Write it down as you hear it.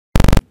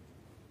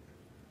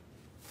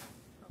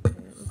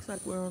Looks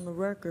like we're on the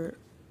record.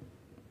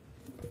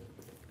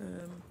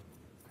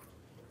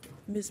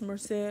 Ms.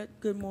 Merced,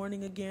 good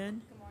morning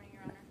again. Good morning,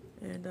 Your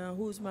Honor. And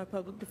who's my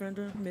public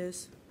defender?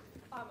 Ms.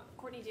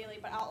 Courtney Daly,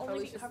 but I'll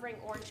only be covering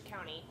Orange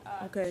County.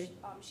 Okay.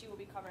 She will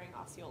be covering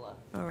Osceola.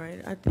 All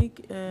right. I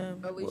think.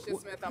 Alicia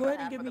Smith on go ahead behalf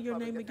and give of me the your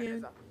Public name Defender's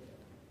again. Office.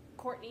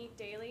 Courtney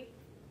Daly?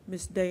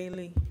 Ms.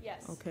 Daly.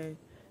 Yes. Okay.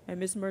 And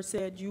Ms.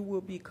 Merced, you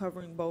will be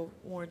covering both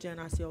Orange and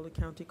Osceola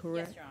County,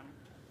 correct? Yes, Your Honor.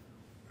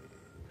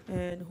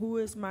 And who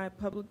is my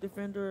public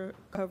defender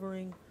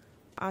covering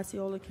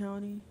Osceola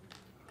County?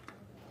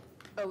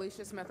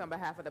 Alicia Smith on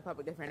behalf of the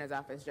Public Defender's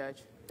Office,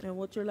 Judge. And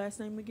what's your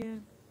last name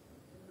again?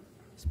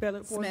 Spell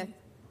it for Smith. me.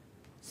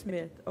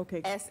 Smith.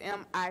 Okay.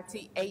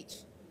 S-M-I-T-H.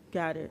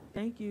 Got it.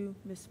 Thank you,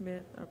 Ms.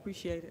 Smith. I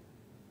appreciate it.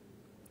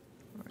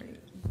 All right.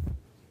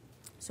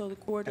 So the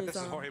court And is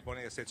this is Jorge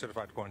Bonilla, State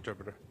Certified Court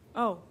Interpreter.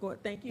 Oh, go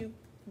ahead. Thank you,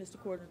 Mr.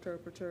 Court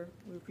Interpreter.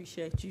 We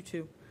appreciate you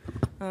too.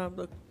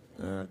 Look,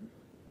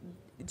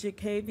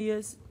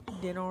 Jacavius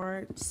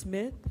Denard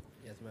Smith.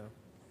 Yes, ma'am.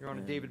 Your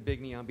Honor, David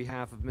Bigney on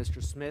behalf of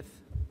Mr. Smith.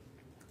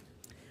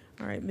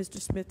 All right, Mr.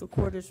 Smith, the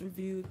court has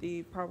reviewed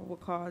the probable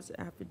cause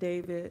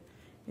affidavit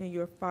in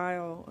your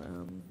file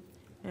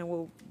and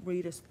will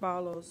read as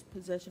follows.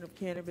 Possession of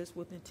cannabis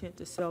with intent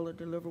to sell or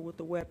deliver with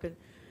a weapon,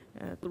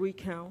 3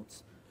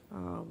 counts.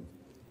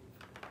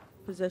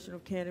 Possession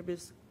of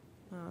cannabis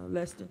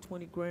less than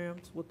 20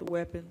 grams with a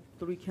weapon,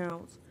 3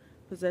 counts.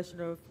 Possession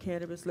of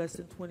cannabis less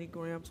than 20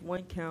 grams,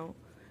 1 count.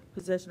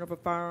 Possession of a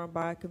firearm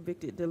by a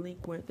convicted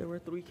delinquent, there were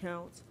 3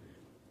 counts.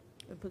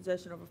 And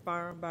possession of a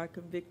firearm by a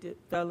convicted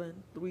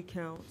felon, 3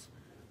 counts.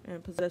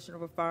 And possession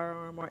of a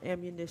firearm or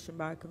ammunition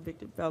by a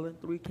convicted felon,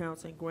 3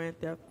 counts. And grand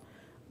theft,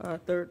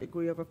 3rd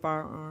degree of a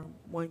firearm,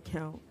 1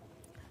 count.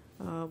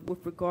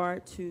 With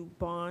regard to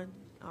bond,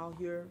 I'll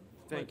hear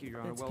Thank you, Your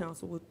Honor. defense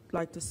counsel would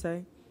like to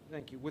say.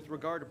 Thank you. With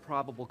regard to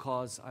probable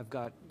cause, I've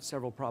got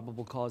several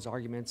probable cause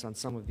arguments on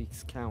some of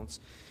these counts.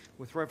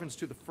 With reference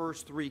to the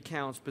first 3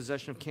 counts,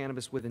 possession of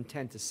cannabis with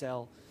intent to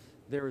sell,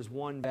 there is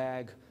 1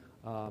 bag,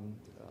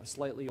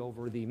 slightly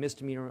over the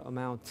misdemeanor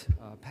amount,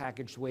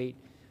 packaged weight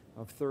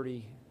of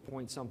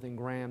 30-point-something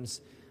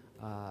grams.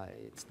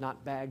 It's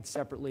not bagged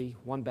separately,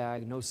 1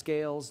 bag, no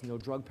scales, no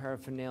drug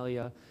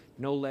paraphernalia,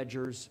 no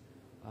ledgers,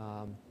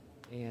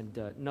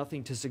 and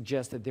nothing to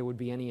suggest that there would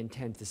be any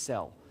intent to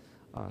sell.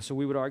 So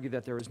we would argue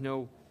that there is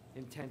no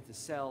intent to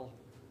sell,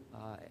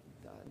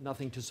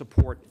 nothing to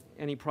support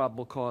any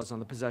probable cause on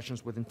the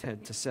possessions with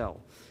intent to sell.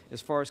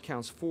 As far as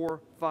counts 4,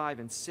 5,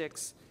 and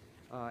 6,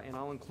 and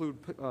I'll include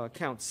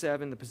count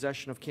 7, the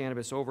possession of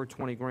cannabis over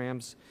 20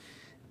 grams.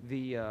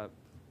 The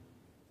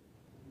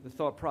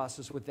thought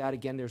process with that,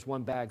 again, there's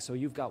 1 bag, so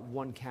you've got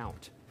 1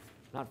 count,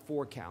 not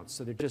 4 counts.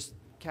 So they're just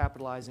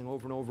capitalizing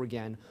over and over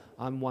again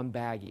on 1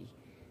 baggie.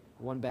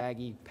 1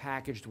 baggie,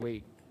 packaged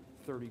weight,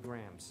 30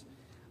 grams.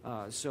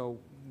 So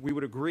we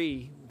would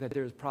agree that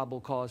there's probable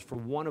cause for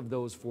 1 of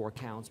those 4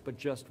 counts, but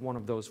just 1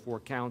 of those 4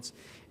 counts,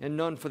 and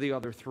none for the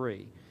other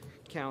 3.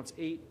 Counts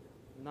 8,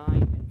 9,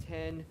 and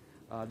 10,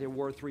 there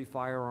were 3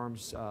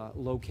 firearms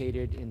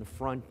located in the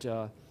front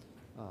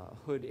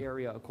hood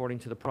area according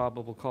to the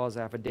probable cause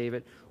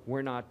affidavit.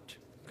 We're not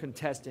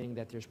contesting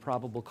that there's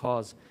probable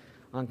cause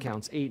on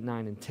counts 8,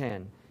 9, and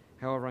 10.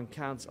 However, on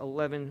counts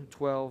 11,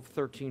 12,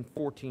 13,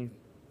 14,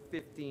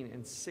 15,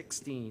 and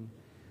 16,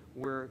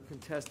 we're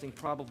contesting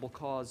probable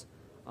cause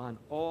on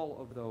all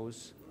of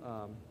those,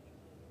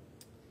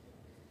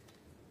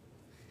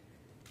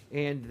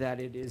 and that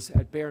it is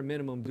at bare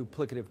minimum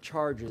duplicative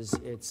charges.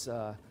 It's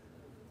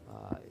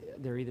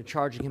they're either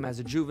charging him as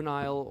a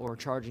juvenile or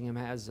charging him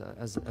as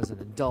an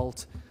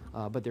adult,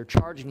 but they're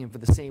charging him for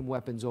the same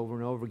weapons over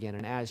and over again.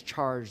 And as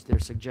charged, they're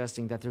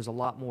suggesting that there's a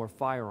lot more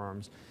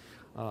firearms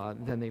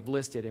than they've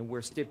listed, and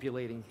we're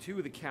stipulating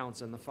to the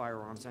counts on the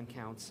firearms on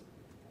counts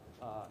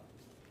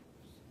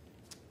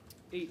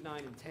 8, 9,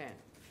 and 10.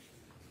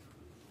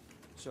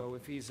 So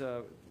if he's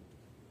a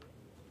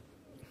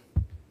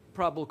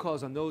probable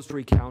cause on those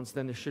 3 counts,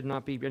 then there should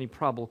not be any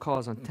probable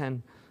cause on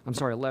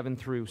 11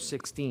 through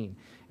 16.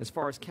 As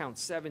far as count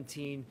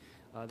 17,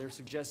 they're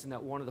suggesting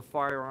that 1 of the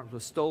firearms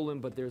was stolen,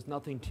 but there's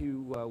nothing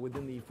to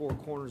within the 4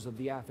 corners of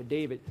the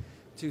affidavit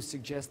to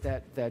suggest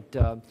that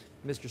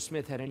Mr.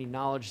 Smith had any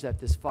knowledge that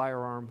this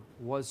firearm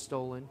was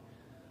stolen.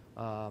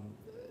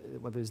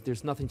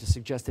 There's nothing to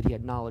suggest that he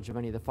had knowledge of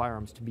any of the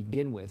firearms to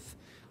begin with,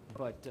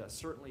 but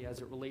certainly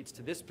as it relates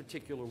to this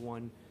particular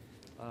one,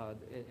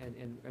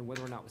 and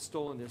whether or not it was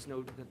stolen, there's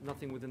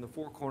nothing within the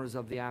 4 corners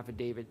of the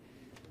affidavit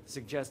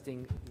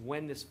suggesting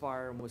when this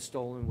firearm was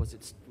stolen. Was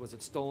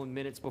it stolen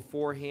minutes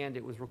beforehand?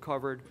 It was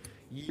recovered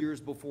years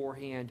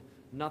beforehand?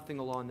 Nothing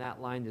along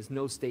that line. There's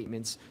no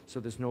statements, so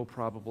there's no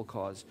probable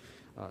cause.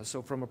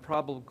 So from a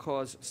probable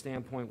cause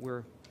standpoint,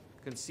 we're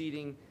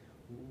conceding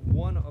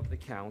 1 of the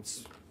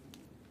counts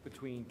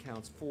between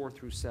counts 4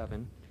 through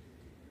 7.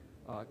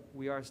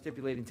 We are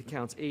stipulating to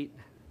counts 8,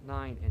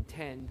 9, and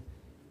 10,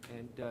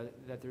 and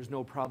that there's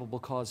no probable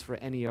cause for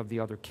any of the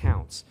other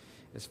counts.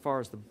 As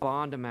far as the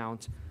bond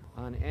amount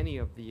on any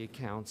of the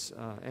accounts,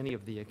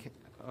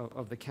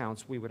 of the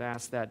counts, we would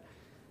ask that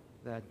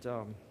that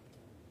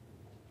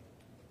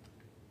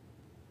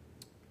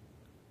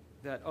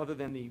other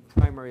than the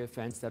primary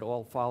offense, that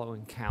all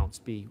following counts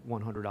be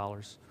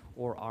 $100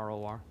 or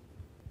ROR.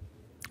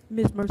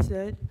 Ms.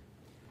 Merced?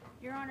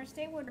 Your Honor,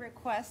 State would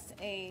request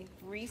a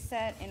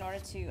reset in order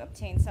to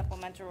obtain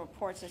supplemental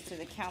reports as to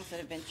the counts that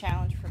have been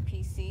challenged for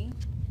PC.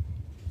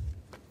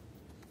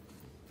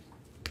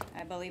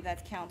 I believe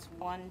that's counts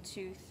 1,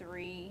 2,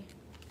 3,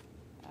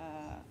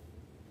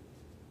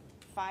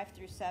 5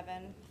 through 7.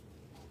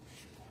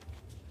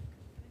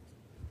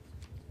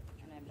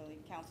 And I believe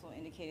counsel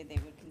indicated they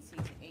would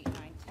concede to 8, 9,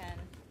 10.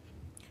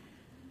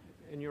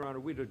 And Your Honor,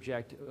 we'd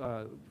object.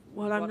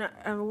 Well,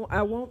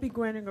 I won't be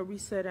granting a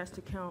reset as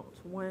to counts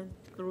 1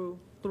 through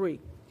 3.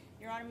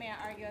 Your Honor, may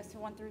I argue as to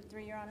 1 through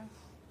 3, Your Honor?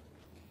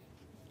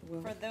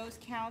 Well, For those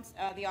counts,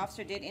 the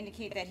officer did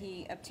indicate that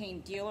he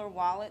obtained dealer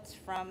wallets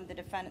from the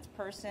defendant's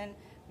person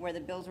where the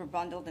bills were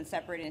bundled and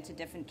separated into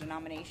different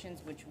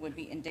denominations, which would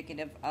be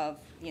indicative of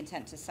the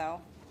intent to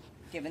sell,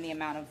 given the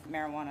amount of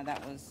marijuana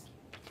that was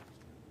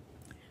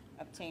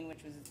obtained,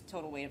 which was a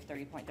total weight of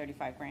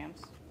 30.35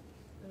 grams.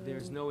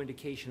 There's no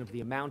indication of the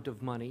amount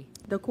of money.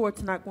 the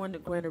court's not going to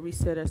grant a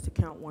reset as to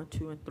count 1,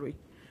 2, and 3.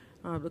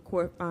 The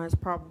court finds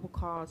probable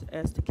cause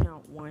as to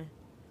count 1,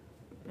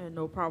 and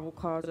no probable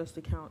cause as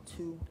to count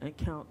 2 and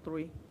count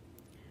 3.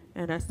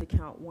 And as to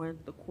count 1,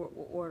 the court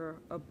will order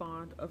a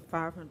bond of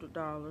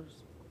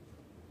 $500.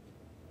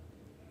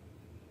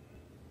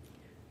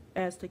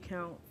 As to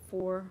count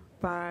 4,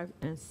 5,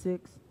 and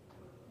 6,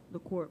 the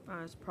court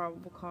finds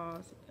probable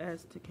cause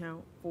as to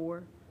count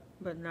 4,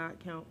 but not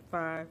count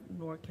 5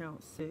 nor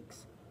count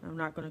 6. I'm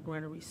not going to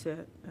grant a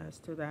reset as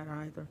to that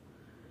either.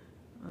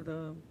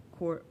 The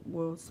court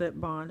will set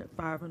bond at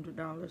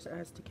 $500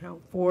 as to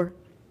count 4.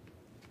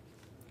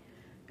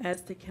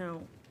 As to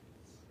count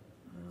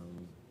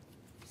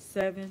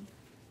 7,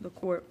 the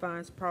court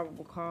finds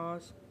probable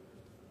cause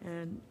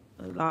and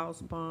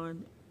allows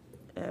bond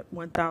at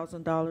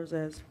 $1,000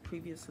 as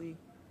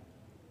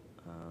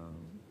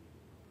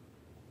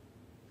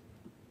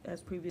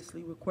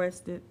previously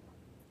requested.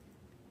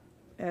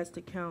 As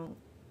to count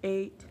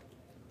 8,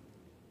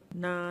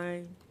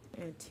 9,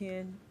 and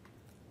 10,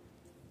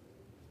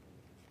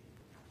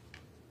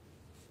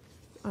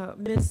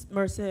 Ms.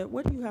 Merced,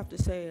 what do you have to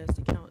say as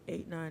to count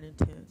 8, 9, and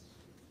 10?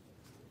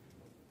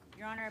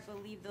 Your Honor, I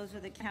believe those are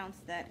the counts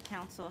that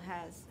counsel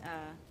has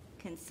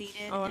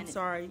conceded. Oh, I'm and-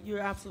 sorry. You're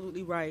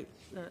absolutely right.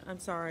 I'm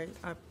sorry.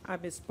 I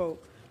misspoke.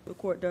 The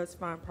court does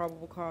find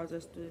probable cause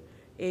as to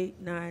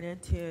 8, 9,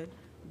 and 10.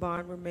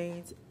 Bond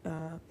remains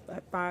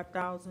at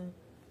 $5,000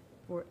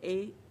 for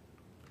 8,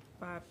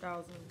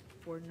 $5,000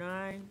 for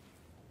 9,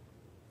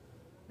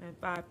 and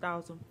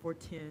 $5,000 for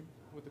 10.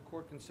 Would the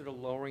court consider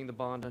lowering the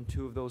bond on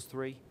 2 of those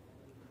 3?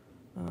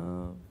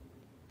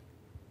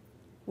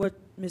 What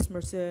Ms.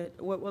 Merced?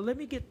 Well, let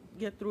me get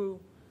through.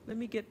 Let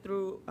me get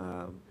through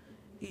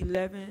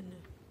 11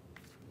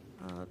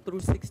 through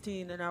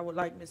 16, and I would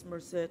like Ms.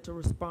 Merced to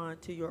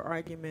respond to your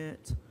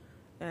argument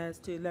as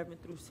to 11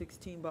 through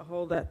 16. But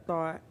hold that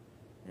thought,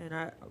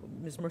 and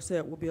Ms.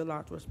 Merced will be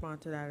allowed to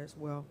respond to that as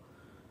well.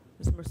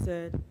 Ms.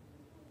 Merced?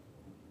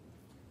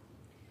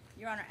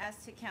 Your Honor, as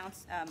to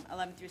counts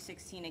 11 through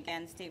 16,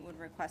 again, State would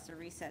request a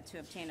reset to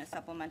obtain a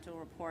supplemental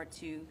report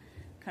to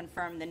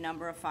confirm the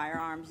number of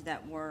firearms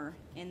that were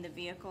in the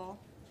vehicle.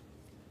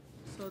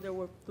 So there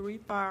were 3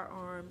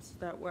 firearms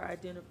that were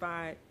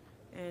identified,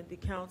 and the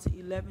counts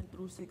 11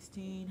 through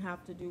 16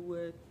 have to do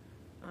with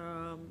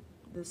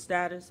the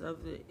status of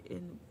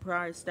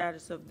prior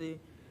status of the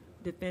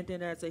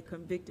defendant as a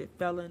convicted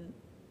felon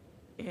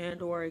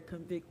and or a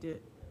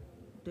convicted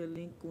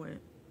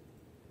delinquent.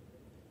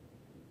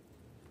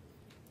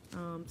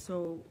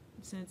 So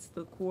since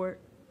the court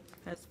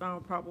has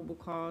found probable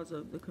cause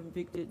of the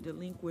convicted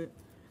delinquent,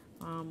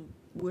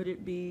 would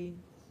it be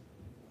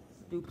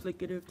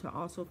duplicative to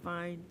also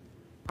find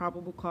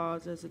probable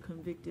cause as a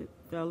convicted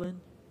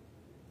felon?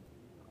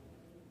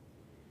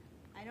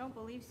 I don't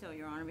believe so,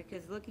 Your Honor,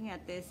 because looking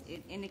at this,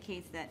 it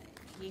indicates that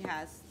he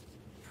has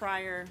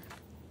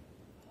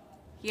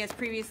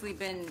previously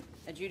been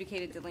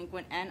adjudicated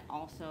delinquent and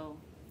also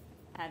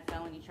had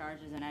felony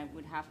charges, and I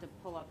would have to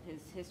pull up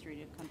his history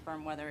to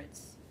confirm whether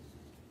it's...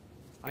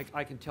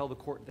 I can tell the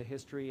court the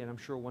history, and I'm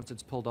sure once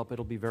it's pulled up,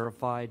 it'll be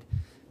verified.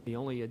 The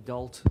only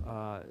adult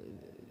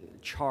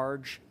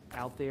charge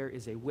out there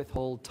is a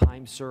withhold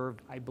time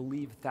served, I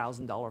believe,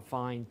 $1,000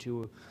 fine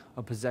to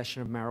a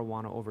possession of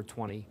marijuana over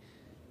 20,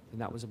 and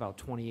that was about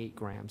 28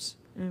 grams.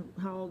 And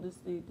how old is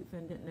the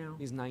defendant now?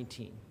 He's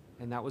 19,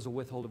 and that was a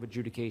withhold of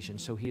adjudication,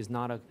 so he is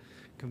not a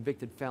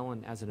convicted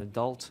felon as an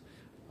adult.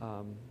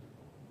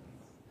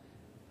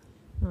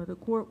 The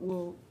court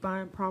will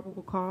find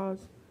probable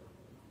cause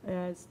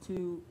as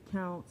to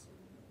counts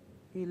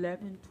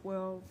 11,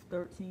 12,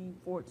 13,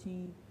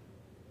 14,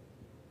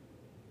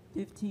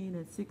 15,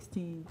 and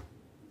 16,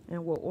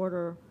 and will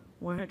order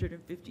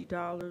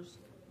 $150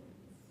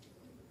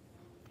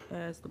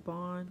 as the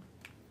bond.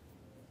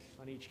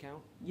 On each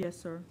count? Yes,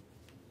 sir.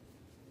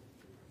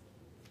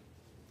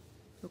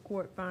 The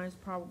court finds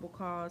probable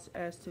cause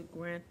as to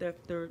grand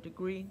theft third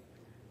degree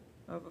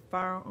of a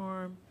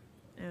firearm,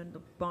 and the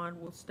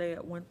bond will stay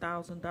at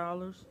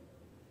 $1,000.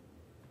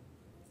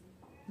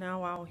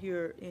 Now I'll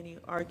hear any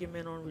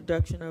argument on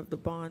reduction of the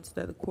bonds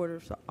that the court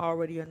has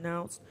already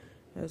announced,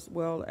 as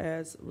well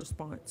as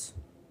response.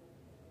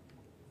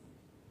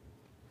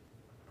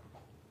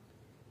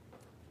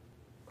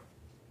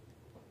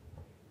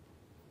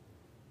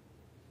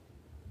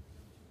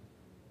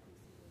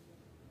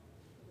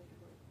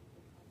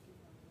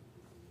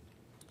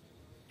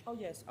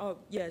 Oh,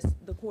 yes,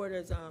 the court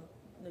has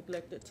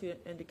neglected to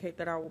indicate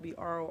that I will be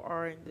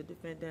RORing the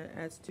defendant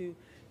as to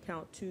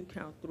count 2,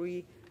 count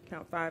 3,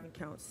 count 5, and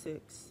count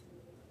 6.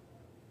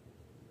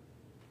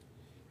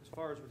 As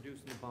far as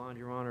reducing the bond,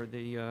 Your Honor,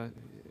 the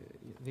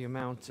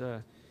amount,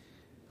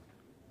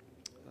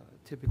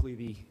 typically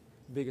the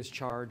biggest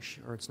charge,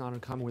 or it's not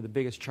uncommon where the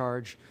biggest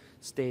charge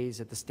stays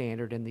at the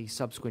standard and the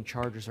subsequent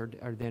charges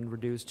are then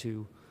reduced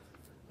to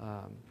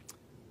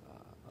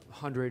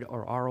 100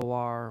 or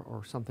ROR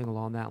or something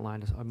along that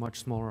line, a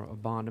much smaller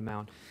bond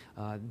amount.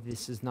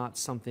 This is not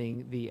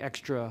something, the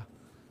extra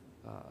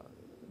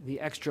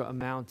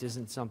amount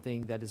isn't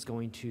something that is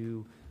going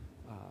to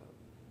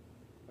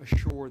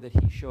assure that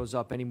he shows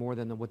up any more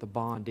than what the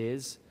bond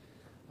is.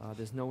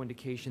 There's no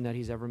indication that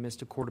he's ever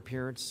missed a court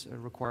appearance, a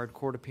required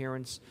court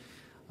appearance.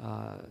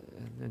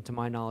 And to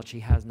my knowledge, he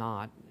has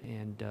not.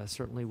 And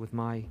certainly with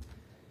my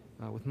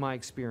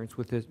experience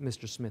with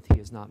Mr. Smith, he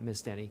has not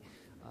missed any.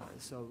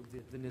 So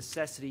the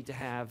necessity to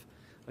have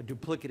a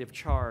duplicative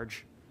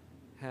charge,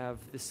 have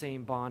the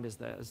same bond as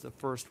the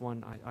first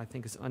one, I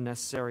think is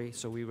unnecessary.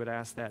 So we would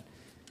ask that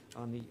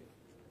on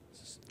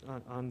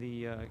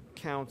the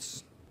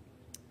counts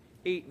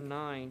 8 and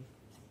 9.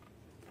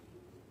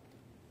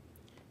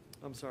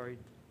 I'm sorry.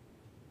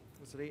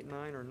 Was it 8 and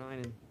 9 or 9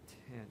 and 10?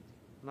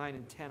 9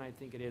 and 10, I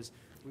think it is.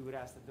 We would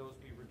ask that those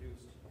be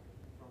reduced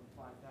from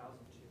 $5,000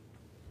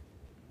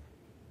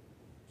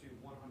 to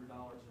 $100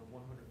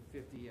 or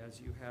 $150 as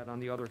you had on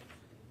the other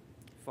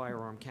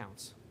firearm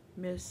counts.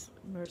 Ms.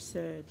 Merced.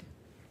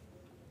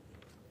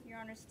 Your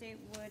Honor, state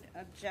would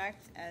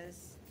object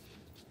as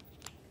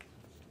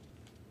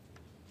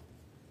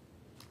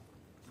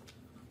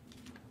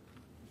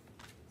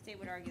state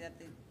would argue that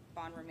the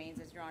bond remains,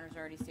 as Your Honor's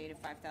already stated,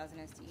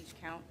 $5,000 as to each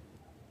count.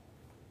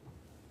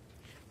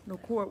 The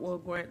court will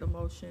grant the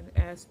motion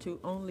as to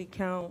only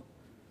count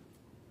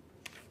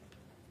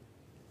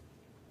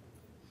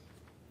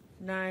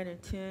 9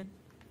 and 10,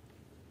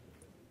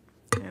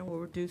 and will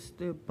reduce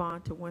the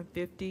bond to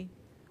 $150.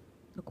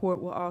 The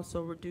court will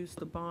also reduce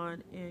the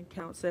bond in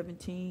count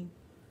 17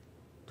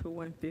 to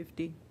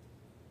 $150.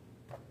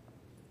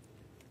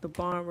 The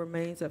bond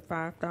remains at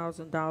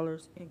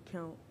 $5,000 in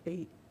count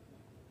 8,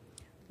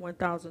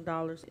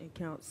 $1,000 in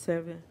count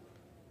 7,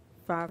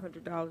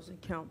 $500 in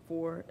count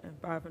 4,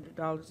 and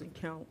 $500 in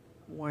count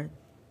 1.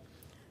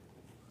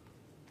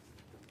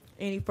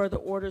 Any further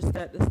orders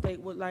that the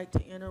state would like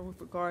to enter with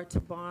regard to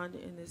bond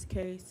in this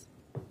case?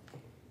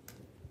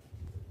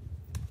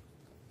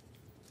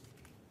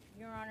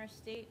 Your Honor,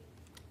 state.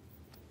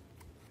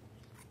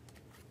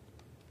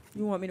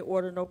 You want me to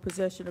order no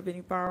possession of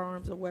any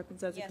firearms or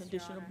weapons as a Yes, Your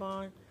condition of Honor.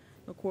 bond?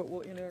 The court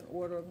will enter an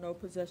order of no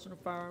possession of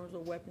firearms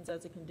or weapons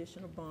as a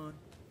condition of bond.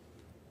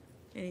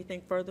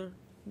 Anything further,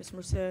 Ms.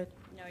 Merced?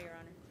 No, Your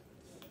Honor.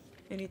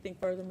 Anything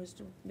further,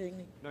 Mr.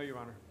 Bigney? No, Your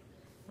Honor.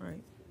 All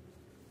right.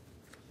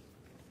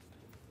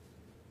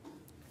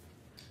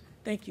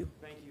 Thank you.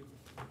 Thank you.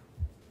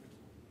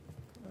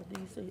 Do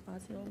you say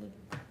Osceola?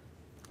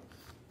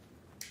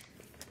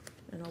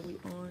 And are we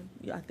on?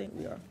 Yeah, I think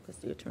we are, because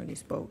the attorney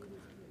spoke.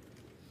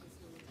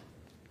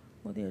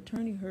 Well, the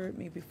attorney heard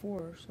me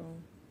before, so.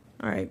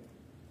 All right.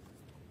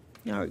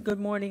 All right, good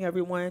morning,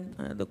 everyone.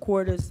 The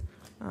court is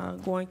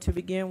going to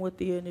begin with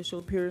the initial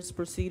appearance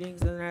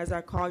proceedings, and as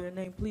I call your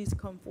name, please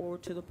come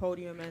forward to the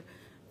podium, and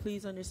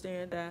please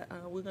understand that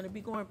we're going to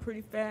be going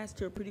pretty fast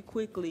here, pretty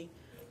quickly.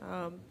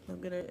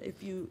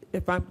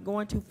 If I'm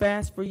going too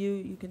fast for you,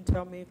 you can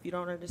tell me if you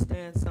don't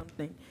understand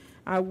something.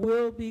 I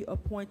will be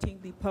appointing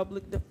the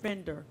public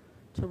defender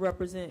to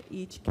represent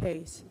each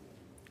case.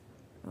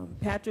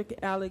 Patrick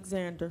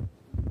Alexander.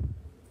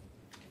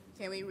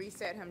 Can we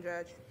reset him,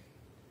 Judge?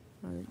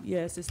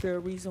 Yes, is there a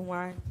reason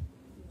why?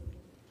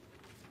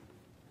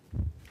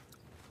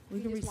 We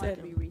can just want reset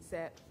it to him. be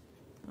reset.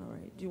 All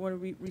right. Do you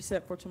want to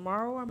reset for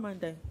tomorrow or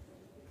Monday?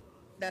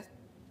 That's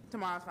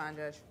tomorrow's fine,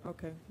 Judge.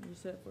 Okay,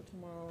 reset for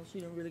tomorrow. She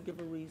didn't really give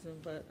a reason,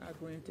 but I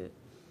grant it.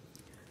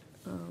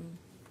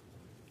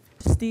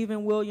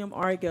 Stephen William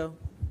Argo.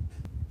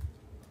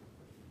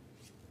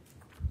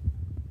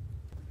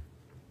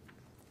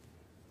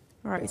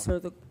 All right,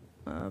 so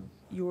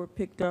you were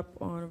picked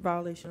up on a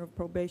violation of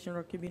probation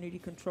or community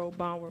control.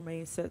 Bond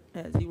remains set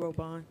at 0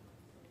 bond.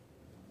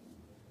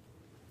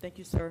 Thank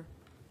you, sir.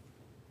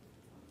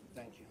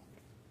 Thank you.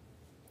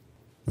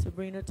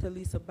 Sabrina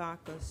Talisa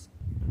Bacchus.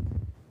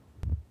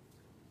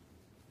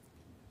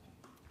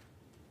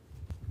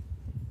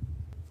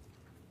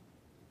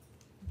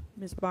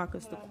 Ms.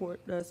 Bacchus, the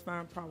court does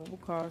find probable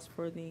cause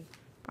for the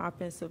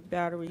offense of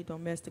battery,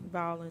 domestic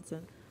violence,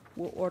 and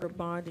will order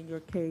bond in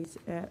your case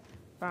at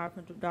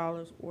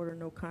 $500. Order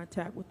no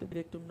contact with the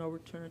victim, no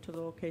return to the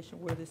location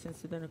where this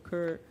incident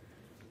occurred,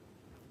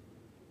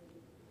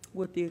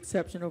 with the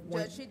exception of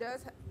one. Judge, she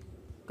does,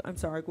 I'm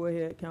sorry, go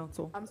ahead,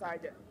 counsel. I'm sorry,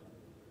 Judge.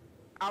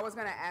 I was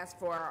gonna ask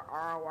for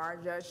ROR,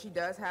 Judge. She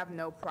does have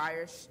no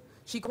prior,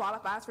 she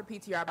qualifies for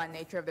PTR by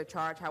nature of the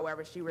charge.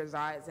 However, she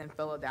resides in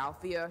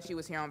Philadelphia. She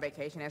was here on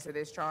vacation as to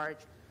this charge.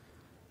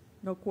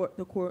 No court,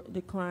 the court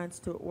declines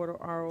to order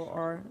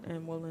ROR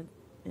and will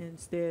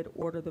instead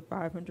order the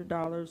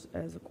 $500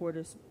 as the court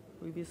has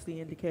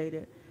previously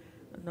indicated.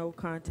 No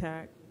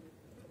contact,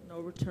 no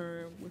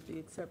return, with the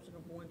exception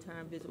of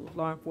one-time visit with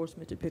law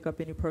enforcement to pick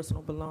up any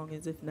personal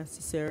belongings if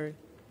necessary.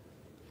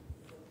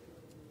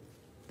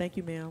 Thank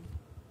you, ma'am.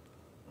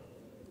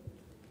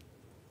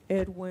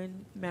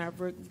 Edwin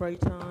Maverick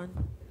Brayton.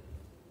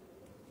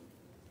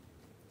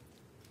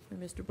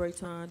 And Mr.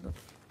 Brayton,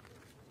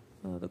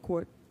 the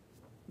court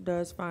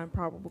does find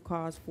probable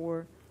cause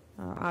for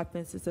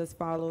offenses as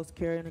follows: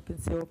 carrying a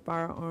concealed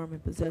firearm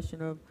and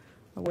possession of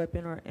a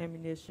weapon or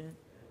ammunition.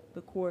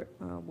 The court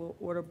will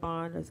order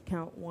bond as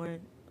count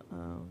one,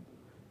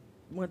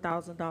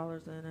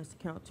 $1,000, and as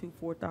count two,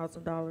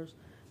 $4,000.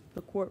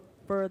 The court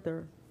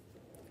further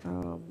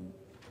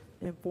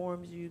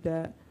informs you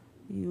that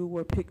you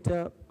were picked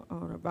up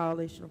on a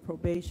violation of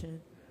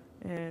probation,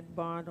 and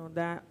bond on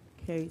that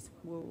case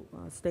will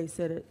stay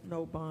set at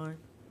no bond.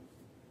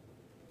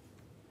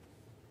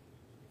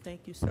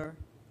 Thank you, sir.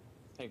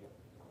 Thank you.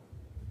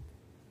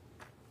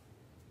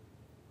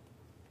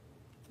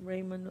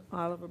 Raymond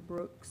Oliver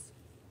Brooks.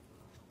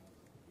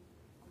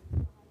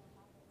 All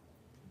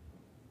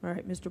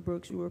right, Mr.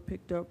 Brooks, you were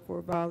picked up for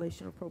a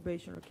violation of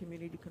probation or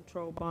community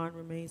control. Bond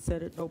remains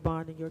set at no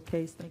bond in your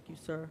case. Thank you,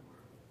 sir.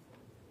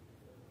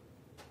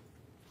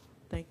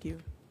 Thank you.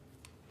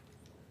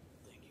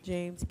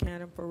 James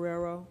Cannon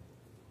Ferrero.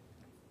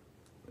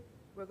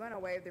 We're gonna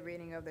waive the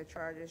reading of the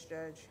charges,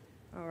 Judge.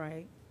 All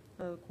right.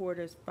 The court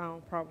has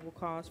found probable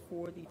cause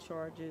for the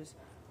charges,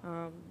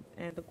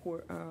 and the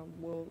court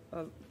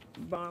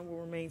bond will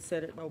remain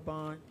set at no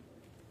bond.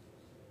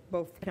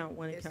 Both count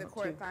one and Is the count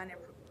court two. finding,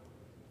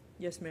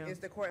 Yes, ma'am. is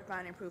the court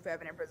finding proof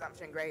evident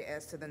presumption great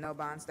as to the no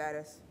bond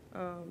status?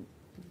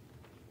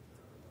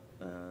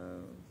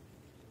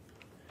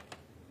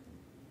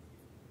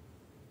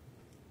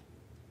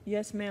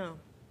 Yes, ma'am.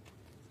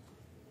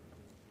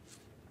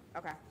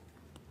 Okay.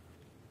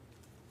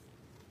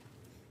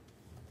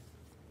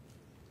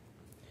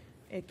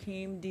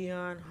 Akeem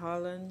Dion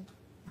Holliman.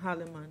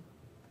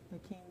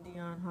 Akeem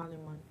Dion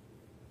Holliman.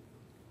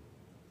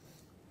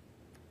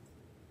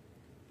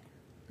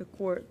 The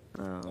court,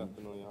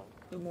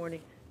 good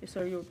morning. Yes,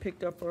 sir, you were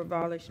picked up for a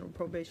violation of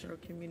probation or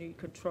community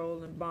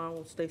control, and bond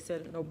will stay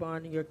set at no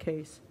bond in your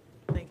case.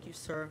 Thank you,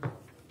 sir.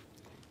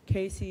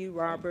 Casey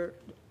Robert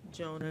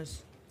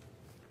Jonas.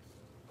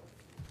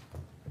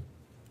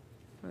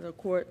 The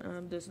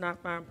court does not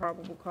find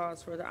probable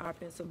cause for the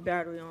offense of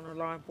battery on a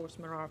law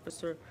enforcement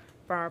officer,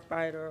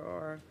 firefighter,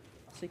 or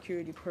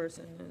security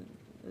person.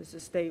 Does the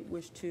state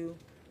wish to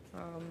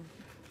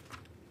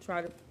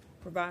try to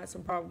provide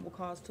some probable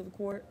cause to the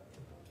court?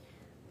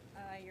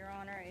 Your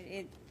Honor,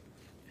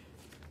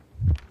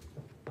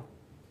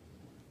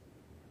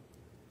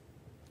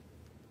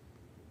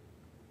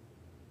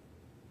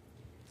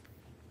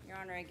 Your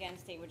Honor, again,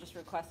 state would just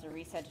request a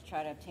reset to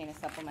try to obtain a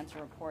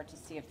supplemental report to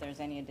see if there's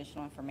any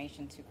additional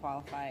information to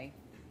qualify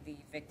the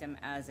victim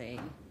as a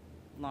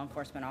law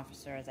enforcement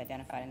officer as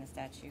identified in the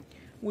statute.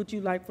 Would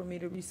you like for me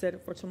to reset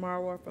it for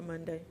tomorrow or for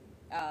Monday?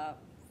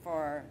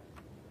 For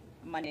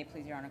Monday,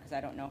 please, Your Honor, because I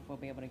don't know if we'll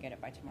be able to get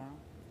it by tomorrow.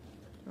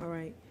 All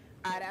right.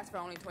 I'd ask for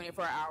only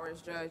 24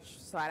 hours, Judge,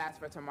 so I'd ask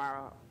for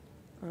tomorrow.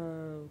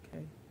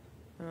 Okay.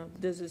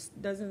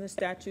 Doesn't the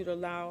statute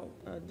allow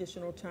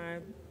additional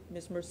time,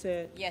 Ms.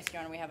 Merced? Yes,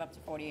 Your Honor, we have up to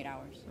 48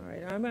 hours. All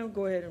right, I'm going to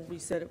go ahead and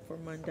reset it for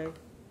Monday,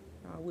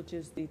 which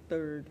is the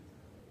 3rd.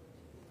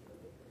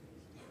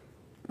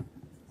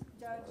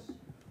 Judge,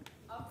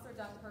 Officer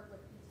Dunkirk with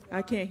PTR.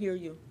 I can't hear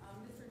you.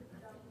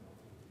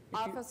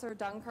 Officer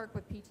Dunkirk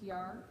with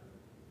PTR.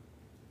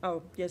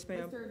 Oh, yes,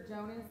 ma'am. Mr.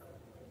 Jonas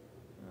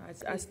I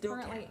is still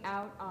currently can't.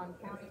 out on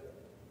county.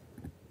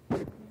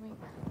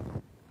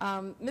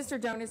 Mr.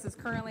 Jonas is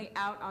currently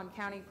out on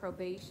county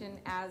probation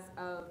as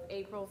of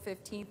April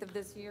 15th of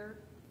this year.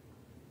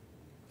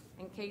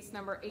 In case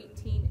number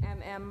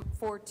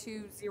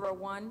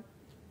 18MM4201.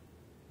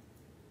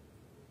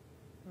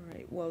 All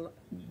right, well,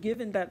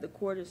 given that the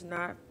court is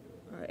not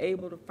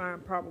able to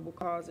find probable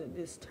cause at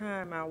this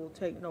time, I will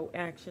take no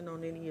action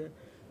on any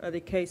of the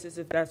cases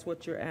if that's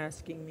what you're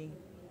asking me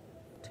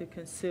to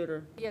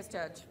consider. Yes,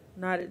 Judge.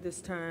 Not at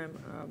this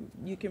time.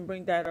 You can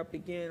bring that up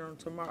again on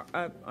tomorrow,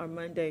 on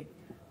Monday,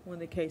 when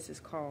the case is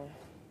called.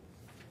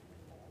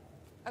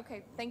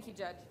 Okay, thank you,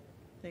 Judge.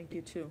 Thank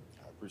you, too.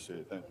 I appreciate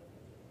it. Thank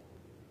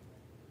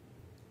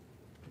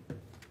you.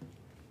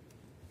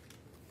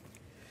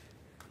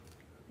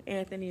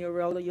 Anthony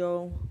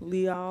Aurelio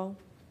Leal.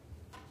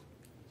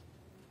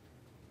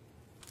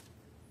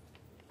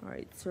 All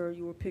right, sir,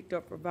 you were picked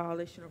up for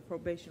violation of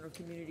probation or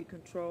community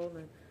control,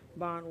 and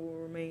bond will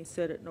remain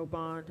set at no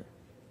bond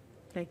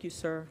Thank you,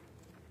 sir.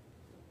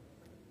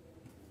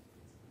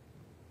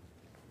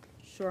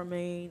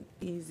 Charmaine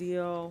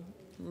Ezeal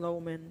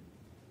Loman.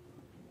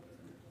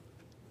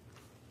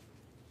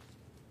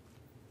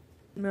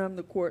 Ma'am,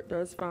 the court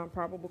does find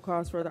probable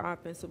cause for the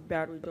offense of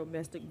battery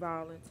domestic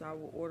violence. I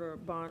will order a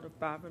bond of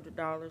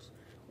 $500,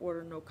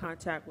 order no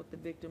contact with the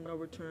victim, no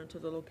return to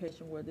the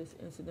location where this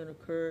incident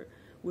occurred,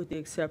 with the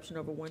exception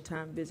of a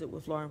one-time visit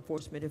with law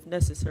enforcement if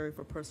necessary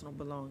for personal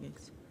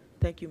belongings.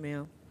 Thank you,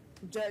 ma'am.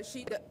 Judge,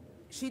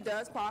 she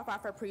does qualify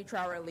for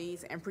pretrial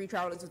release, and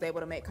pretrial release was able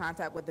to make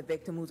contact with the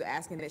victim, who's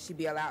asking that she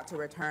be allowed to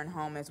return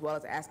home, as well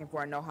as asking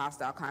for a no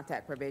hostile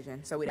contact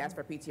provision. So we'd ask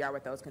for PTR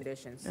with those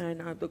conditions.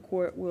 And the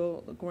court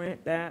will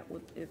grant that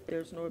if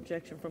there's no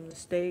objection from the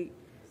state.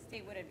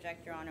 State would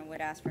object, Your Honor,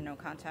 would ask for no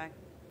contact.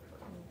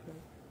 Okay.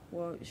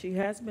 Well, she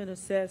has been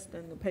assessed,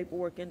 and the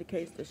paperwork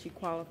indicates that she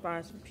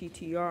qualifies for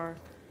PTR.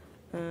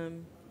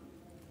 And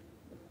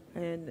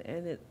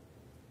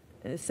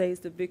it says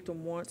the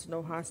victim wants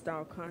no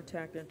hostile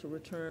contact and to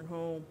return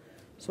home.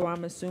 So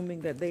I'm assuming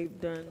that they've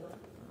done,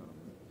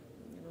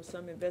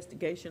 some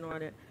investigation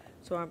on it.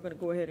 So I'm going to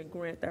go ahead and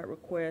grant that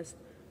request.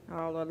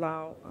 I'll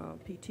allow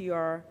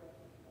PTR,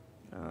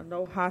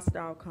 no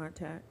hostile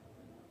contact,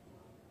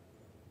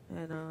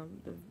 and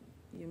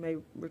you may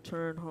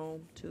return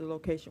home to the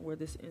location where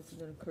this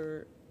incident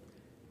occurred.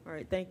 All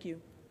right, thank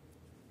you.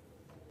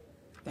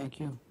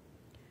 Thank you.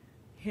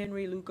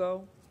 Henry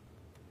Lugo.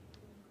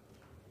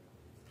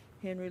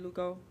 Henry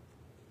Lugo,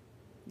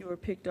 you were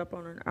picked up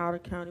on an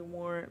out-of-county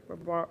warrant,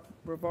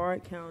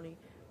 Brevard County.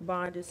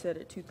 Bond is set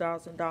at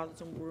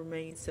 $2,000 and will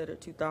remain set at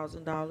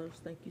 $2,000.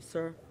 Thank you,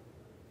 sir.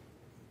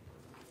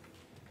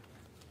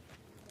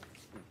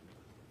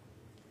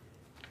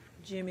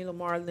 Jimmy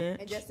Lamar Lynch.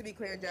 And just to be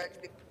clear,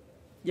 Judge,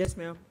 Yes,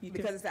 ma'am.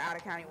 because it's an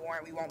out-of-county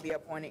warrant, we won't be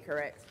appointed,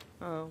 correct?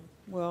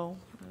 Well,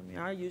 I mean,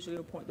 I usually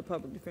appoint the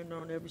public defender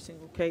on every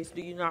single case.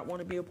 Do you not want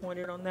to be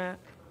appointed on that?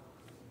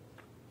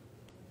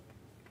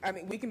 I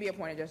mean, we can be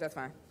appointed, Judge, that's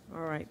fine.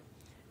 All right.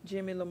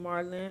 Jimmy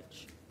Lamar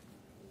Lynch.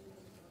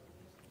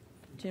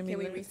 Jimmy Can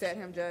we Lynch, reset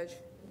him, Judge?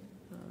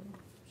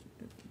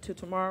 to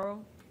tomorrow?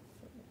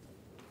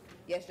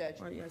 Yes, Judge.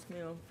 Or yes,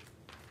 ma'am.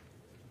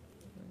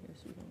 I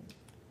guess you don't.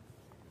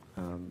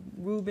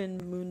 Ruben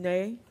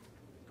Munet,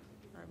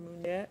 or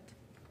Munette,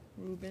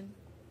 Ruben.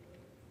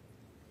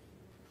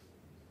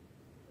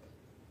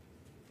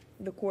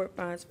 The court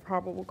finds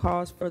probable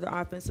cause for the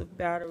offensive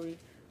battery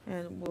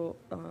and will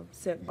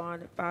set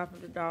bond at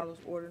 $500,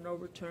 order no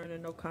return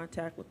and no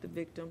contact with the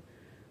victim.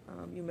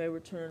 You may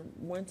return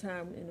one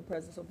time in the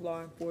presence of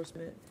law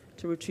enforcement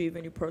to retrieve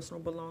any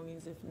personal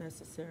belongings if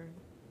necessary.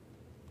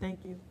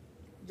 Thank you.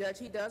 Judge,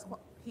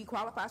 he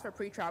qualifies for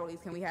pretrial release.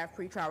 Can we have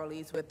pretrial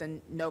release with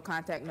the no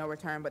contact, no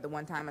return, but the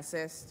one-time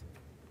assist?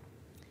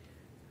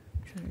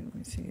 Okay, let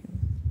me see.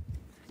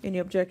 Any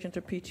objection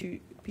to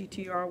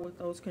PTR with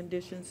those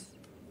conditions?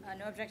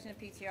 No objection to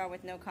PTR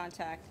with no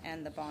contact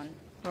and the bond.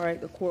 All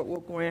right, the court will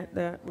grant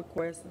that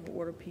request and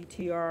order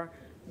PTR,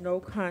 no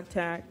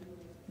contact,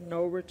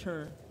 no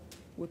return,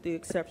 with the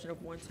exception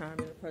of one time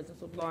in the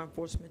presence of law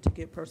enforcement to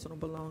get personal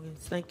belongings.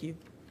 Thank you.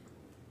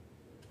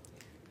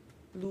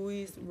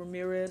 Luis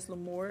Ramirez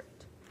Lamort.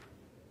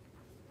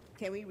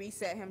 Can we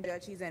reset him,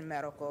 Judge? He's in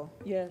medical.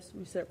 Yes,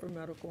 we set for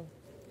medical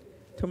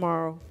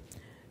tomorrow.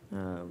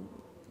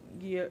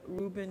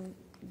 Ruben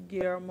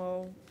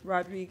Guillermo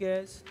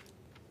Rodriguez.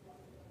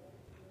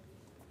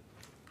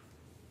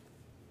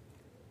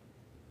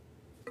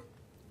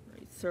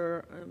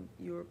 Sir,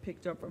 you were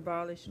picked up for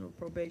violation of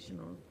probation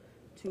on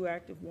 2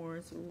 active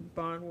warrants.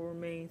 Bond will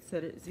remain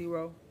set at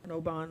 0.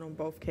 No bond on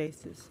both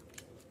cases.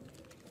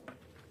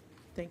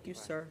 Thank you,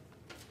 sir.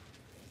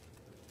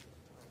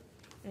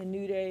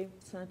 Anude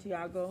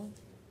Santiago.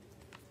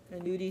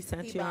 He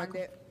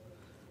bonded.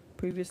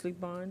 Previously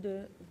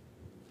bonded.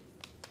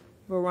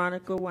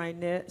 Veronica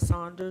Wynette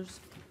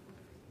Saunders.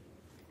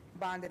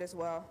 Bonded as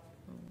well.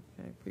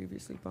 Okay,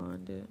 previously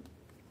bonded.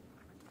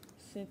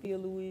 Cynthia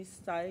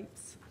Louise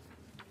Sipes.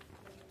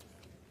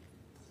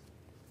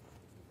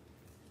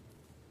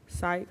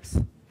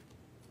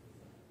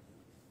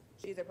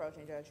 She's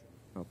approaching, Judge.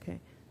 Okay.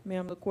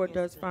 Ma'am, the court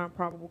does find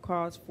probable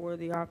cause for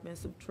the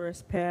offensive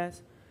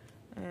trespass,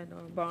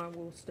 and bond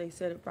will stay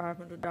set at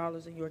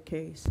 $500 in your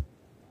case.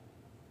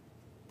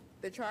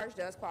 The charge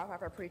does qualify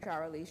for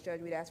pretrial release,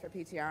 Judge. We'd ask for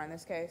PTR in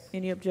this case.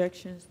 Any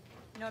objections?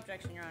 No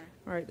objection, Your Honor.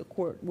 All right, the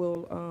court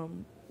will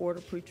order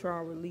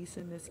pretrial release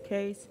in this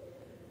case.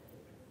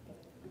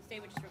 State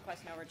would just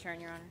request no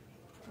return, Your Honor.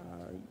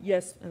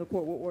 Yes, and the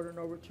court will order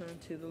no return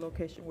to the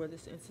location where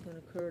this incident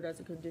occurred as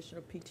a condition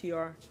of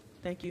PTR.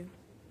 Thank you.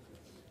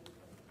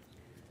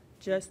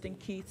 Justin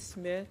Keith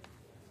Smith.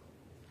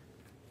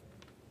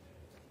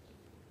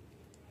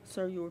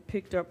 Sir, you were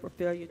picked up for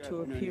failure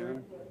to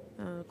appear.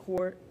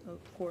 Court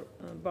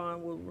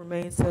bond will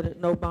remain set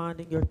at no bond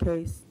in your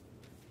case.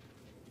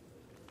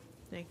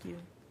 Thank you.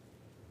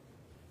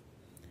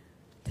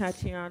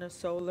 Tatiana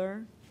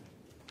Solar.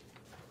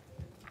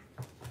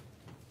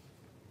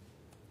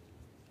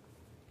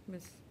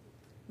 Ms.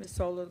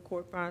 Solar, the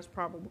court finds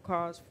probable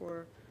cause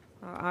for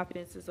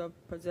offenses of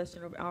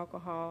possession of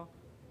alcohol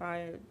by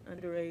an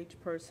underage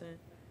person,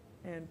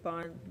 and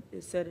bond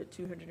is set at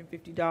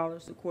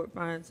 $250. The court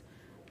finds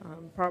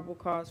probable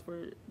cause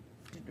for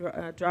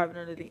driving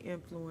under the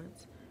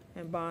influence,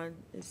 and bond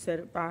is set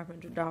at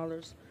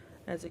 $500.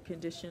 As a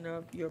condition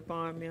of your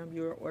bond, ma'am,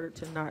 you are ordered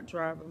to not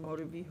drive a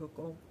motor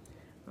vehicle.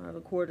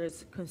 The court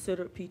has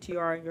considered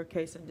PTR in your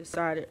case and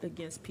decided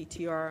against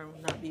PTR and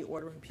will not be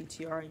ordering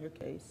PTR in your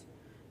case.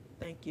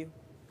 Thank you.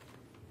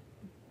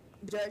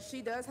 Judge,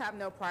 she does have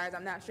no priors.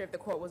 I'm not sure if the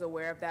court was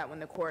aware of that when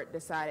the court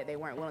decided they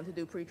weren't willing to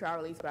do pretrial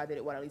release, but I did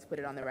want to at least put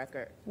it on the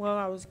record. Well,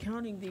 I was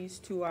counting these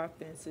two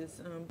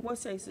offenses. What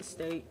says the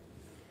state?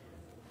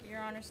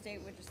 Your Honor,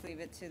 state would just leave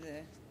it to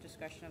the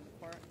discretion of the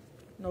court.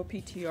 No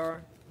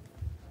PTR.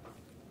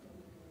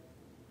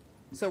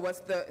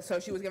 So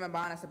she was given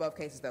bond on both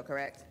cases though,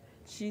 correct?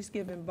 She's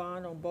given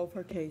bond on both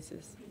her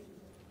cases.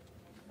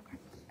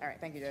 All right,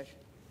 thank you, Judge.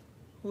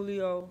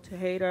 Julio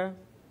Tejeda.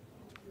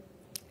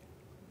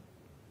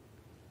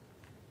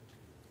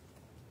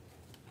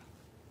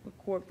 The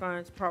court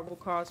finds probable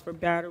cause for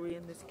battery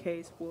in this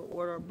case. Will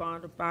order a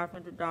bond of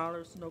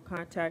 $500, no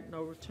contact,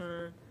 no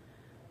return.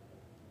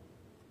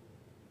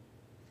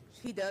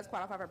 He does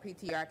qualify for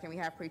PTR. Can we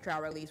have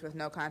pretrial release with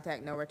no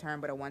contact, no return,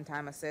 but a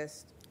one-time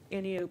assist?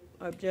 Any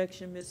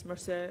objection, Ms.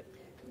 Merced?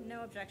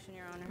 No objection,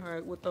 Your Honor. All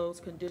right, with those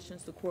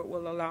conditions, the court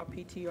will allow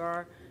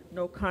PTR,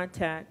 no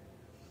contact.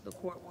 The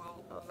court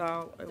will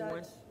allow a Judge.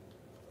 one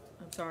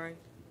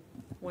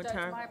Judge,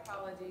 time. my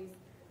apologies.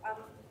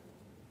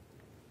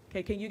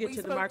 Okay, can you get We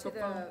to the spoke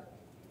microphone?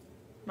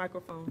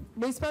 Microphone.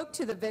 We spoke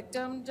to the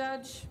victim,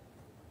 Judge.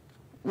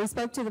 We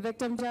spoke to the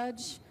victim,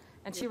 Judge,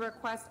 and she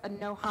requests a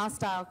no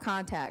hostile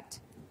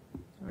contact.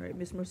 All right,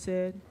 Ms.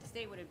 Merced.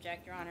 State would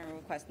object, Your Honor, and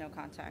request no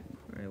contact.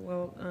 All right,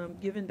 well,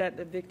 given that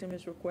the victim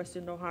is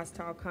requesting no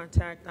hostile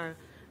contact, I'm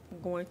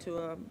going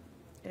to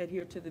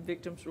adhere to the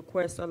victim's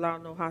request, allow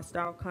no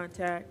hostile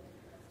contact,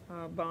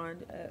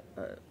 bond,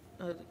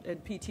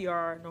 and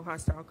PTR, no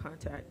hostile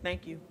contact.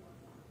 Thank you.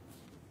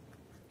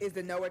 Is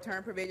the no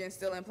return provision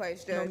still in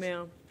place, Judge? No,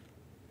 ma'am.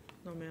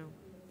 No, ma'am.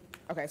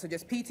 Okay, so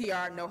just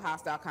PTR, no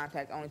hostile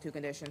contact, only two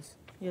conditions.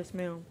 Yes,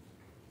 ma'am.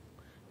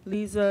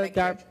 Lisa, Thank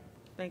you, Judge.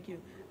 thank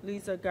you.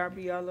 Lisa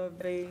Gabriella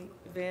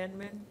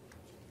Vanman.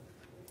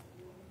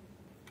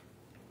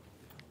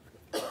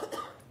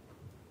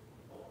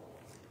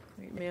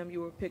 Ma'am,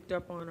 you were picked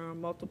up on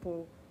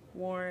multiple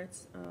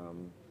warrants.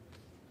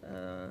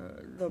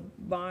 The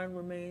bond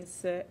remains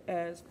set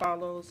as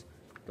follows: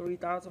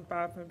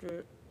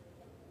 3,500,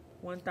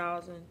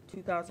 1,000,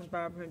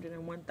 2,500,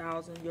 and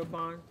 1,000. Your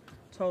bond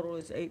total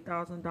is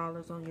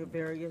 $8,000 on your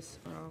various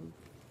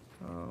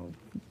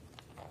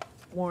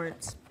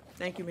warrants.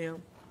 Thank you,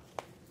 ma'am.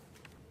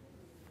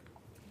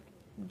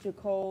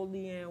 Jacole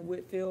Leanne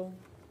Whitfield.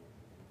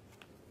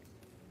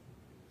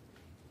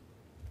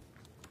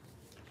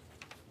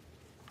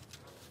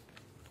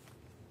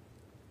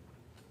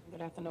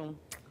 Good afternoon.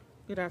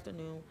 Good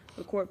afternoon.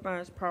 The court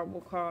finds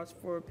probable cause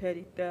for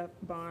petty theft.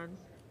 Bond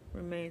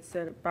remains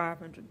set at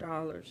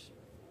 $500.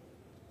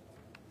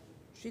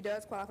 She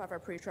does qualify for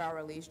pretrial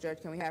release,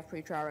 Judge. Can we have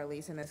pretrial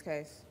release in this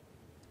case?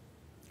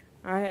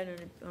 I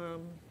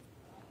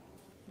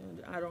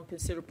don't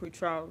consider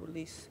pretrial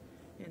release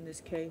in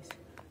this case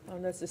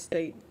unless the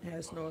state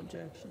has no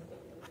objection.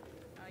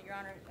 Your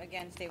Honor,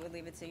 again, state would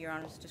leave it to Your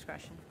Honor's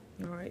discretion.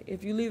 All right.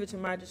 If you leave it to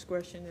my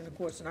discretion, then the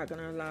court's not going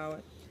to allow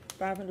it.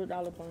 $500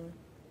 bond.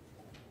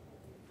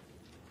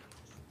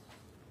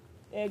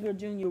 Edgar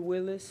Jr.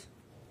 Willis.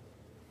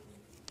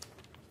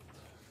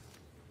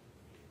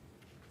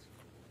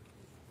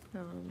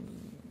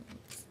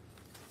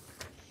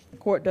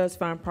 Court does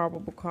find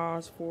probable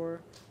cause for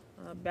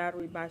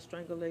battery by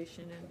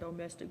strangulation and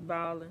domestic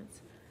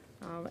violence.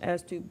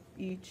 As to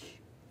each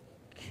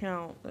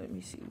count, let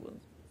me see.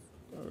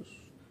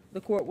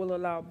 The court will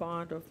allow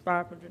bond of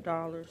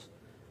 $500.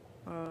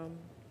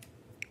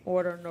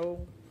 Order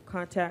no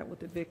contact with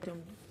the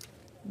victim,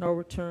 no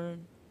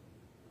return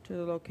to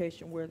the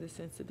location where this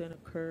incident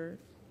occurred.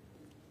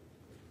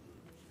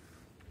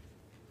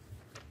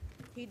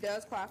 He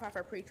does qualify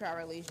for pretrial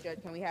release,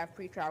 Judge. Can we have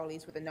pretrial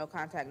release with a no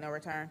contact, no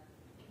return?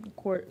 The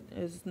court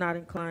is not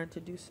inclined to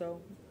do so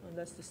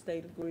unless the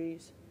state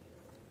agrees.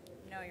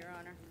 No, Your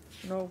Honor.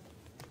 No,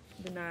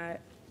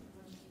 denied.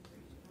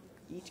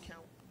 Each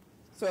count.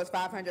 So it's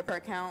 500 per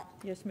count?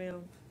 Yes,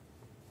 ma'am.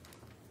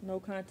 No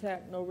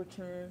contact, no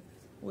return,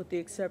 with the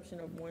exception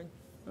of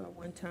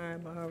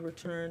one-time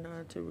return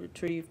to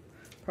retrieve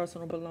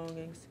personal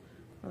belongings.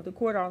 The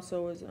court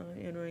also is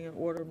entering an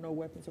order of no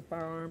weapons or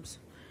firearms.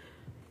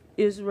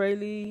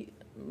 Israeli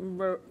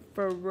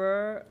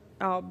Ferrer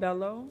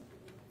Albello.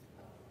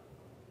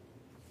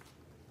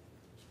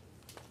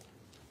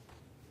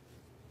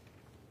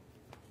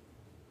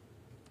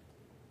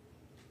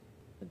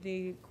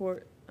 The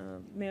court,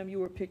 ma'am, you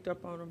were picked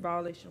up on a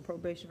violation of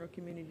probation or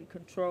community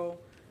control.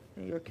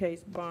 In your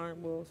case,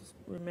 bond will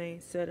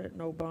remain set at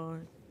no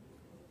bond.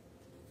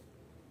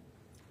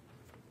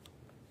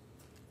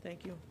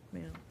 Thank you,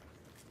 ma'am.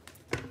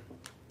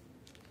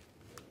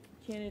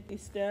 Kennedy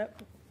Stepp.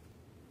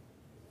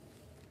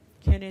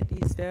 Kenneth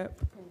Estep.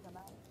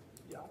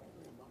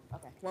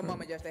 Okay. One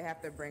moment, Judge. They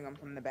have to bring them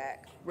from the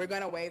back. We're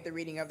going to waive the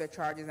reading of the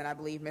charges, and I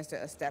believe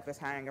Mr. Estep is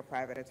hiring a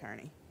private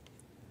attorney.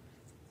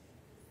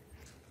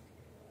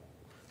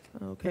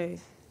 Okay,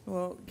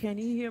 well, can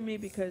you hear me?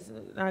 Because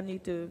I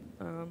need to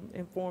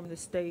inform the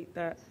state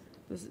that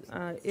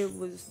it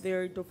was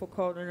very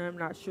difficult, and I'm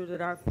not sure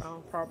that I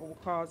found probable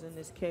cause in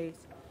this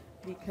case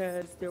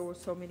because there were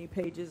so many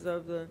pages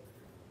of the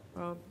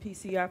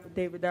PC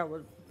affidavit that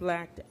were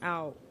blacked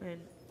out,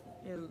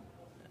 and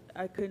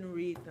I couldn't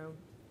read them.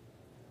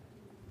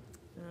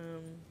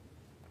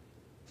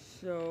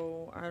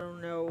 So I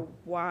don't know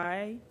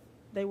why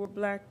they were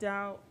blacked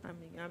out. I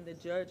mean, I'm the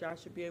judge, I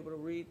should be able to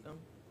read them.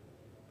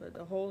 But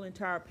the whole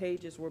entire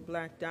pages were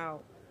blacked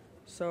out.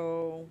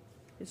 So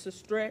it's a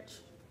stretch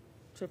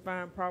to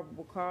find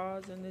probable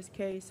cause in this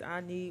case. I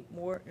need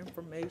more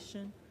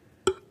information.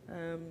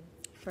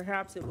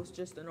 Perhaps it was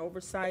just an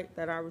oversight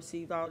that I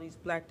received all these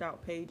blacked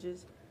out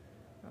pages.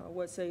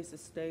 What says the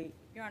state?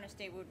 Your Honor,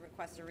 state would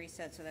request a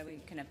reset so that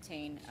we can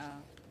obtain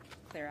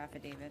a clear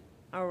affidavit.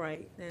 All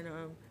right, then,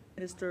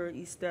 Mr.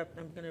 Estep,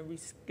 I'm gonna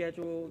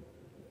reschedule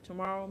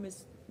tomorrow,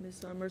 Ms.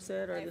 Merced,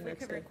 or the If we next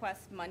could day?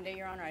 request Monday,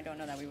 Your Honor, I don't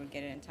know that we would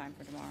get it in time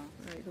for tomorrow.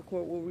 All right, the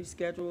court will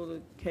reschedule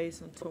the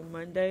case until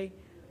Monday,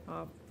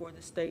 for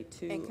the state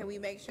to. And can we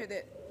make sure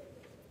that,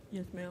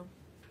 Yes, ma'am.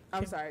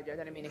 I'm sorry, Judge,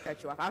 I didn't mean to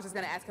cut you off. I was just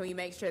going to ask, can we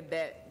make sure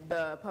that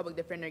the public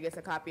defender gets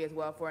a copy as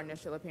well for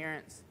initial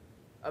appearance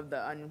of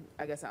the,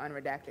 I guess, an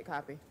unredacted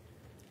copy?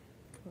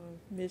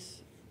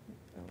 Miss?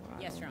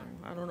 I Yes, don't Your know.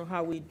 Honor. I don't know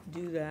how we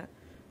do that.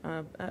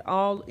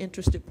 All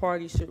interested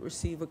parties should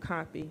receive a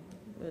copy,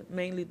 but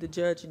mainly the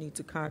judge needs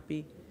a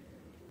copy,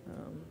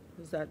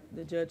 because that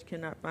the judge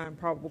cannot find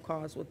probable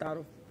cause without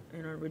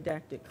an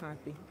unredacted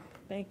copy.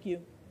 Thank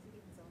you.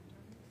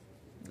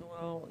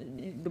 Well,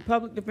 the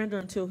public defender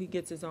until he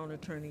gets his own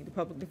attorney. The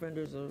public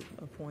defenders are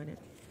appointed.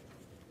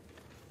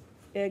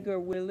 Edgar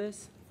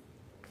Willis.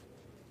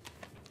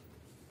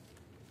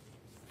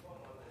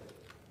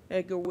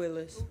 Edgar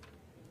Willis.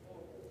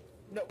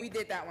 No, we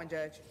did that one,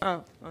 Judge.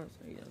 Oh, so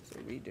yeah, it's a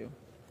redo.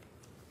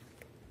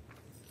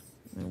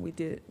 And we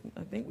did,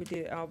 I think we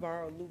did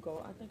Alvaro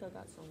Lugo. I think I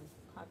got some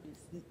copies.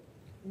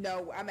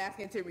 No, I'm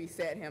asking to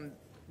reset him,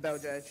 though,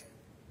 Judge.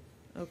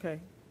 Okay.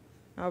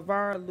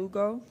 Alvaro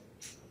Lugo.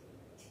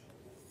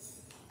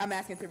 I'm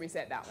asking to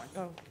reset that one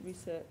Oh,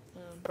 reset.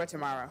 for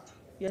tomorrow.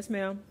 Yes,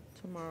 ma'am.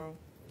 Tomorrow.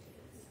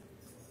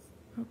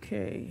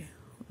 Okay.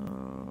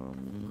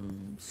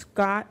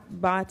 Scott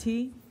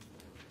Botti.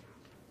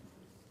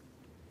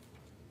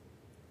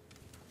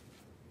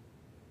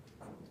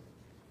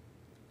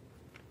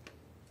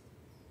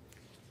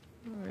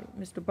 All right,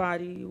 Mr.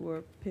 Botti, you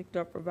were picked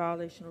up for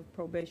violation of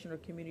probation or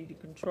community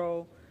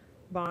control.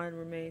 Bond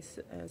remains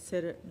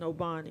set at no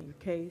bond in your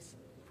case.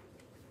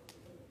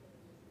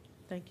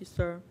 Thank you,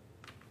 sir.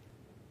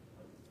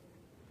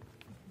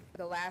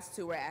 The last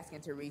two we're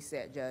asking to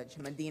reset, Judge.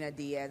 Medina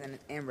Diaz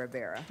and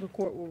Rivera. The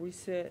court will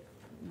reset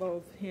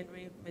both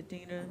Henry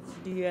Medina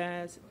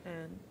Diaz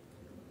and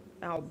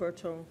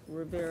Alberto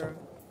Rivera.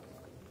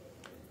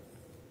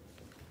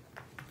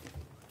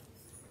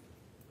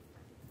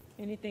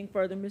 Anything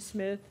further, Ms.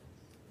 Smith?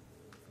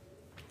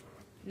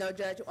 No,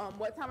 Judge.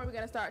 What time are we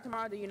going to start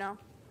tomorrow? Do you know?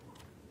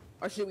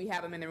 Or should we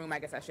have them in the room, I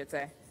guess I should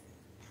say?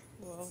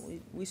 Well,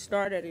 we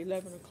start at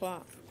 11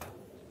 o'clock.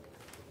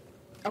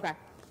 Okay.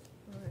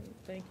 All right,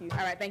 thank you. All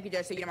right. Thank you,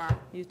 Judge. See you tomorrow.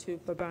 You too,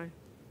 bye-bye.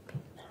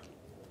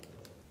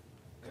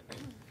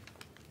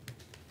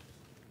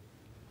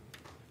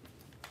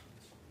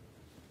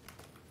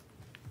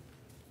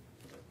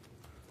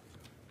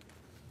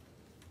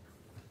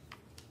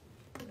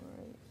 All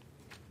right.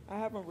 I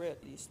haven't read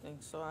these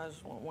things, so I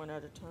just want one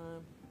at a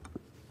time,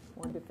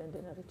 one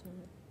defendant at a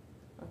time,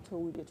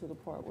 until we get to the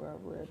part where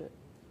I've read it.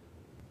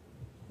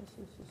 This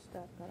is the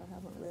stuff that I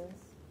haven't read.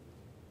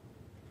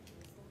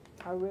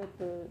 I read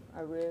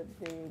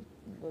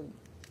the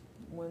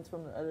ones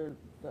from the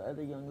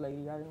other young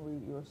lady. I didn't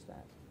read your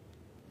stack.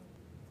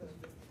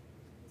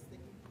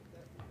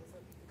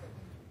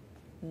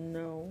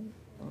 No,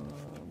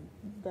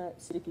 that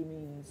sticky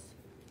means.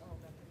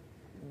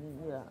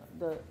 Yeah,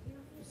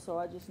 so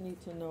I just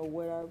need to know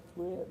what I've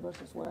read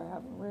versus what I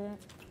haven't read.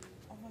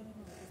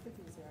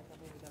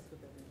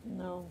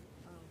 No,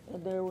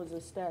 and there was a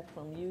stack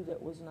from you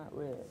that was not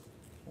read.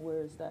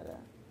 Where is that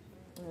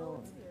at?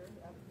 No.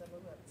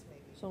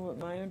 So what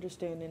my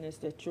understanding is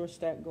that your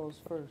stack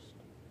goes first.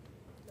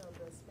 No,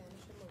 the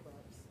Spanish and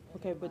move-ups.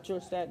 Okay, but your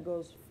stack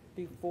goes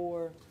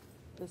before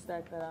the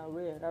stack that I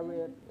read. I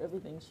read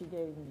everything she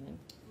gave me,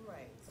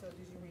 Right, so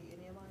did you read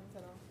any lines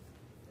at all?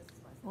 This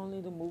is my,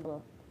 only the move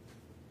up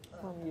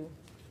from you.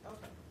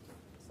 okay,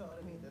 so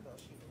it means that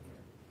those sheet in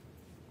here.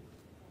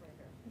 Right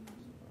here.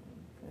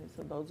 Okay,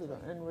 so those are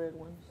the unread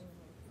ones,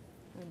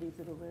 and these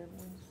are the read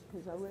ones,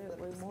 because I read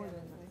way more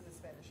than that. This is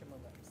Spanish and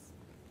move-ups.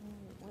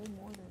 Way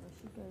more than that.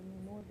 She gave me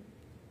more than.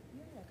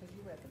 Yeah, because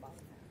you read the bottom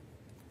half.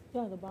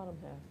 Yeah, the bottom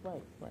half,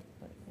 right.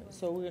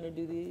 So we're gonna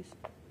do these?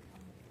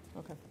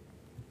 Okay.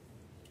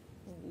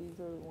 And these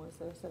are the ones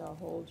that I said I'll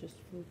hold just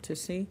to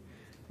see.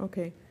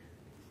 Okay.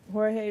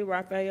 Jorge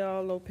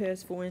Rafael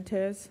Lopez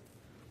Fuentes.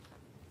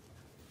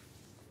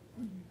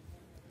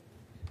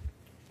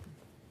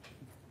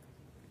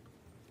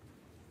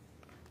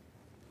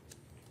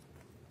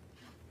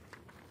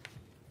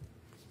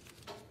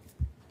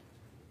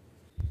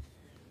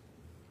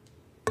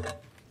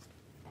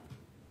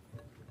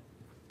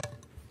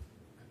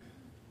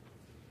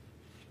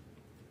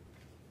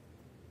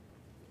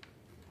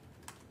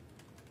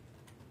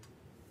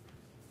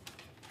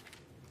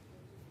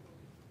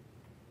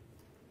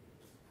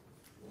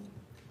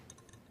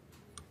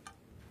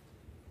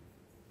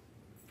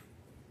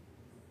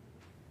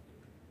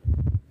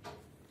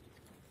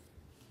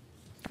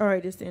 All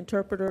right, is the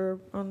interpreter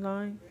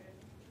online?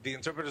 The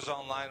interpreters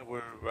online,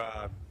 we're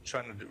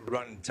trying to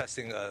run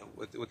testing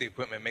with the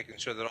equipment, making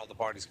sure that all the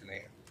parties can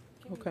hear.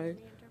 Okay.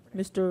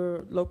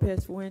 Mr.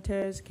 Lopez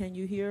Fuentes, can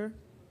you hear?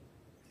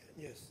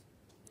 Yes.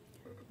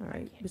 All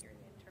right. Can't hear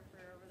the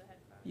interpreter over the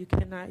headphones. You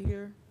cannot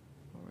hear?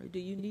 All right. Do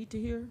you need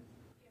to hear?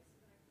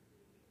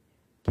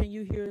 Can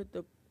you hear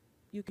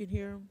you can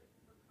hear him?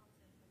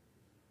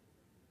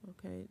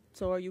 Okay.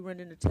 So are you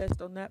running a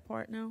test on that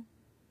part now?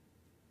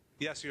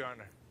 Yes, Your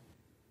Honor.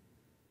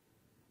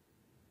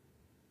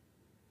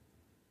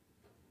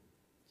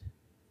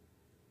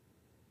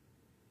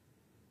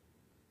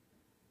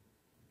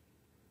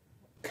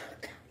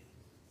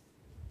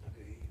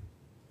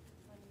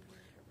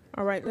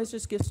 All right, let's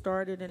just get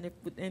started, and if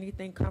with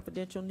anything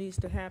confidential needs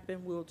to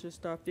happen, we'll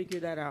just figure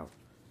that out.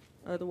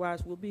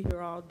 Otherwise, we'll be here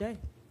all day.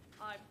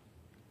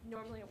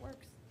 Normally it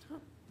works.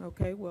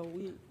 Okay, well,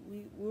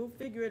 we'll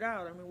figure it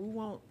out. I mean, we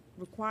won't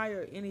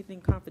require anything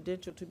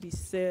confidential to be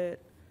said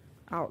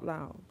out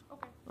loud.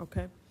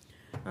 Okay.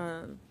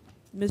 Okay?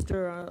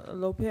 Mr.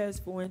 Lopez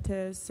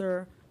Fuentes,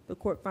 sir, the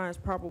court finds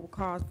probable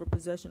cause for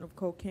possession of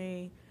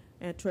cocaine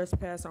and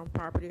trespass on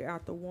property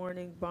after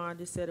warning. Bond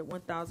is set at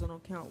 $1,000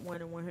 on count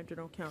 1 and $100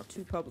 on count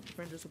 2. Public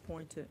defenders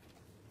appointed.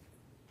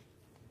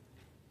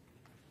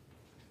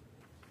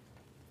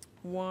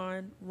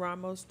 Juan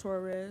Ramos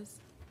Torres.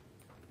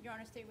 Your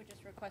Honor, State would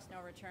just request no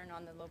return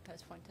on the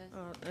Lopez Fuentes.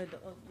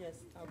 Yes,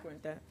 I'll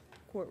grant that.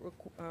 Court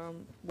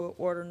will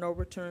order no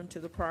return to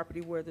the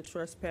property where the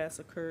trespass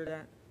occurred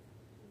at.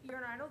 Your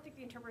Honor, I don't think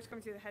the interpreter's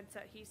coming through the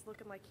headset. He's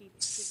looking like he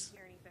didn't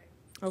hear anything.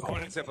 Okay.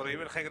 Jóvenes, se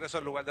prohíbe el regreso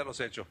al lugar de los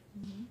hechos.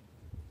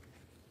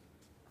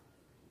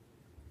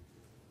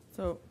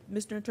 So,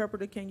 Mr.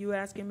 Interpreter, can you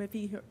ask him if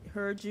he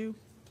heard you?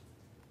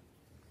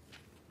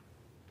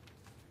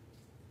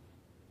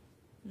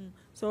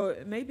 So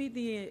maybe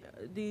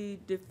the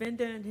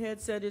defendant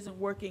headset isn't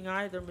working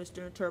either,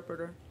 Mr.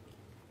 Interpreter.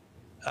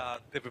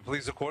 If it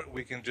please the court,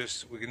 we can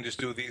just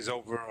do these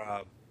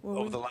over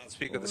the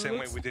loudspeaker the same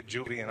way we did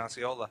Judy and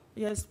Osceola.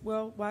 Yes.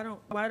 Well, why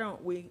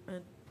don't we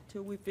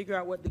until we figure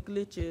out what the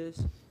glitch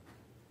is,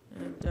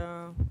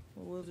 and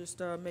we'll just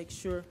make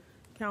sure.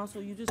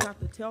 Counsel, you just have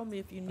to tell me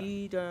if you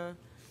need.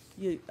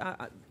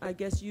 I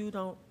guess you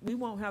don't. We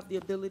won't have the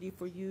ability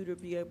for you to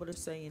be able to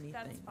say anything.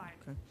 That's fine.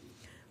 Okay.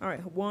 All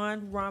right,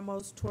 Juan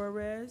Ramos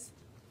Torres.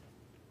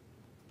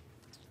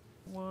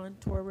 Juan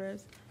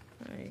Torres.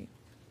 All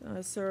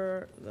right,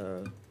 sir.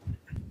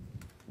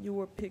 You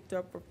were picked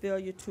up for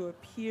failure to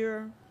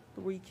appear.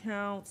 3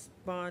 counts.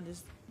 Bond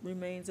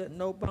remains at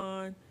no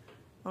bond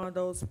on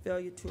those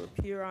failure to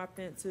appear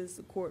offenses.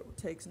 The court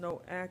takes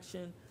no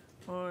action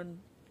on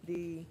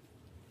the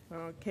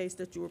case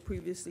that you were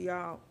previously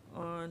out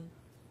on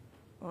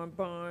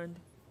bond.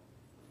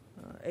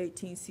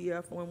 18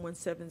 CF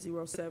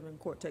 11707.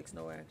 Court takes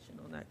no action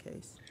on that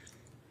case.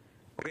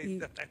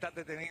 Estás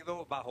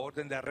detenido bajo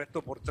orden de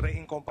arresto por 3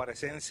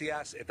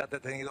 incomparecencias. Estás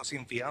detenido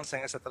sin fianza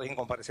en esas 3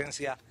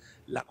 incomparecencias.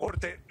 La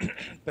corte,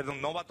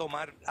 perdón, no va a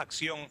tomar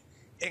acción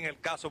en el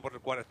caso por el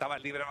cual estaba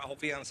libre bajo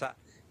fianza,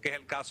 que es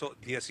el caso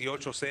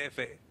 18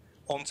 CF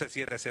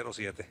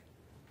 11707.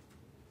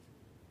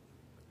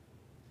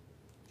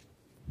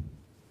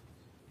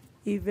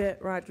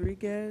 Yvette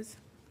Rodriguez.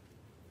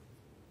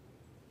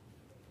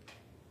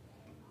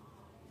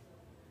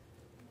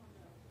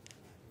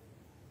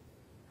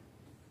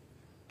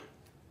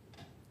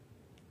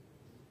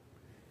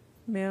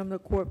 Ma'am, the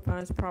court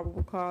finds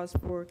probable cause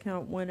for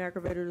count 1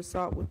 aggravated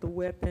assault with a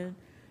weapon.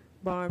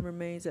 Bond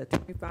remains at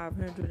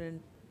 $2,500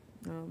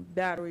 and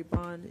battery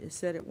bond is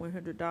set at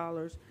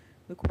 $100.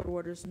 The court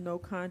orders no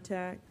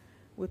contact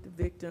with the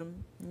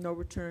victim, no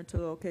return to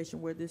the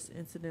location where this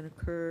incident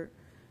occurred,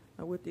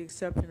 with the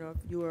exception of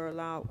you are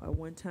allowed a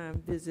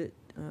one-time visit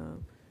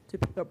to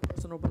pick up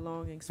personal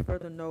belongings.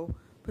 Further, no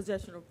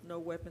possession of no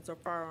weapons or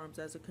firearms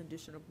as a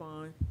condition of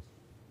bond.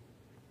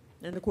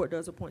 And the court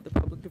does appoint the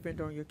public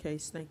defender on your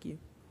case. Thank you.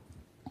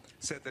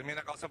 Se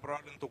determina causa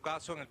probable en tu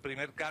caso. En el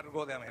primer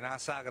cargo de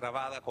amenaza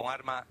agravada con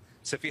arma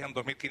se fijan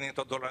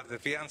 $2,500 de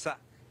fianza.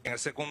 En el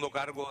segundo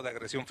cargo de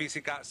agresión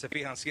física se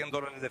fijan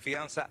 $100 de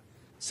fianza.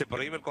 Se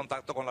prohíbe el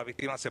contacto con la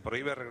víctima, se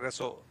prohíbe el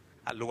regreso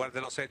al lugar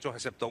de los hechos,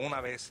 excepto una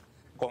vez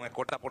con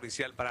escolta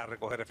policial para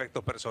recoger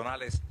efectos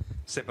personales.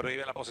 Se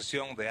prohíbe la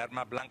posesión de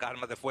armas blancas,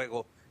 armas de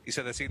fuego y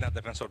se designa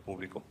defensor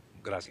público.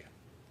 Gracias.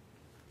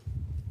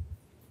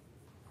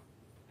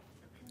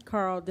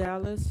 Carl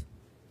Dallas.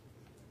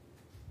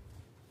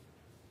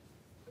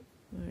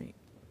 All right.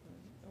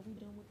 Are we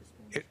done with the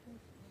Spanish?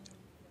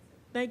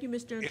 Thank you,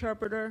 Mr.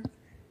 Interpreter.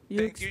 You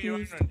Thank you, Your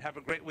Honor, excused. and have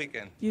a great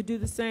weekend. You do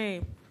the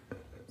same.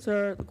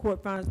 Sir, the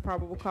court finds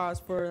probable cause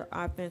for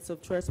offense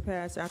of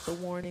trespass after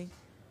warning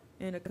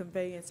and a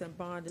conveyance, and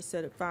bond is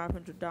set at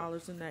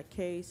 $500 in that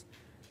case.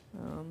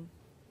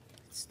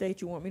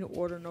 State, you want me to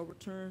order no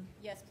return?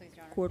 Yes, please,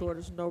 Your Honor. Court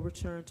orders no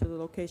return to the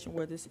location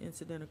where this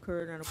incident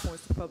occurred and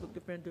appoints the public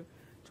defender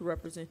to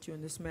represent you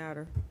in this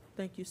matter.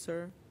 Thank you,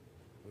 sir.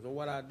 So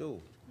what I do?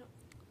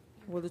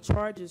 Well, the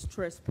charge is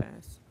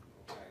trespass.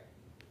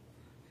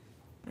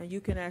 And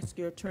you can ask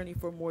your attorney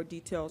for more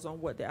details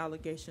on what the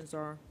allegations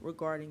are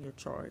regarding your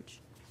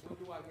charge. When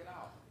do I get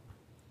out?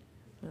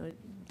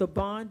 The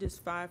bond is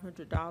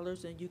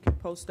 $500, and you can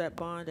post that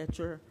bond at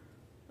your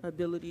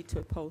ability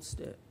to post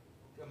it.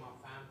 Can my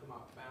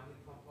family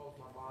come post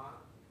my bond?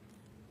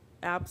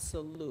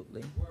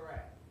 Absolutely. Where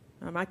at?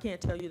 I can't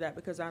tell you that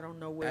because I don't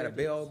know where. At a it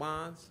bail is.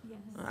 bonds?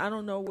 I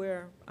don't know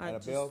where. At a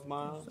bail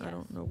bonds? I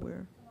don't know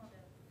where.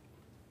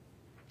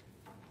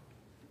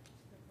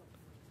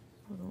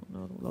 I don't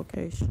know the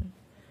location.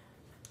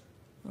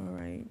 All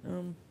right.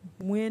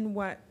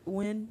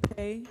 When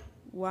pay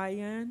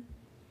YN?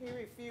 He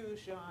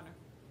refused, Your Honor.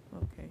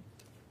 Okay.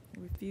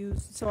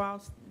 Refused. So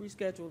I'll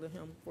reschedule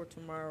him for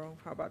tomorrow.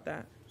 How about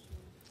that?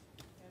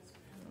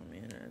 Oh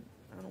man,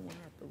 I don't want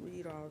to have to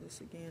read all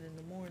this again in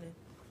the morning.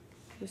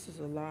 This is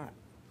a lot.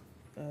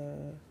 Let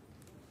me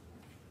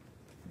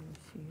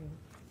see here.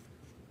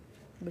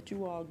 But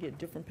you all get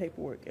different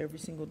paperwork every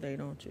single day,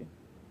 don't you?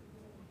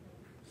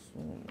 So,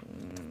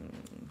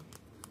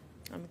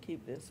 I'm gonna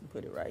keep this and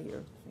put it right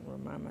here.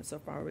 Remind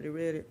myself I already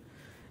read it.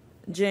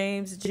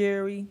 James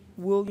Jerry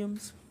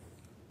Williams.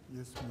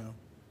 Yes, ma'am.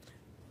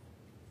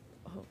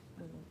 Oh,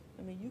 I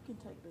mean, you can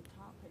take the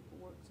top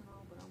paperwork and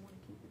all, but I want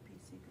to keep the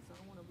PC because I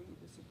don't want to read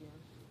this again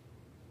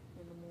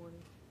in the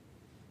morning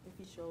if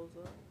he shows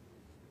up.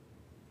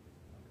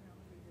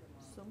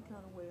 Some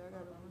kind of way I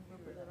gotta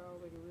remember that I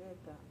already read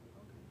that.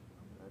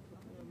 That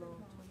took me a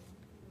long time.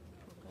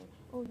 Okay.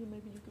 Oh, yeah,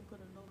 maybe you can put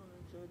a note on the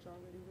judge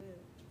already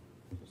read.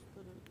 Just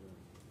put it there.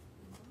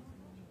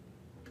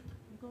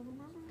 You gonna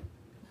remember it?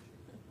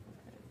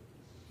 Okay.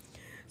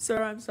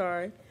 Sir, I'm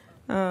sorry.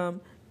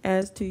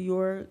 As to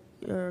your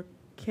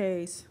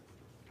case,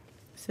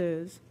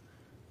 says,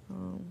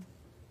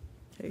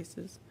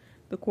 cases,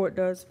 the court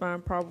does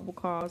find probable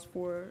cause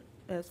for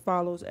as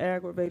follows: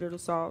 aggravated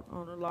assault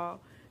on a law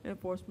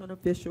enforcement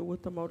official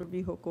with a motor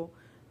vehicle.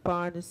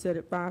 Bond is set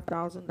at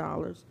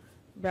 $5,000.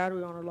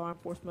 Battery on a law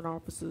enforcement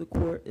officer. The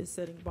court is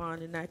setting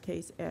bond in that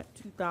case at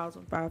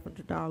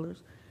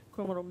 $2,500.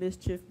 Criminal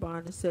mischief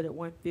bond is set at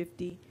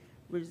 $150,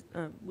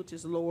 which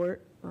is lower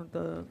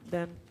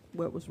than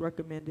what was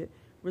recommended.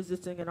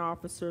 Resisting an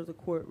officer, the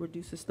court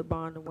reduces the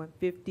bond to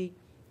 $150.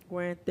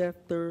 Grand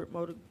theft, third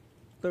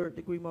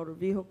degree motor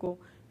vehicle,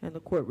 and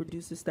the court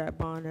reduces that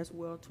bond as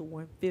well to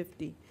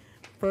 $150.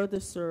 Further,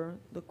 sir,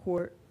 the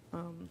court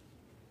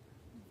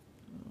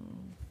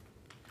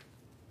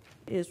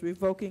is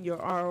revoking your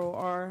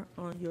ROR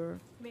on your.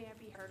 May I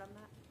be heard on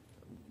that?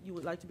 You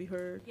would like to be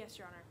heard? Yes,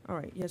 Your Honor. All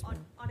right. Yes,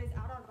 ma'am. On his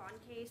out on bond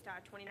case,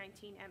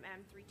 2019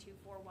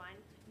 MM3241,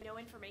 no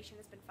information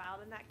has been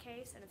filed in that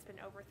case, and it's been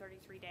over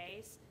 33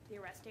 days. The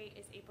arrest date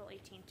is April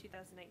 18,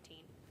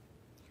 2019.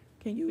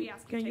 Can We you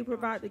ask you to take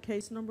provide the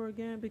case number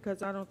again,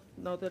 because I don't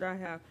know that I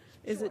have.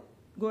 Is Sure. it?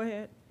 Go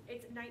ahead.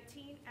 It's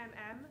 19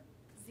 MM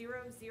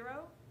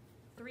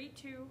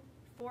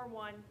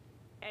 003241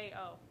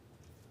 AO.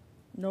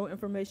 No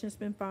information's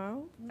been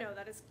filed. No,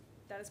 that is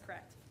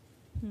correct.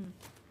 All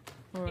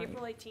right.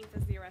 April 18th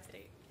is the arrest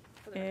date.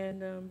 For the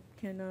And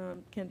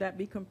can that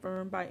be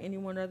confirmed by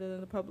anyone other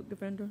than the public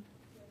defender?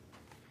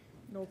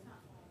 No.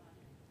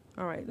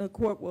 All right. The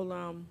court will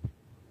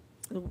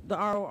the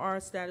ROR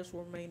status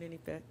will remain in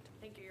effect.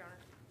 Thank you, Your Honor.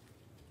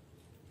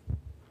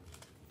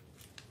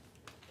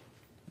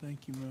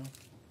 Thank you, ma'am.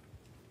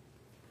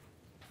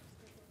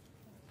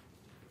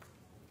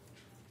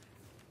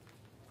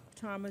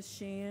 Thomas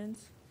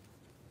Shands.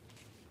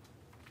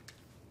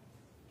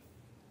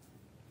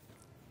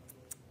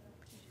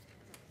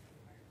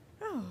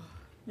 Oh,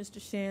 Mr.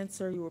 Shands,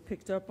 sir, you were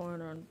picked up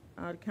on an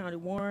out-of-county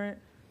warrant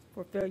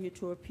for failure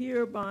to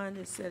appear. Bond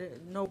is set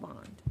at no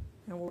bond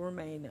and will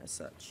remain as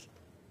such.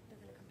 They're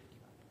going to come pick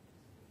you up.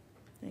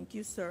 Thank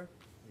you, sir.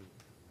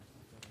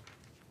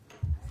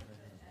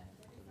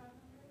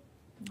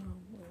 Oh,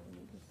 well, let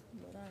me just see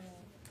what I have.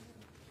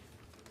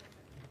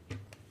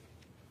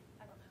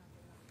 I don't have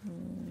it.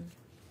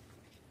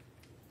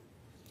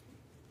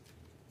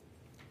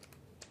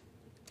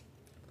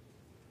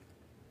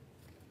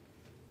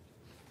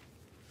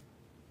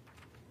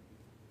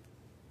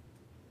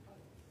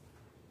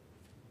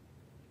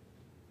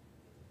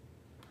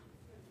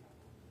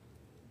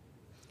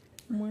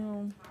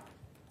 Well,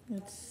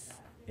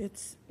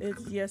 it's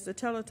yes, the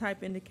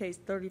teletype indicates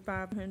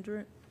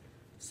 3,500,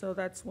 so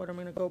that's what I'm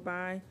gonna go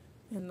by,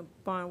 and the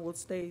bond will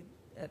stay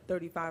at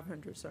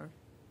 3,500, sir.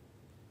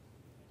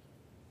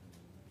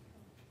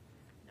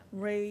 No.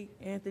 Ray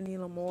Anthony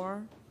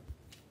Lamar.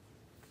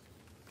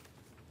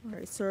 All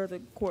right, sir, the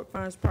court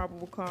finds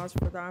probable cause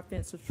for the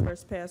offense of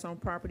trespass on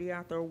property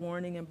after a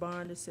warning, and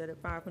bond is set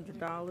at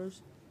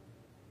 $500.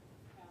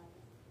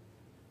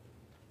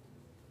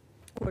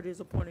 Court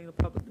is appointing the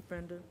public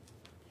defender.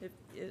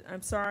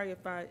 I'm sorry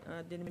if I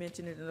didn't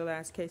mention it in the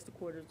last case, the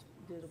court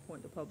did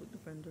appoint the public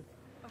defender.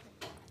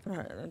 All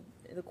right,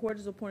 the court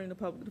is appointing the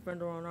public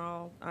defender on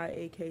all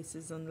IA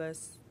cases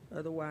unless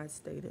otherwise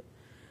stated.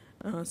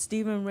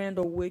 Stephen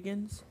Randall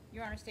Wiggins.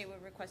 Your Honor, State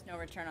would request no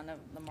return on the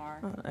Lamar.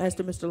 As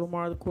to Mr.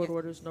 Lamar, the court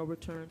orders no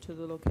return to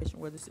the location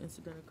where this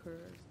incident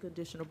occurred.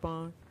 Condition of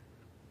bond.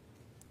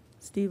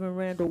 Stephen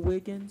Randall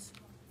Wiggins.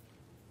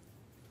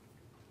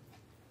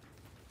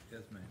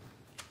 Yes, ma'am.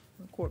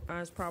 The court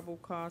finds probable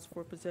cause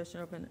for possession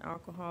of an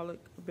alcoholic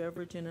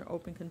beverage in an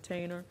open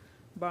container.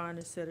 Bond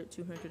is set at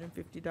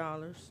 $250.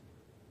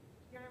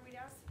 Your Honor, we'd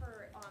ask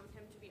for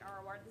him to be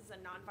ROR. This is a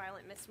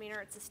nonviolent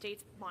misdemeanor. It's the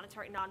state's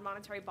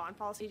non-monetary bond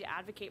policy to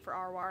advocate for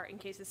ROR in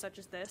cases such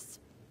as this.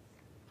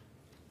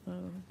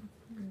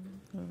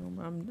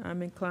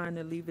 I'm inclined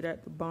to leave it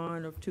at the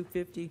bond of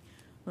 $250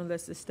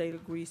 unless the state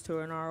agrees to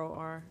an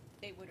ROR.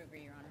 State would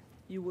agree, Your Honor.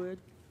 You would?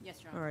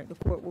 Yes, Your All Honor. right, the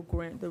court will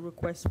grant the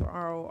request for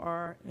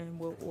ROR and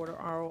will order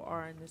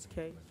ROR in this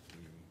case.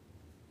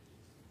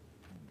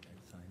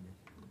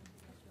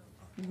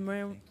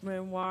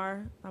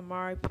 Renoir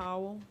Amari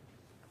Powell.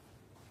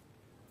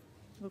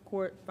 The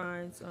court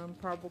finds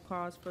probable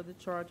cause for the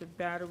charge of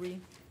battery,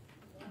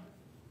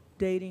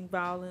 dating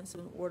violence,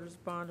 and orders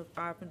bond of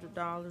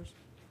 $500.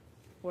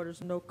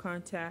 Orders no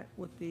contact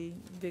with the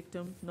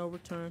victim, no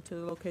return to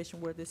the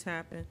location where this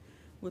happened,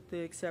 with the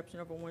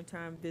exception of a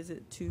one-time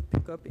visit to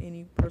pick up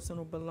any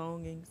personal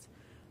belongings.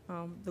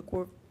 The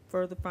court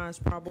further finds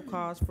probable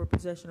cause for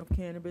possession of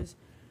cannabis,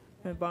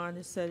 and bond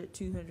is set at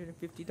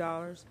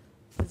 $250.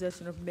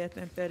 Possession of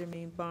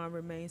methamphetamine, bond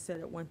remains set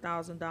at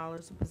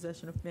 $1,000. And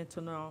possession of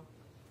fentanyl,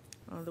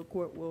 the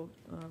court will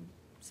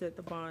set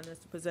the bond as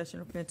the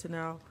possession of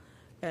fentanyl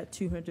at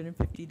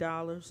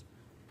 $250.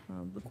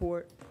 The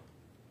court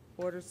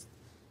orders.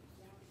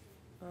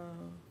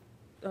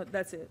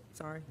 That's it.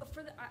 Sorry.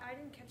 For the, I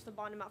didn't catch the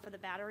bond amount for the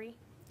battery.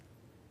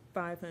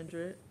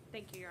 500.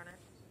 Thank you, Your Honor.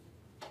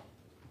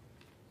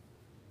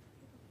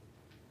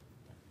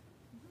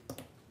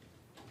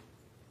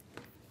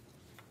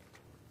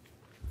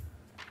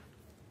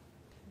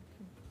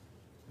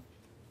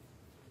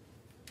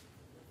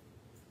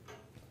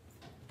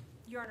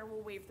 Your Honor,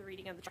 we'll waive the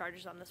reading of the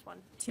charges on this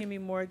one. Timmy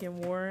Morgan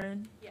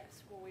Warren.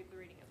 Yes, we'll waive the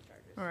reading of the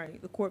charges. All right.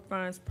 The court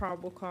finds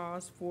probable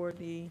cause for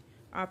the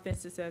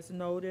offenses as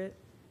noted,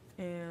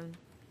 and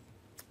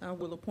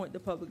will appoint the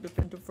public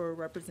defender for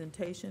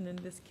representation in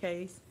this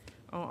case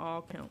on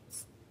all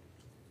counts.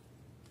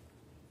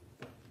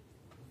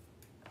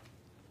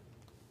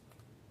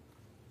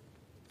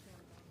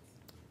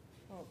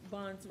 Oh,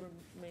 bonds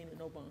remain at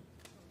no bond.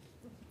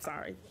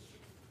 Sorry.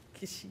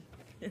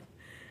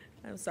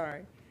 I'm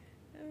sorry.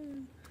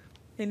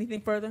 Anything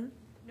further?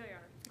 No,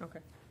 Your Honor. Okay.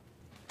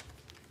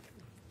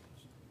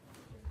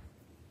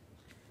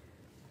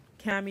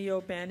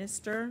 Cameo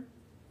Bannister.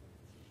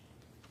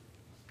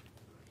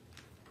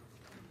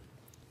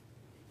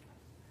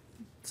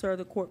 Sir,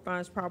 the court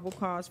finds probable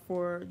cause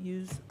for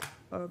use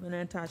of an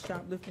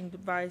anti-shoplifting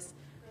device,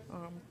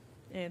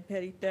 and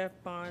petty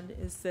theft. Bond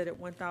is set at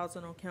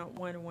 $1,000 on count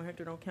 1 and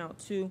 $100 on count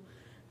 2.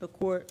 The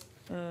court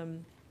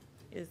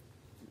is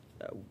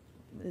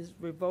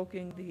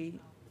revoking the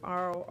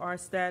ROR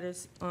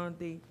status on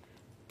the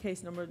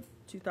case number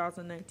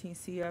 2019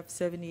 CF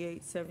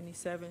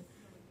 7877.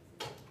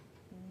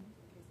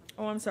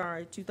 Oh, I'm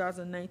sorry,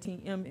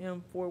 2019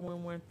 MM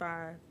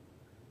 4115.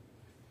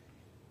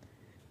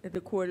 The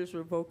court is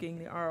revoking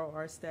the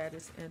ROR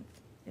status and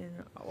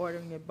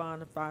ordering a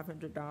bond of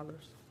 $500. Your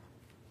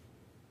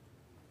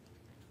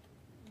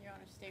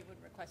Honor, State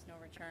would request no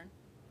return.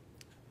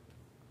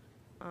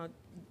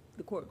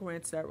 The court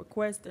grants that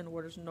request and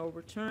orders no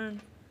return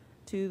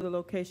to the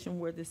location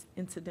where this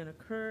incident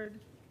occurred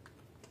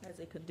as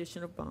a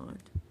condition of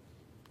bond.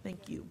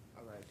 Thank you.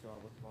 All right, so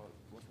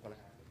what's going to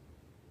happen?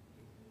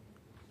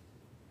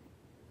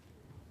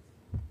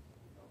 Okay.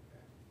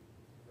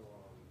 So,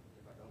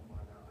 if I don't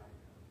find out,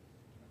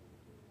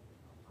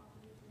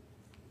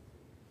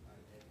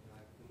 can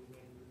I prove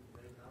anything?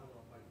 I don't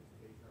know if I can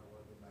case or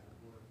whether back and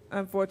forth.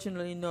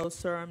 Unfortunately, no,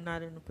 sir. I'm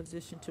not in a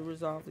position to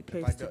resolve the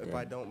case If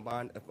I today. don't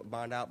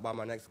bond out by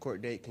my next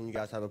court date, can you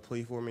guys have a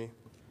plea for me?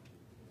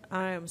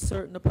 I am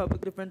certain the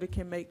public defender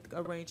can make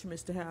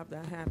arrangements to have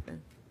that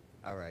happen.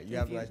 All right. You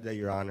have a nice day,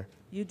 Your Honor.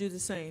 You do the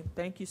same.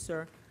 Thank you,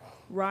 sir.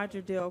 Roger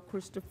Dale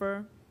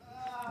Christopher,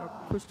 or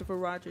Christopher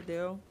Roger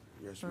Dale.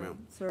 Yes, ma'am.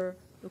 Sir,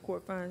 the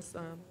court finds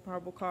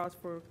probable cause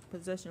for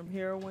possession of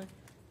heroin,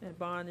 and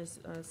bond is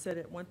set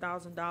at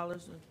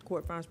 $1,000. The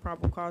court finds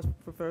probable cause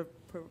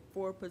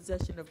for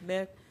possession of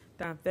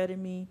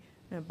methamphetamine,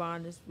 and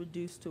bond is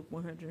reduced to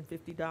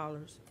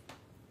 $150.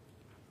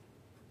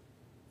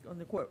 And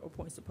the court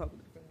appoints the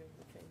public defender in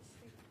the case.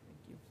 Thank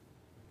you.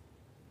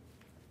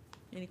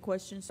 Any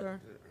questions, sir?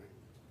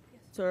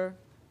 Sir,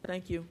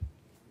 thank you.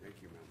 Thank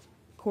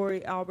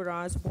Corey Albert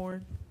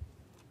Osborne.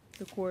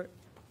 The court,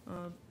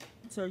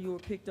 sir, you were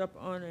picked up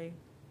on a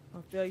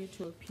failure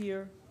to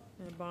appear,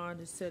 and bond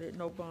is set at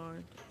no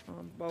bond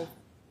on both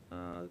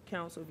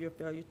counts of your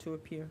failure to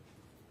appear.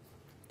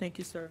 Thank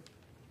you, sir.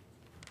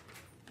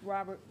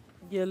 Robert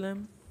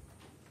Gillum.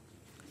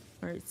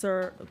 All right,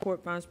 sir, the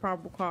court finds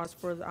probable cause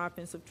for the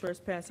offense of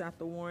trespass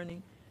after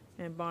warning,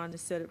 and bond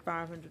is set at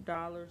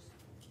 $500.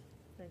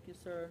 Thank you,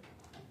 sir.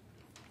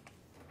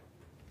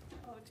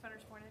 Public defender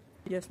appointed.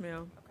 Yes,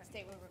 ma'am.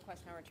 State will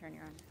request no return,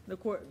 Your Honor. The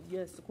court,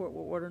 yes, the court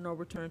will order no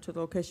return to the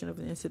location of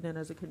the incident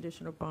as a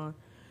condition of bond.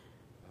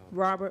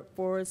 Robert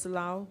Forrest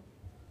Lau.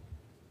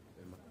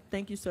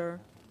 Thank you, sir.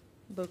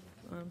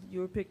 You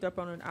were picked up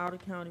on an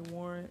out-of-county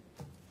warrant.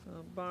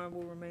 Bond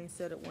will remain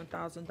set at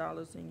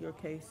 $1,000 in your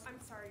case.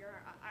 I'm sorry,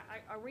 Your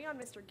Honor. Are we on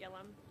Mr.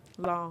 Gillum?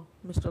 Law,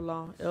 Mr.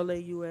 Law,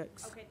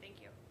 L-A-U-X. Okay,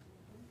 thank you.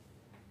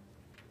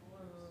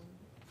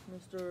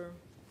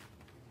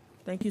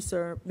 Thank you,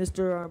 sir.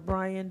 Mr.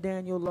 Brian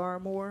Daniel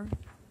Larmore.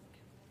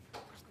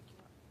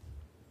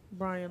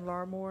 Brian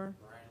Larmore.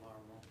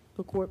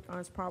 The court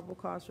finds probable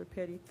cause for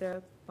petty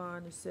theft.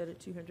 Bond is set at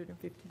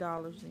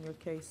 $250 in your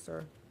case,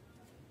 sir.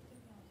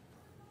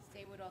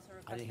 State would also I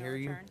request didn't no hear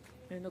you. return.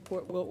 And the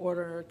court will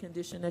order a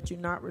condition that you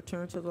not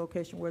return to the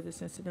location where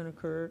this incident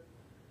occurred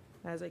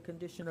as a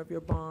condition of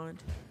your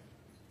bond.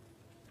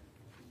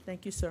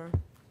 Thank you, sir.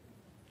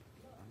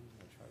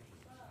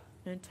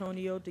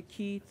 Antonio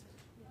DeKeith,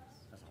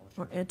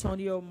 or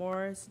Antonio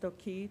Morris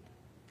DeKeith.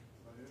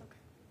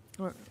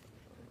 All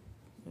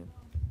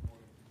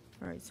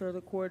right, sir, the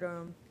court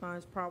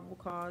finds probable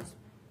cause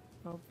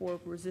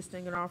for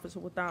resisting an officer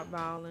without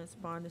violence.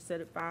 Bond is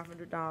set at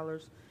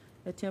 $500.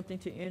 Attempting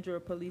to injure a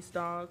police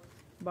dog.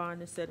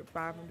 Bond is set at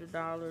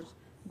 $500.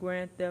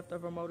 Grand theft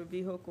of a motor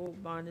vehicle.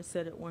 Bond is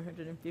set at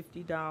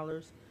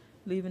 $150.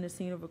 Leaving the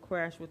scene of a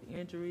crash with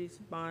injuries.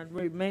 Bond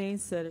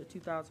remains set at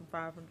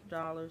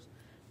 $2,500.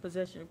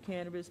 Possession of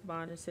cannabis.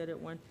 Bond is set at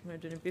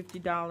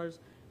 $150.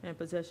 And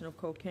possession of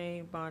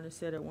cocaine. Bond is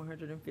set at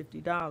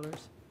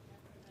 $150.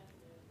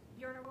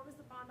 Your Honor, what was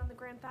the bond on the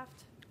grand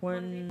theft?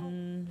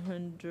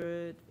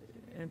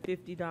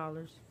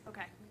 $150.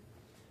 Okay.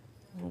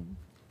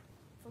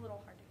 It's a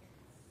little hard to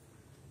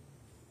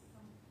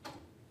hear.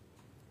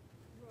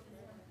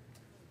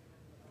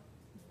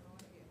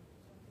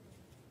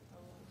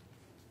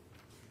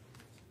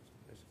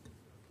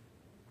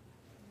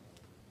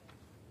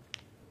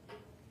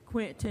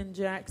 Quentin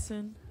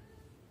Jackson.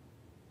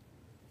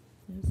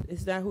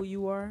 Is that who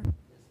you are?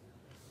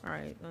 All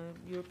right,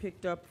 you were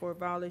picked up for a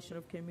violation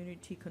of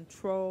community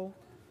control,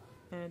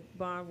 and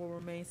bond will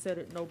remain set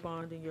at no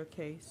bond in your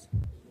case.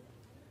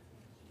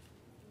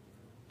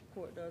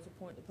 Court does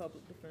appoint the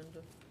public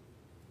defender.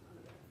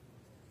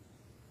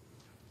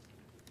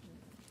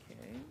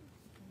 Okay.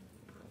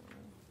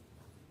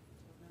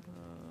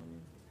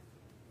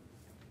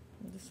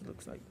 This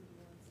looks like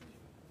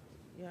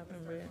you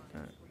haven't read.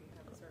 All right.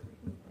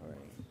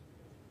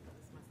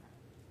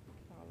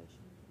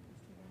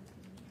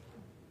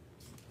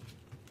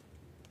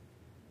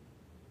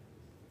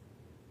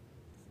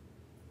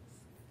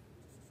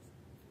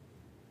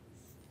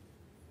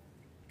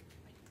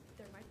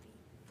 There might be.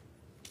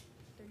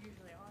 There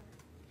usually are.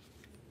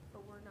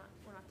 But we're not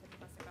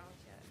taking us about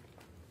yet.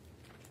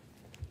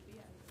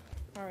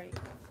 All right.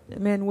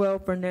 Manuel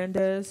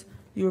Fernandez,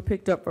 you were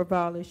picked up for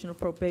violation of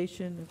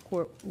probation. The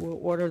court will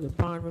order the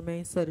bond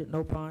remain set at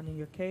no bond in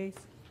your case.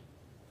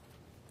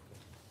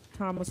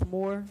 Thomas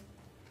Moore.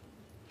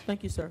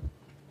 Thank you, sir.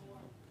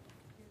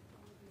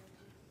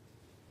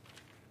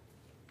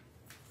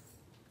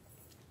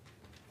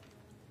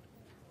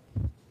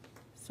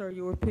 Sir,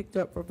 you were picked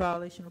up for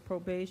violation of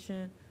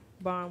probation.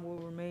 Bond will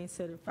remain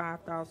set at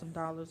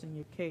 $5,000 in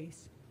your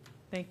case.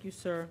 Thank you,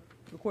 sir.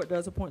 The court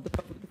does appoint the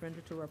public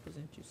defender to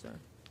represent you, sir.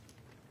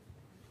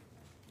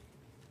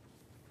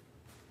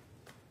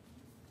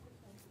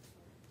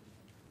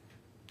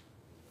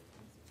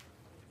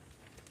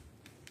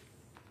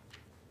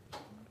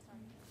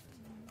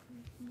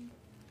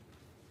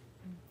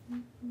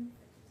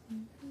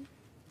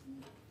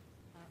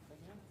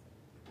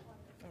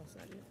 Oh, is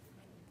that it?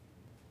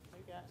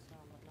 They got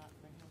some, but not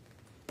for him.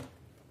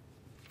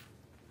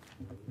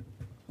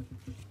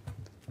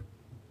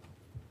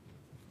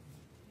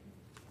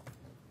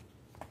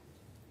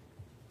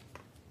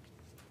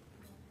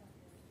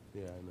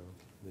 Yeah, I know.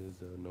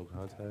 There's no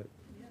contact.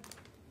 Yeah.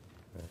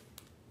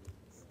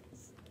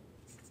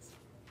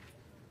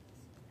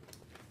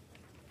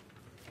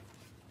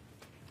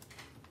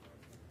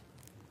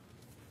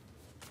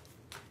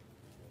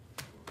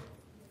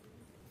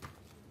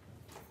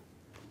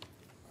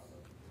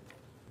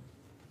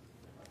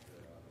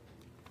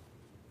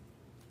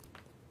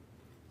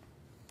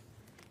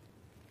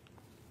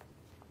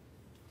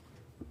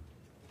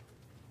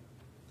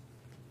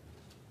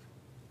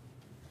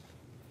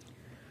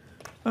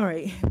 All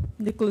right,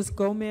 Nicholas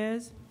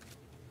Gomez.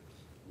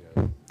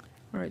 Yeah. All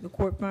right, the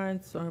court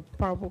finds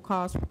probable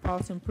cause for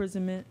false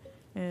imprisonment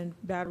and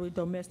battery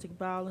domestic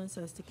violence.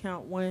 As to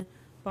count one,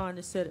 bond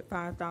is set at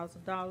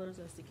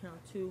 $5,000. As to count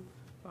two,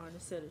 Bond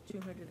is set at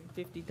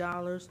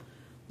 $250.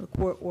 The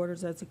court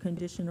orders as a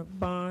condition of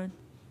bond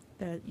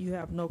that you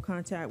have no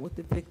contact with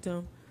the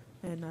victim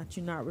and that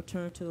you not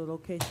return to the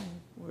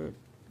location where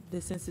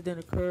this incident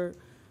occurred,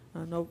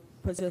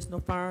 possess no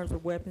firearms or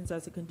weapons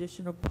as a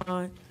condition of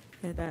bond,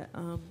 and that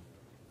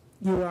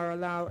you are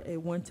allowed a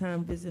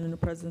one-time visit in the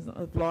presence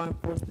of law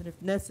enforcement if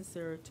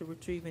necessary to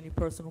retrieve any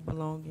personal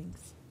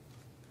belongings.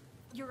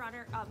 Your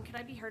Honor, can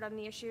I be heard on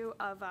the issue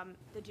of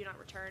the do not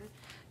return?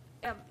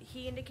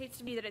 He indicates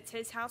to me that it's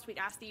his house. We'd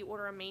ask that you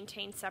order and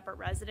maintain separate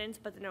residence,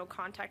 but the no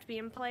contact be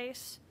in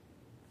place.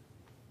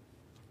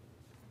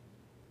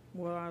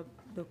 Well,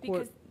 the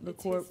Because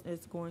court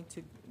it's is going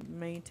to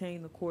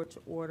maintain the court's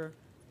order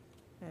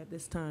at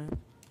this time.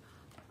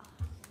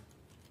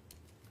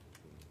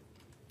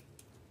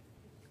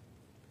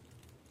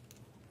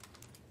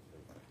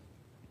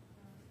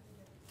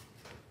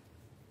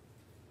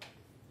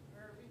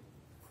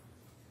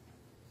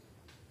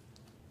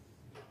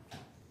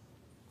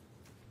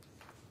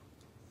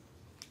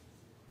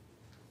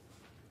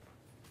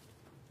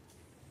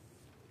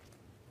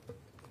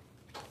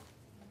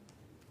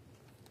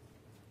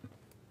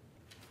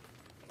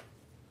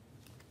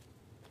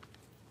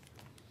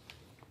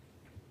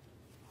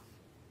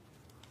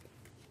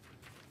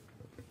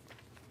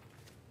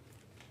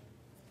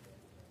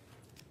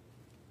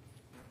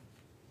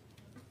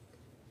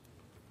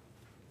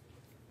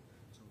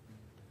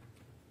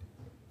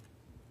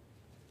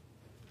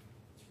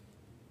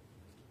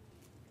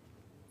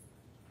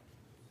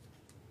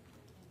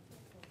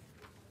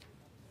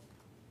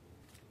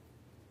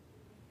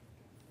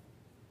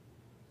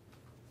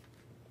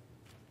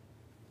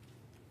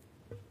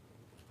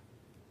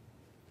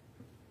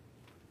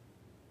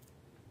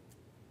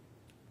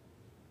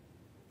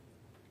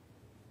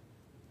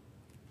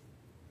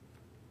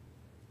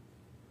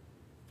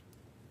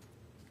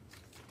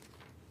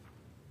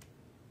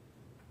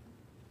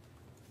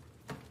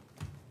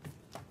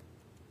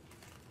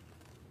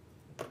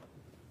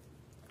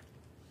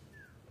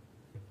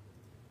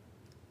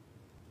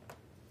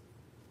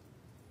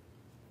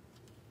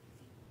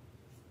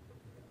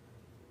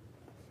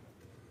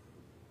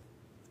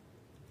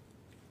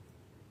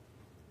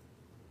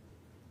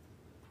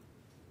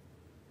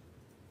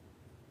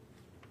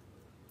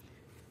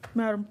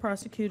 Madam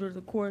Prosecutor,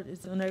 the court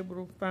is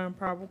unable to find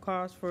probable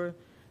cause for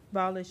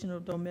violation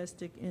of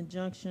domestic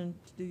injunction.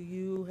 Do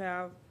you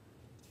have,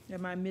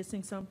 am I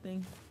missing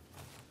something?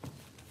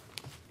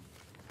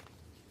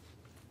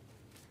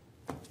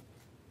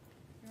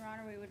 Your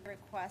Honor, we would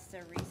request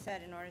a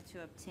reset in order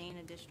to obtain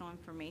additional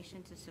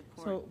information to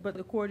support. So, but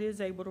the court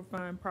is able to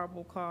find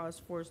probable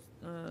cause for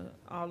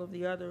all of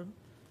the other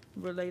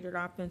related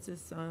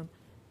offenses.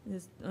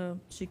 Is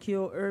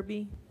Shaquille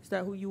Irby, is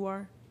that who you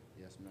are?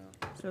 Yes, ma'am.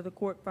 So the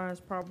court finds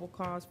probable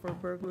cause for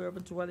burglary of a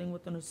dwelling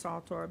with an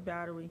assault or a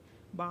battery.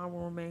 Bond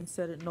will remain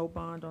set at no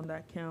bond on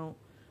that count.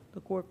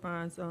 The court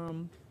finds,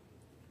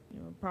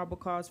 probable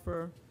cause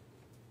for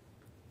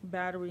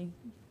battery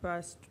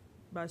by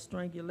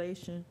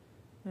strangulation,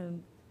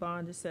 and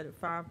bond is set at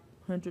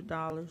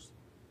 $500.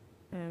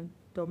 And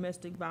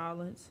domestic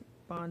violence,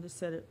 bond is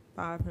set at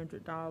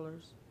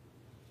 $500.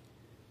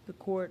 The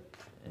court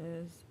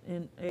is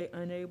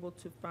unable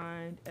to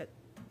find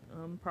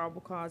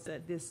probable cause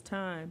at this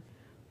time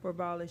for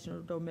violation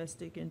of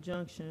domestic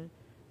injunction,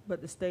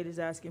 but the state is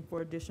asking for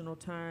additional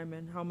time.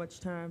 And how much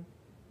time?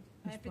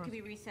 If it could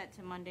be reset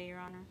to Monday, Your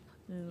Honor.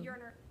 Your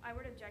Honor, I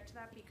would object to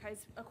that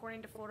because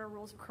according to Florida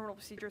Rules of Criminal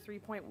Procedure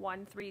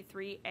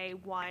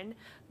 3.133A1,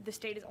 the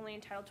state is only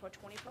entitled to a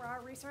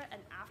 24-hour reset,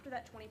 and after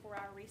that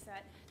 24-hour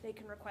reset, they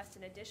can request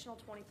an additional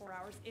 24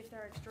 hours if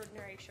they're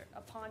extraordinary,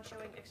 upon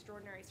showing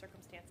extraordinary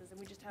circumstances, and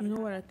we just haven't. You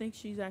know what? had I think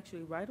she's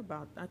actually right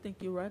about. I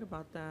think you're right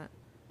about that,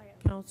 that. Okay.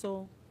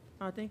 counsel.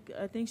 I think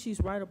she's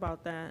right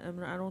about that. I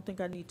mean, I don't think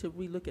I need to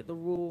relook at the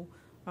rule.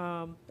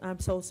 I'm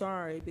so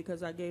sorry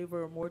because I gave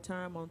her more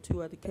time on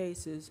 2 other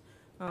cases.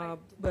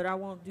 But I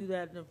won't do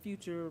that in the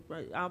future.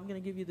 I'm going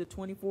to give you the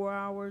 24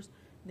 hours.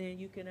 Then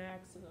you can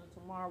ask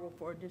tomorrow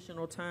for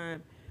additional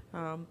time.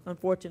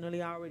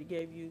 Unfortunately, I already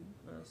gave you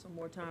some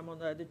more time on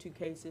the other 2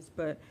 cases.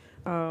 But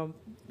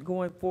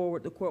going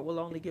forward, the court will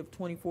only give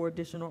 24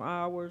 additional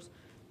hours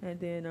and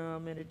then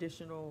an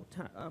additional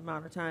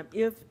amount of time,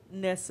 if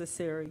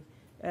necessary,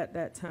 at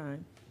that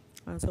time.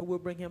 So we'll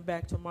bring him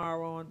back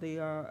tomorrow on the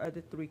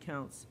other 3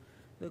 counts,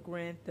 the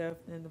grand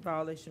theft and the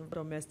violation of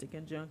domestic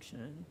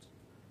injunction.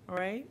 All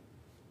right?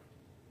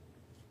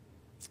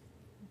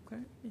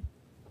 Okay.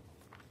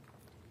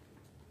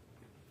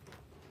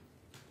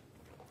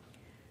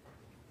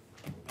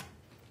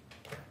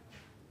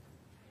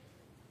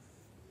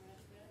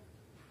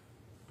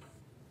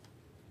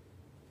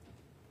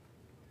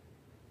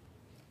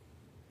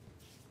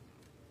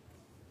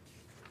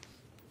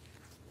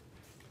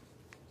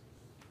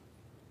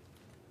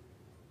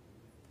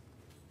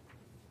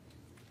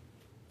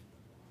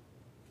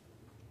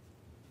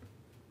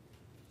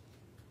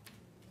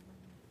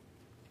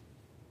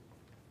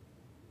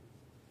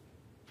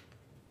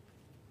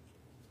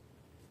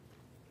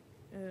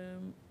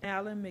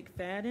 Alan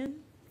McFadden.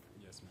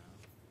 Yes, ma'am.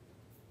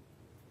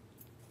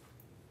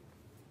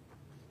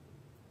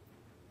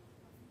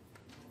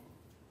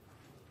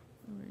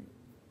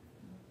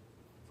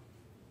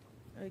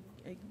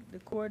 the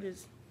court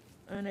is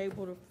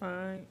unable to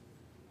find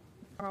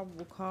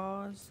probable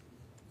cause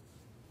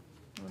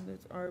on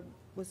this, or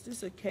was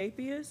this a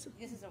capias?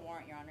 This is a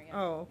warrant, Your Honor, yeah.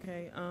 Oh,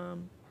 okay,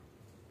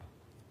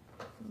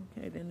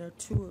 okay, then there are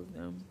two of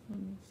them. Let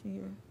me see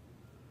here.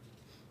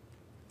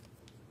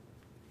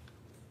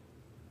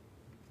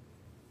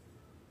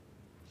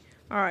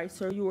 All right,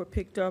 so you were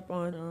picked up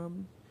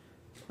on,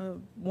 a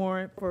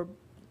warrant for,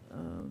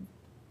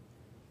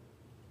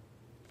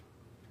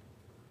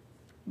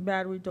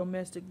 battery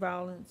domestic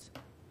violence.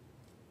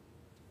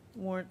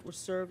 Warrant was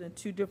served in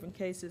two different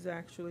cases,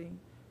 actually.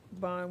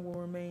 Bond will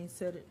remain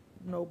set at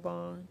no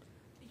bond.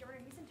 Your Honor,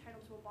 he's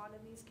entitled to a bond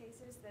in these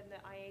cases, then the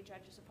IA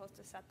judge is supposed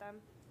to set them.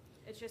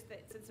 It's just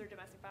that since they're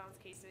domestic violence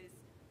cases,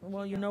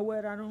 Well, you know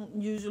what, I don't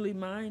usually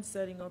mind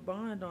setting a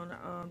bond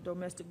on,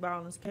 domestic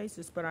violence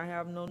cases, but I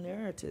have no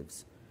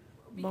narratives.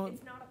 Bond-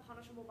 it's not a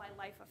punishable by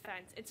life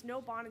offense. It's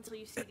no bond until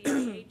you see the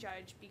IA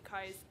judge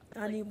because.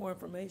 I need more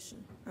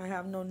information. I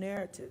have no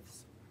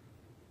narratives.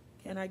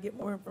 Can I get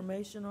more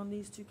information on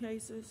these two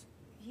cases?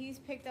 He's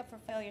picked up for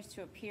failures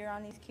to appear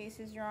on these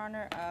cases, Your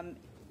Honor.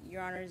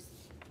 Your Honors,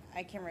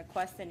 I can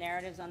request the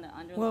narratives on the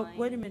underlying. Well,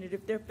 wait a minute,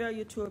 if they're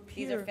failure to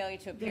These appear. are failure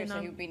to appear, then so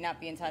I'm- he would not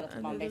be entitled to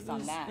bond based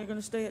on that. They're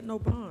gonna stay at no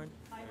bond.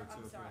 I'm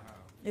sorry.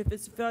 If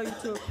it's failure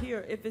to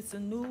appear, if it's a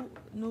new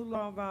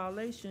law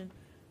violation,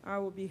 I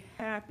will be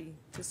happy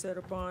to set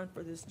a bond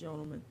for this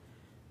gentleman.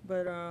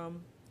 But,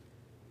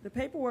 the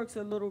paperwork's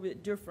a little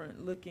bit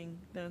different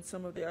looking than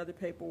some of the other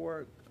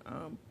paperwork.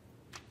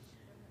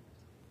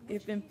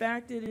 If in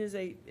fact it is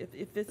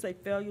if it's a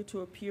failure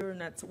to appear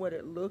and that's what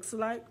it looks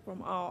like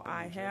from all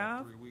I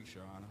have, 3 weeks,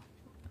 Your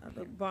Honor.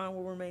 the bond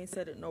will remain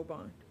set at no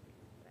bond.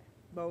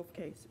 Both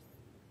cases.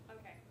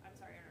 Okay, I'm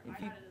sorry, Your Honor.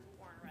 If I you- had it as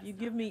warrant arrest. If you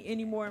give me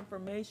any more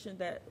information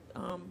that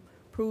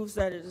proves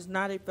that it is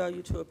not a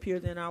failure to appear,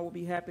 then I will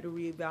be happy to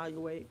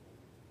reevaluate.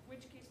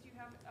 Which case do you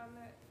have on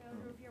the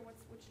failure to appear?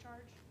 Which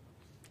charge?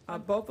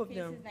 Both of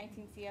them. Cases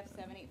 19 CF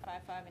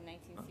 7855 and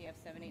 19 CF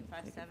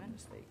 7857.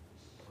 Mistake.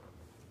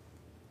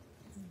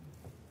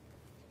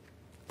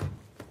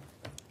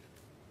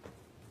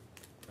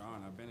 Your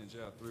Honor, I've been in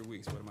jail 3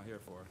 weeks. What am I here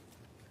for?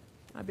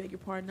 I beg your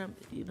pardon,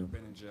 I've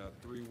been in jail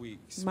 3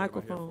 weeks.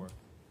 Microphone. What am I here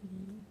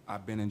for?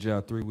 I've been in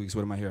jail 3 weeks.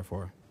 What am I here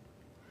for?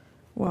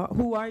 Well,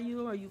 who are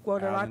you? Are you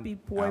Guadalape Alan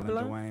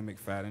Puebla? Dwayne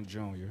McFadden Jr.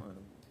 Your Honor,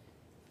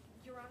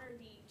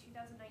 the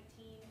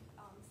 2019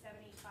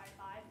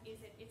 7855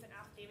 it's an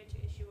affidavit to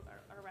issue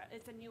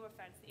it's a new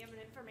offense. The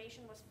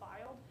information was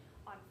filed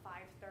on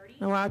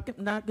 5/30. No, I'm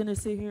not going to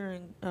sit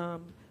here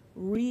and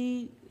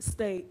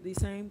restate the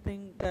same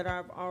thing that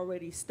I've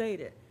already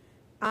stated.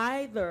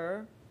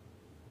 Either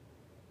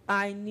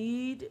I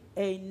need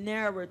a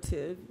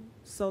narrative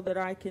so that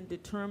I can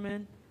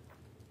determine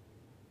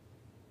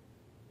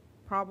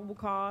probable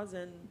cause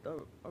and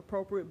the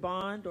appropriate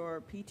bond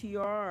or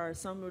PTR or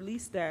some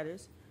release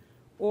status,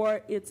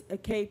 or it's a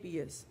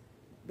capias.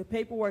 The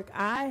paperwork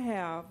I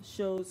have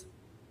shows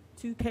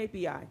 2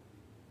 KPI.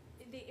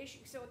 The issue,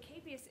 so a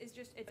capias is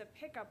it's a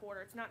pickup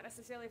order. It's not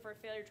necessarily for a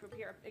failure to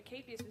appear. A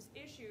capias was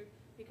issued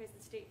because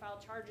the state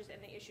filed charges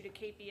and they issued a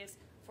capias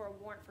for a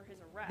warrant for his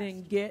arrest.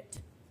 Then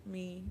get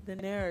me the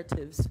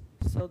narratives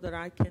so that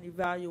I can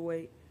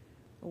evaluate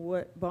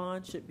what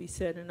bond should be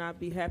set, and I'd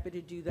be happy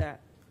to do that.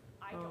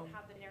 I don't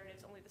have the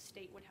narratives, only the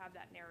state would have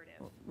that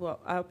narrative. Well,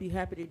 I'll be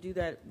happy to do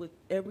that with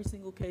every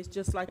single case,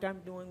 just like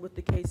I'm doing with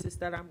the cases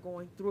that I'm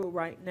going through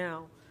right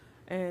now.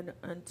 And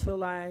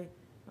until I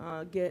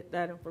get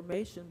that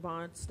information,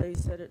 bond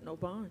stays set at no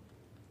bond.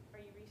 Are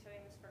you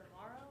resetting this for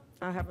tomorrow?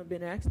 I haven't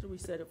been asked to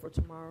reset it for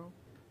tomorrow.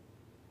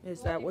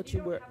 Is that what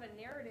you were? If you don't have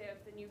a narrative,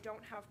 then you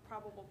don't have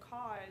probable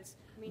cause.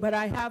 But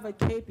I have a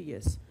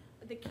capias.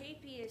 The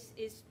capias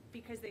is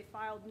because they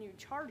filed new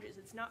charges.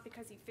 It's not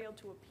because he failed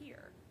to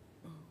appear.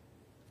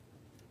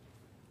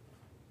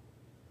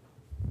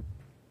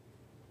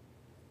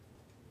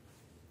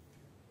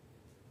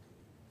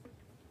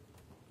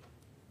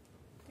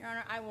 Your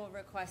Honor, I will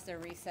request a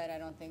reset. I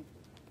don't think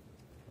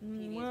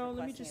PD is Well,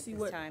 let me requesting just it see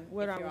this time.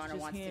 what I If Your was Honor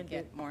just wants to handed.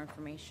 get more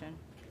information.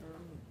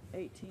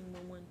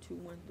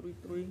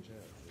 18112133.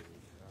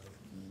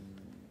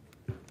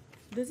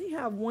 Does he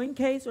have one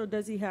case or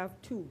does he have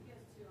two?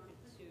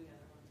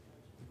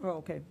 Oh,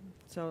 okay.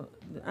 So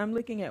I'm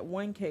looking at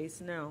one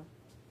case now.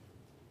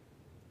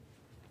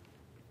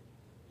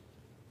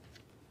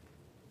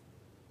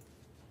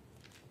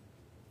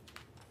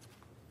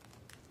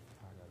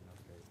 I got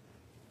enough case.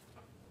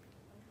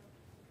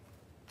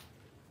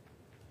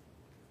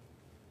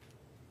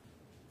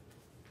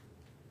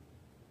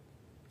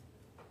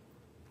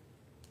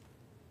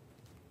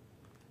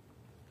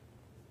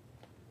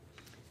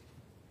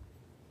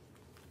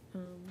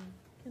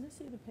 Can I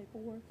see the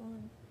paperwork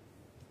on?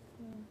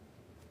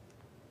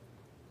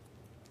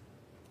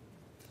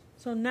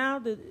 So now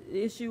the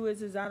issue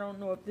is I don't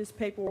know if this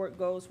paperwork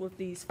goes with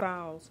these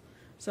files.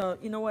 So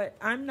you know what?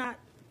 I'm not.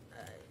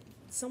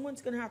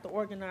 Someone's going to have to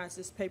organize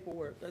this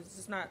paperwork. This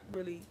is not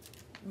really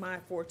my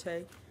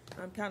forte.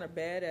 I'm kind of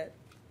bad at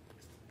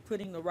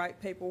putting the right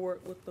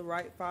paperwork with the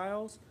right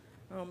files.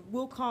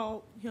 We'll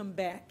call him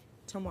back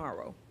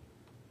tomorrow.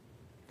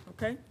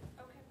 Okay? Okay.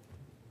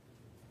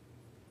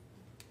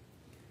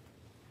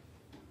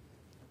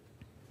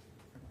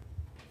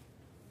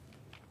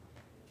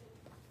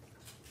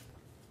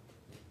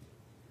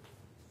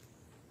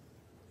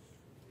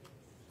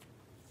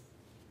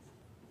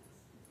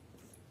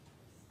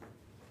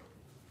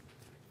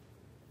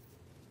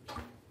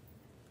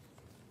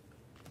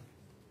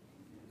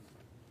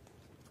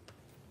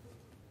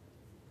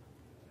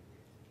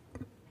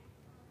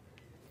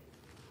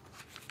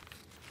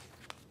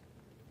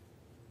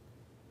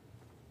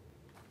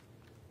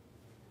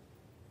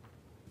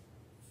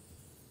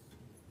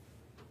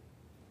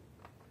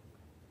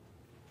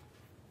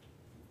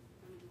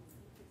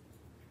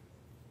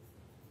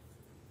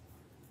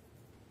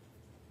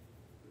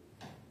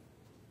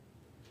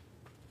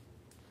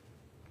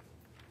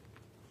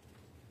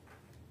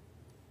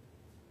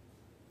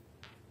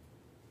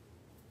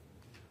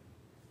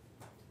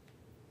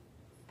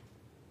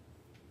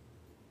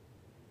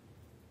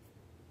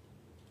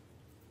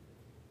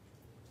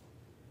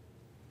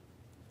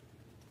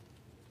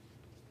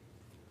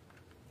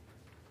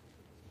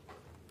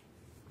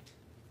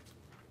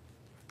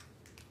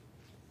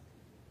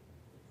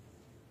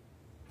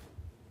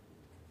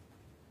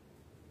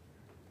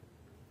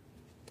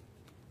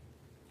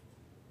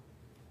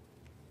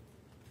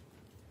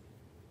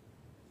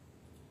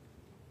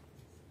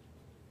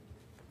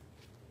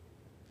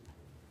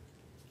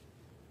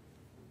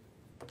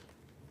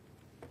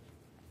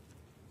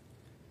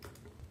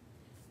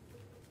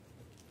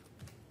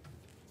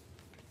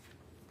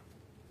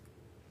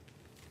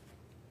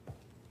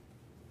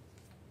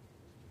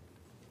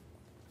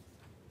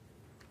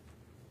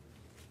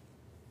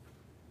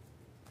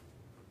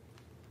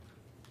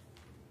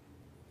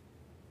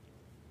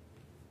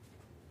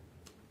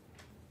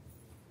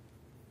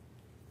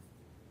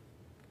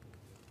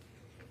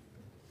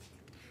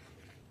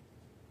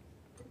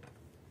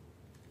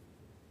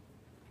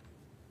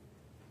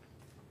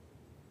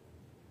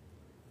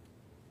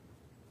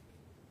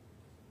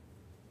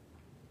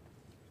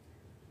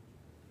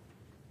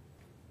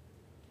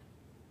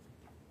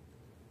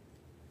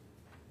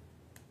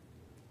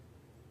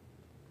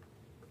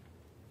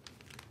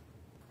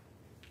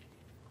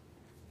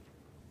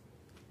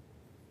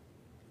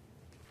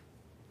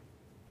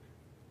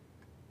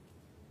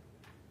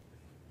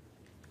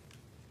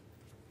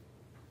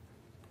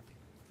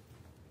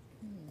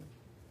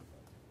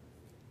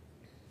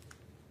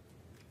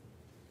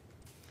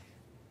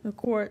 The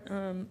court,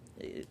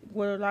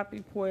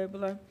 Guadalupe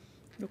Puebla,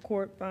 the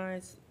court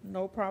finds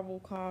no probable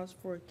cause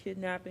for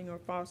kidnapping or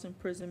false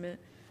imprisonment,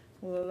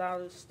 will allow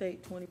the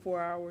state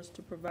 24 hours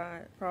to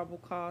provide probable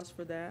cause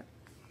for that.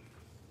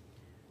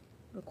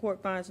 The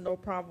court finds no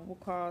probable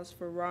cause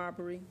for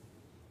robbery,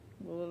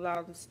 will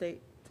allow the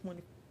state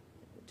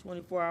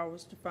 24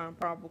 hours to find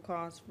probable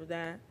cause for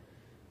that.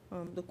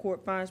 The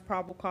court finds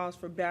probable cause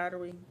for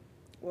battery,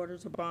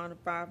 orders a bond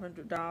of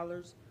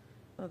 $500.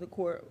 The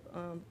court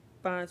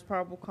finds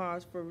probable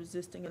cause for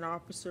resisting an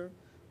officer,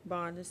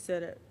 bond is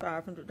set at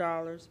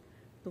 $500.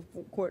 The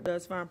court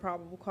does find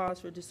probable cause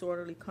for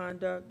disorderly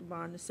conduct,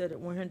 bond is set at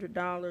 $100.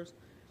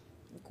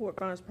 The court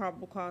finds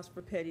probable cause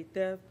for petty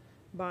theft,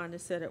 bond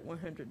is set at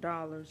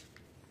 $100.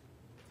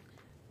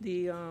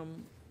 The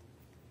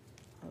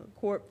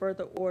court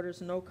further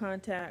orders no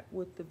contact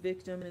with the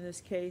victim in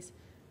this case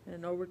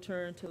and no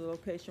return to the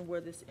location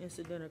where this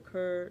incident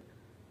occurred,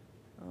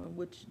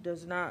 which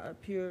does not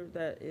appear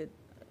that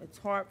it's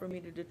hard for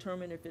me to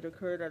determine if it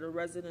occurred at a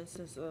residence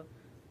since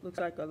looks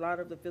like a lot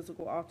of the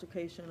physical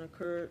altercation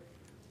occurred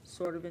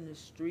sort of in the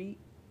street.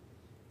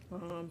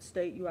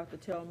 State, you have to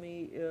tell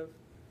me if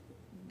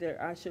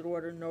I should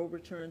order no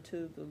return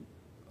to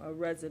the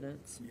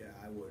residence. Yeah,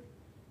 I would.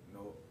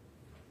 No.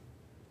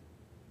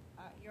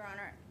 Your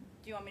Honor,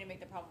 do you want me to make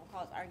the probable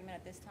cause argument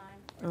at this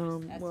time? Or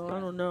just as Well, to- I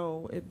don't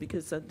know,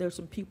 because there's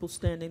some people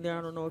standing there.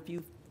 I don't know if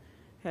you've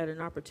had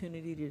an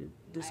opportunity to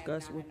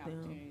discuss with I have not had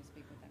an them. opportunity to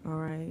speak with them. All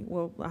right,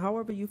 well,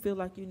 however you feel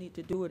like you need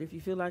to do it, if you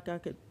feel like I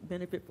could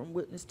benefit from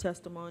witness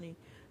testimony,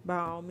 by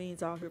all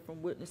means, I'll hear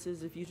from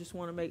witnesses. If you just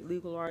want to make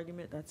legal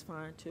argument, that's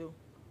fine too.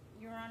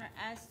 Your Honor,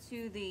 as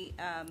to the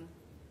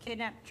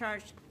kidnap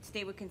charge,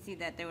 state would concede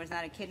that there was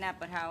not a kidnap,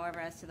 but however,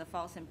 as to the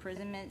false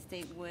imprisonment,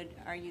 state would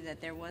argue that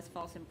there was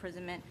false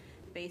imprisonment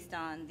based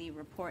on the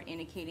report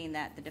indicating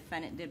that the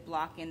defendant did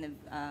block in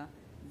the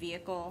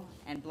vehicle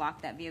and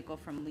block that vehicle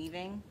from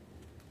leaving.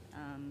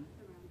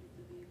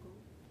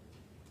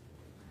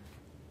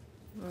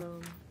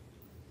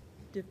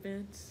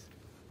 Defense?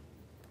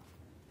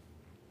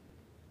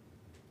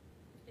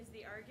 Is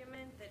the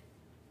argument that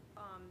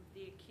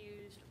the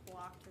accused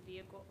blocked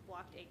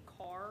a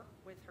car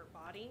with her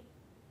body?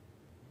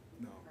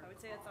 No. I would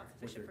say that's not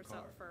With sufficient her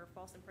car. for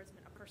false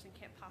imprisonment. A person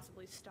can't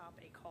possibly stop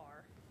a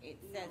car. It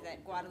says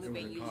that Guadalupe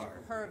It was a used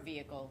car. her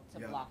vehicle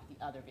to Yeah. block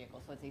the other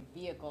vehicle. So it's a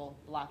vehicle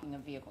blocking a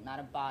vehicle, not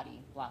a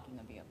body blocking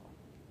a vehicle.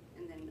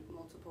 And then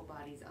multiple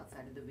bodies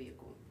outside of the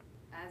vehicle,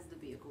 as the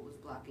vehicle was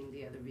blocking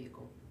the other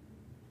vehicle.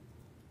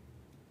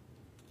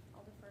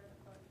 I'll defer to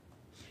the court.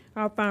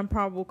 I'll find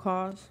probable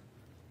cause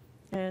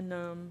and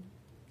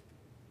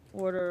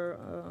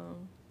I'll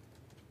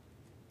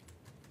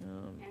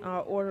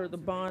order the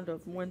bond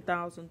of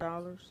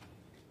 $1,000.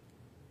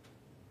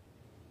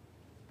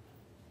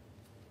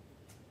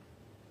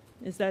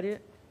 Is that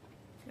it?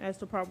 As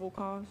to probable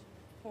cause?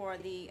 For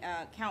the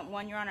count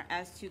one, Your Honor,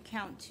 as to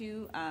count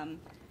two,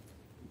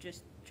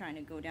 just trying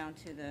to go down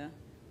to the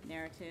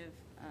narrative.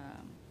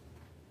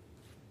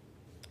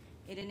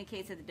 It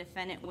indicates that the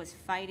defendant was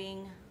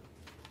fighting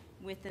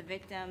with the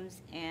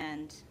victims,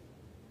 and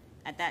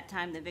at that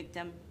time,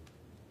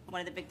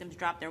 one of the victims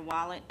dropped their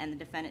wallet, and the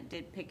defendant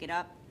did pick it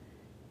up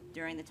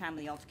during the time of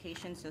the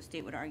altercation, so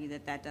state would argue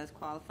that that does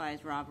qualify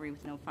as robbery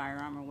with no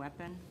firearm or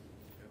weapon.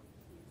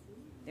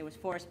 There was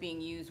force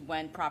being used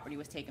when property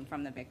was taken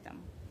from the victim.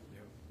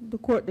 The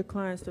court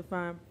declines to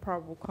find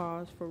probable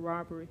cause for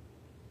robbery.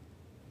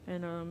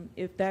 And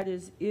if that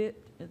is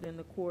it, then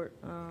the court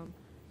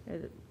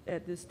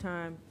at this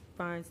time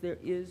finds there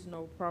is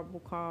no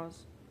probable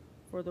cause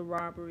for the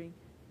robbery,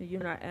 and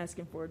you're not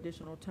asking for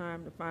additional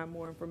time to find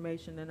more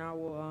information, then I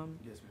will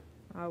Yes,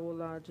 ma'am. I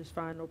will just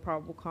find no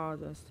probable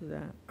cause as to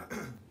that.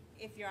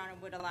 If Your Honor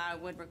would allow, I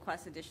would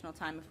request additional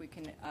time if we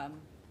can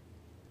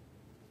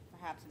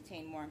perhaps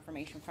obtain more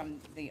information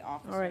from the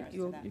officer. All right, as to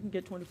you that. can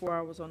get 24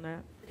 hours on that.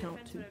 The Count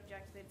defense two. would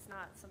object that it's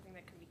not something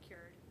that can be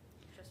cured,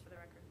 just for the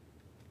record.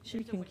 She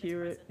There's no can witness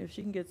cure it present. if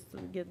she can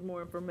get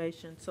more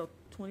information. So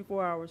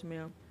 24 hours,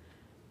 ma'am.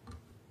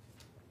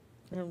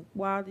 And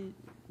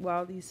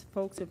while these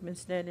folks have been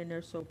standing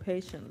there so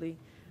patiently,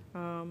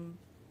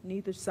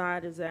 neither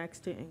side is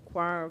asked to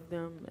inquire of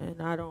them,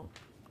 and I don't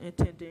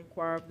intend to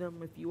inquire of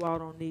them if you all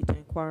don't need to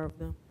inquire of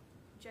them.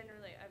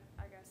 Generally,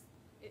 I guess,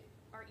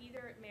 are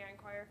either, may I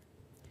inquire?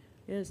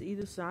 Yes,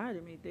 either side. I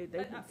mean, they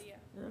Yeah.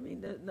 I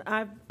mean,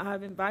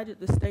 I've invited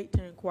the state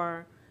to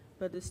inquire,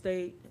 but the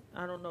state,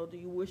 I don't know, do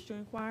you wish to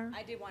inquire?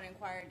 I did want to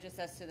inquire just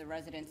as to the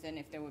residents and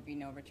if there would be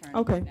no return.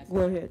 Okay, necessary.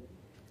 go ahead.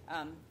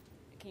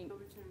 Can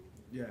you,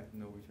 Yeah,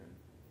 no return.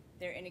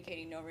 they're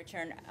indicating no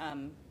return.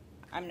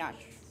 I'm not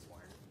sure.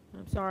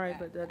 I'm sorry,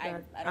 but that, I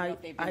don't know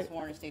if they've been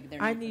sworn or stated their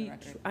name for the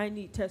record. I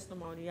need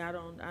testimony.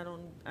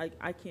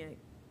 I can't,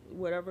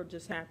 whatever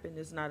just happened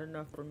is not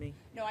enough for me.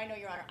 No, I know,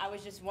 Your Honor. I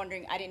was just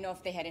wondering, I didn't know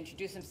if they had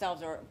introduced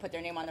themselves or put their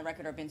name on the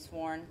record or been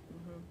sworn.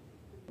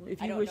 If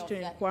I you don't wish know to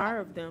if that inquire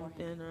of happened them,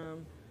 beforehand.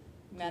 then,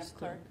 Madam Just,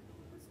 Clerk?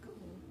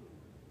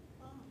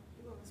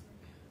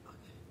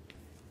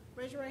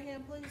 Raise your right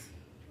hand, please.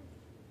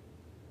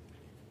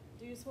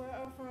 Do you swear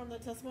or affirm the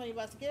testimony you're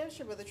about to give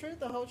should be the truth,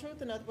 the whole truth,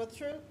 and nothing but the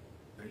truth?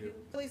 I do.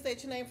 Please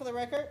state your name for the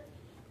record.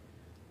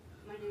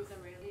 My name is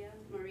Aurelia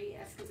Marie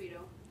Escobedo.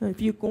 if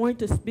you're going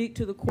to speak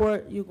to the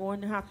court, you're going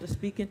to have to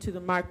speak into the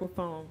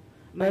microphone.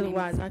 My name is-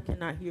 Otherwise, I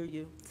cannot hear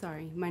you.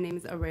 Sorry, my name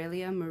is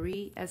Aurelia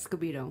Marie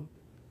Escobedo.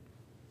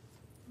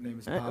 Name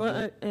is Well,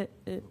 Pablo.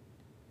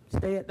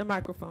 Stay at the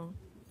microphone.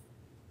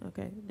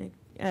 Okay, then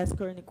ask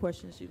her any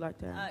questions you'd like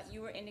to ask.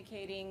 You were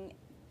indicating,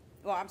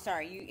 well, I'm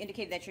sorry, you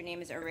indicated that your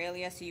name is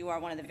Aurelia, so you are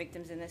one of the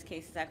victims in this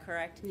case, is that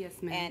correct? Yes,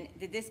 ma'am. And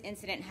did this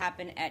incident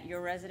happen at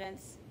your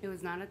residence? It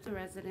was not at the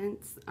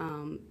residence,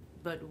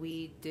 but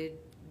we did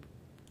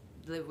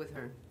live with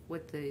her,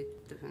 with the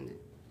defendant.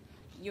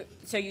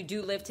 So you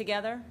do live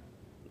together?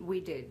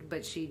 We did,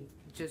 but she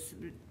just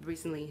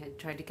recently had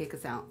tried to kick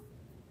us out.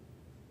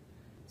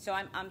 So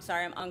I'm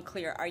sorry, I'm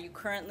unclear. Are you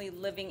currently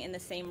living in the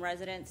same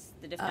residence,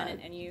 the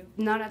defendant and you?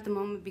 Not at the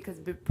moment, because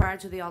prior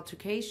to the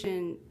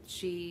altercation,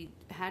 she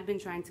had been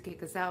trying to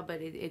kick us out, but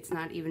it's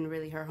not even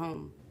really her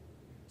home.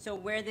 So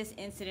where this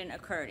incident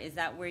occurred, is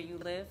that where you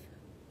live?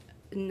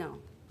 No,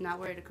 not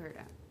where it occurred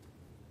at.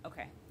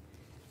 Okay.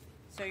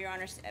 So, Your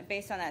Honor,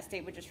 based on that,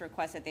 state would just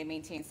request that they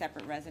maintain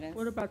separate residence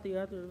What about the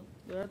other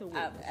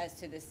witness? as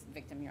to this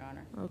victim, Your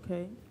Honor.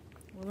 Okay.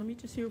 Well, let me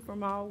just hear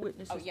from all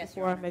witnesses Oh, yes,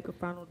 Your before I Honor. make a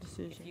final If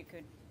decision. you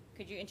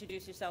could you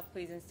introduce yourself,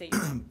 please, and state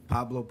your name?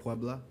 Pablo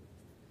Puebla.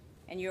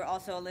 And you're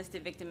also a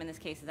listed victim in this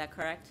case, is that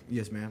correct?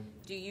 Yes, ma'am.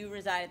 Do you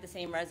reside at the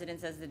same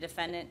residence as the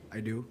defendant? I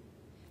do.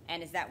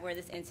 And is that where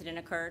this incident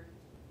occurred?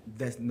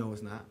 No,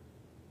 it's not.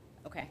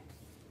 Okay.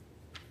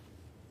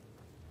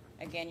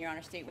 Again, Your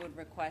Honor, state would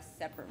request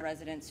separate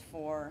residence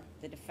for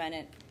the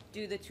defendant.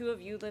 Do the two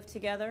of you live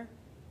together?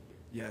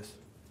 Yes.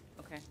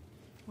 Okay.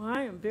 Well,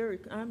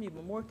 I'm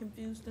even more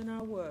confused than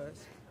I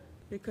was,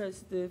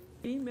 because the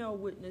female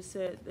witness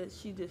said that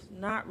she does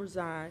not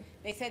reside.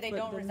 They said they but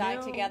don't the reside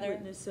male together.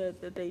 witness said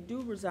that they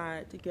do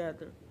reside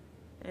together.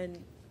 And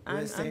Well,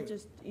 I'm the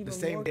just even the more.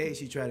 same day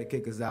she tried to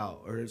kick us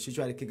out,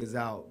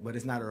 but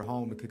it's not her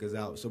home to kick us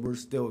out. So we're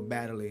still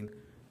battling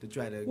to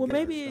try to. Well, get our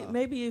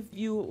maybe stuff. if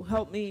you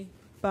help me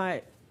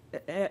by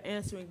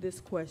answering this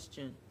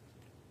question.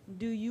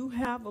 Do you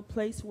have a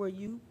place where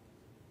you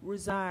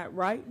reside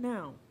right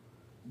now?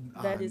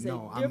 That is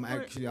no, a I'm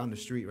different. actually on the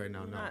street right now.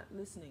 You're No. not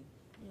listening.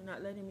 You're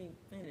not letting me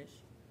finish.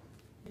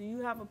 Do you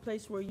have a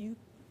place where you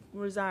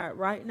reside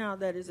right now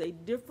that is a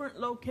different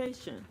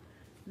location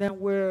than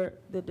where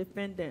the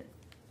defendant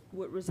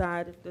would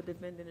reside if the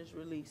defendant is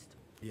released?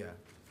 Yeah,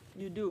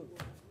 You do?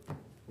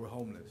 we're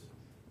homeless.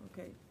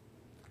 Okay.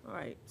 All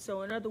right,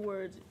 so in other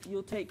words,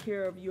 you'll take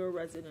care of your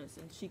residence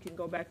and she can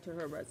go back to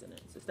her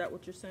residence. Is that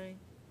what you're saying?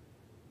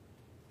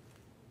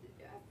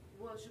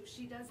 Well,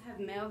 she does have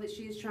mail that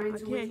she is trying I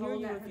to can't hear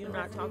withhold you at if her you're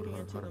not residence. talking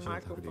into the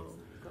microphone.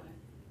 Go ahead.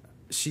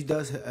 She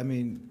does. I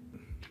mean,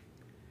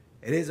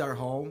 it is our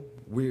home.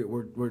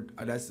 We're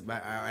that's our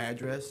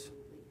address.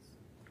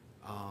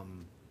 I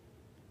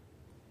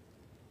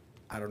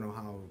don't know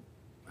how.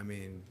 I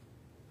mean,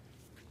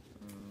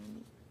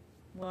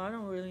 Well, I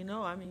don't really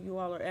know. I mean, you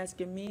all are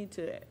asking me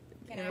to Can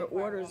I enter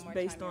inquire orders one more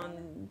based time, Your on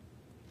Honor?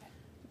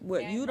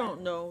 what May I you inquire?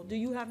 don't know. Do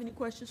you have any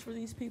questions for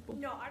these people?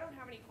 No, I don't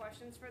have any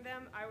questions for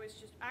them. I was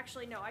just,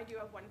 actually, no, I do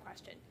have one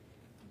question.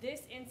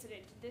 This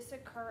incident, did this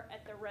occur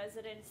at the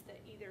residence that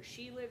either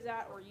she lives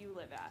at or you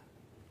live at?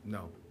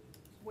 no.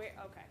 Where,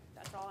 okay,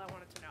 that's all I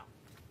wanted to know.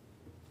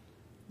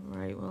 All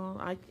right, well,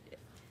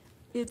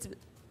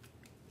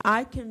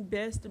 I can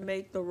best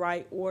make the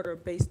right order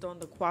based on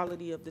the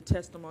quality of the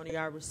testimony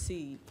I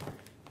received.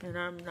 And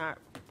I'm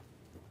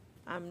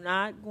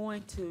not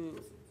going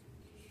to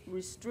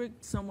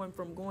restrict someone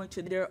from going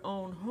to their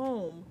own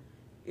home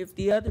if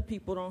the other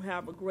people don't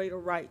have a greater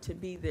right to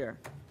be there.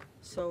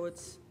 So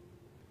it's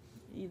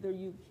either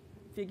you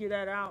figure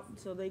that out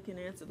so they can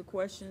answer the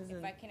questions If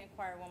and, I can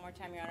inquire one more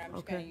time, Your Honor, I'm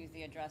just Okay. going to use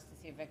the address to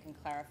see if I can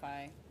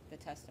clarify the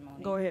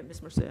testimony. go ahead,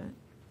 Ms. Merced.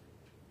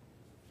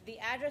 The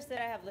address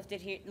that I have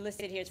listed here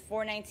is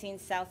 419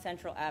 South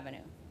Central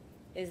Avenue.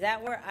 Is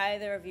that where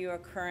either of you are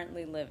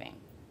currently living?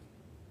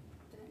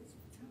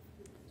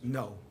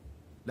 No.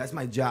 That's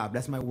my job.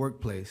 That's my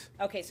workplace.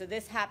 Okay, so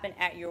this happened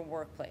at your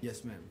workplace?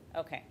 Yes, ma'am.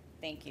 Okay,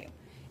 thank you.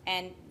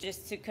 And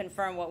just to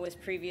confirm what was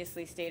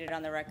previously stated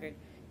on the record,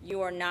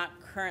 you are not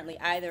currently,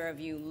 either of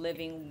you,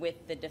 living with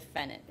the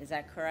defendant, is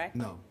that correct?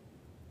 No.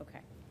 Okay.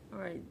 All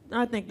right,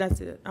 I think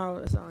that's it.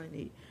 That's all I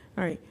need.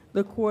 All right,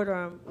 the court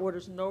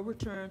orders no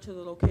return to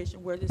the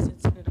location where this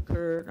incident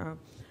occurred.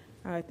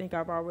 I think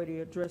I've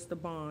already addressed the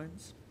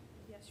bonds.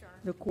 Yes, Your Honor.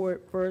 The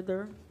court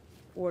further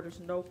orders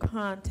no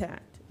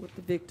contact with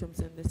the victims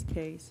in this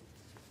case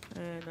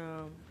and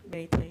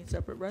maintain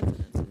separate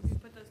residences. We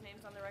put those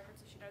names on the record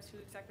so she knows who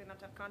exactly not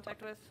to have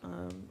contact with.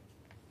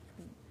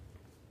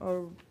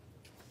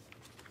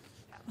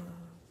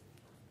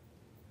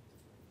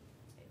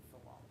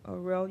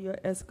 Aurelia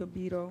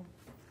Escobedo.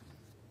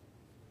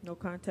 No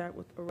contact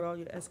with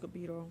Aurelia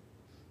Escobedo.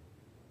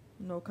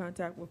 No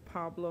contact with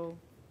Pablo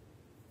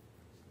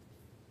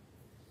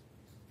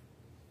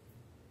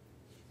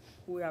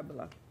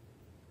Puebla.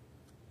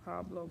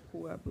 Pablo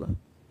Puebla.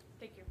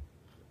 Thank you.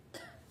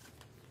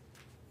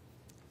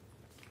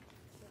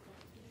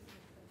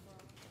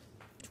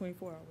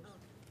 24 hours.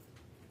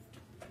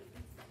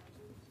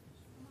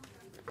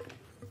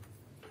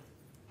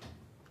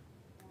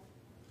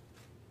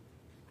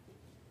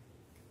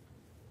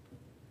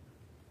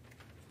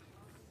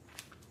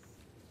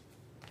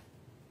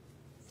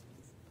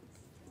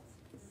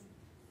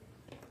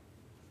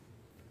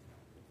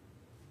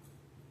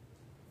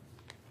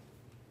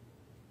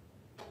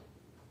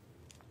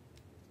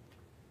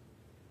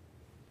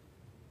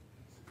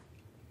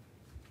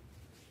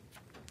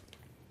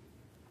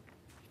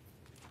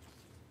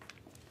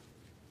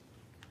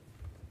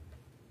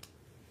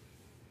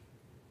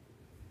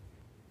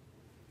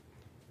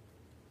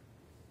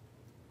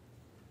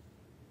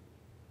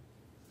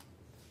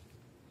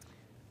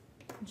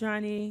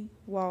 Johnny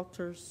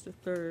Walters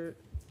III.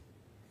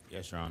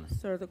 Yes, Your Honor.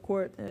 Sir, the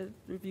court has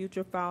reviewed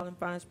your file and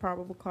finds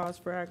probable cause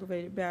for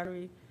aggravated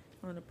battery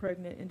on a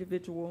pregnant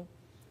individual,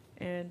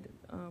 and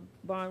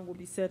bond will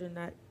be set in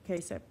that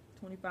case at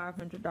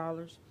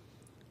 $2,500.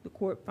 The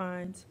court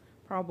finds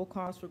probable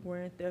cause for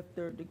grand theft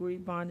third degree.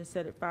 Bond is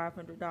set at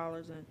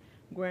 $500, and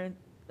grand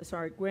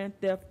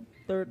theft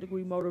third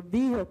degree motor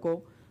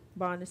vehicle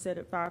bond is set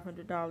at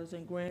 $500,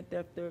 and grand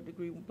theft third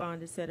degree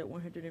bond is set at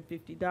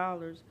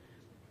 $150.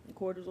 The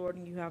court is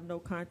ordering you have no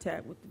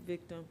contact with the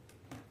victim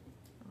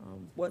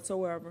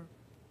whatsoever,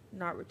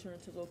 not return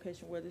to the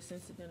location where this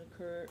incident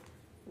occurred,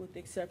 with the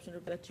exception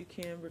of that you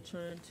can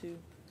return to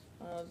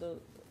the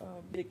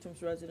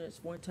victim's residence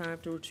one time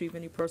to retrieve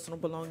any personal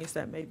belongings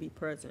that may be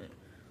present.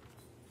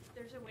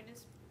 There's a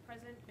witness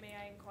present. May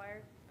I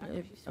inquire?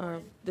 If she's If, sworn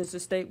in? does the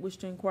state wish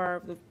to inquire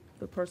of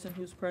the person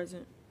who's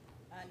present?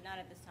 Not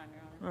at this time,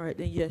 Your Honor. All right,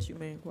 then yes, you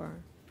may inquire.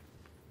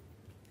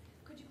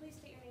 Could you please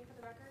state your name for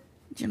the record?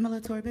 Jamila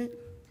Torbett.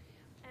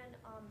 And,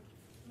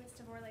 Ms.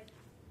 Tavorley,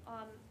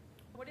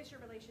 what is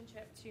your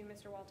relationship to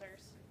Mr.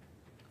 Walters?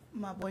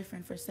 My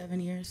boyfriend for 7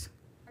 years.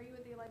 Are you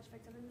the alleged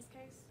victim in this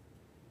case?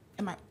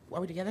 Are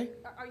we together?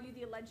 Are you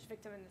the alleged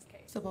victim in this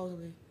case?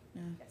 Supposedly,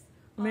 yeah. Yes.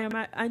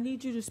 Ma'am, I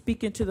need you to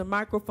speak into the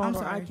microphone I'm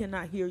or I sorry.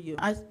 cannot hear you.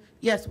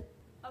 Yes,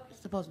 Okay.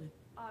 supposedly.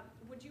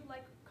 Would you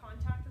like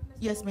contact with Mr.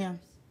 Yes, Walters? ma'am.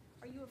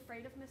 Are you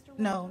afraid of Mr. Walters?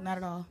 No, not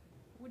at all.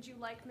 Would you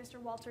like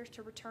Mr. Walters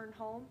to return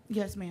home?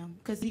 Yes, ma'am.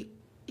 Because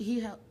he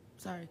helped,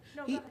 sorry.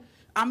 No, go ahead.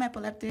 I'm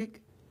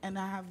epileptic, and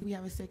we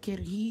have a sick kid,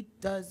 and he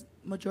does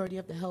majority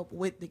of the help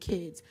with the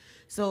kids.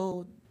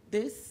 So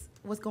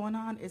what's going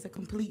on is a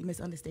complete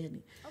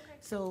misunderstanding. Okay.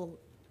 So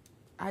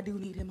I do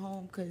need him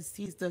home because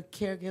he's the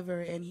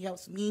caregiver, and he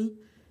helps me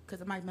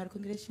because of my medical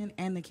condition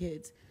and the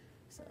kids.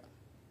 So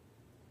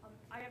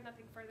I have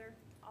nothing further.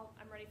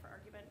 I'm ready for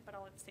argument, but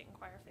I'll let the state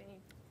inquire if they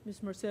need.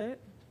 Ms. Merced?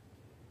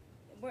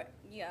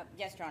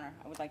 Yes, Your Honor,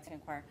 I would like to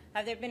inquire.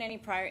 Have there been any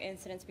prior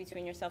incidents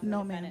between yourself and No,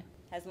 the ma'am. defendant?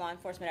 Has law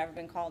enforcement ever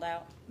been called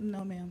out?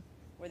 no, ma'am.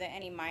 Were there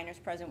any minors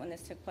present when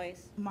this took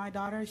place? My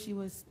daughter, she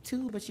was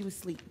 2, but she was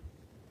asleep.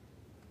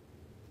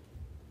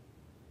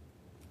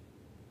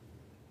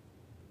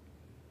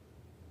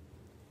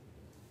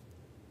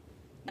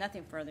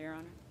 Nothing further, Your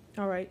Honor.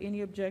 All right,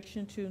 any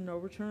objection to no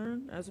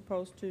return as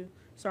opposed to,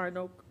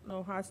 no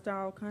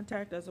hostile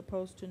contact as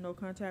opposed to no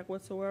contact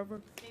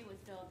whatsoever? The state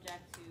would still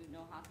object to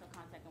no hostile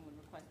contact and would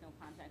request no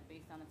contact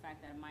based on the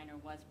fact that a minor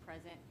was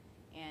present.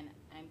 And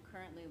I'm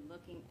currently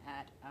looking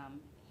at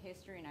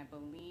history, and I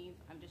believe,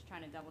 I'm just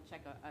trying to double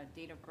check a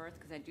date of birth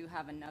because I do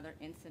have another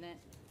incident.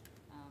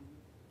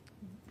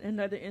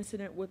 Another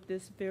incident with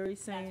this very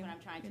That's same what I'm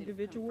trying to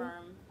individual?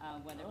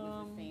 confirm, whether it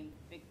was the same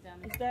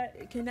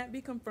victim. Can that be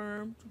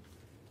confirmed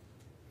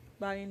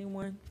by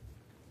anyone?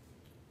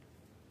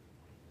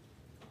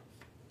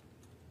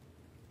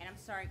 And I'm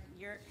sorry,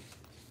 you're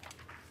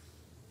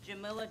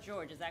Jamila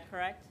George, is that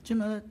correct?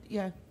 Jamila,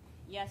 yeah.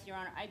 Yes, Your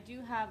Honor. I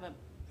do have a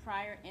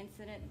prior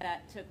incident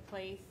that took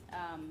place,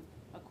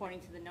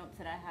 according to the notes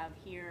that I have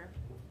here,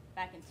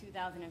 back in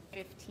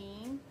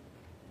 2015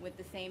 with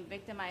the same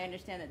victim. I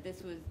understand that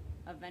this was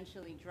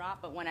eventually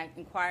dropped, but when I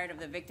inquired of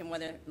the victim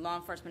whether law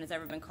enforcement has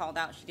ever been called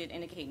out, she did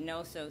indicate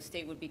no, so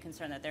state would be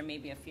concerned that there may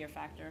be a fear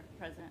factor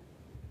present.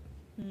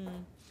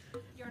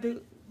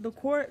 The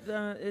court,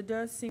 it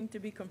does seem to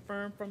be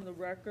confirmed from the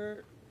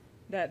record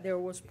that there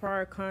was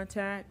prior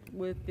contact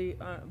with the,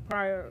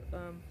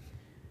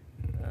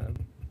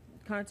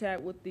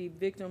 contact with the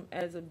victim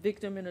as a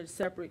victim in a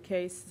separate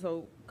case,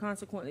 so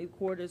consequently, the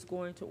court is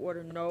going to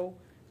order no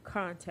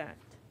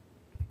contact.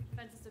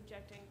 Defense is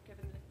objecting,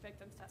 given the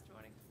victim's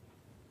testimony.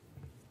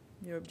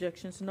 Your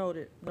objections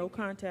noted. No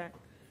contact,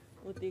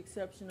 with the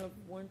exception of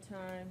one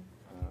time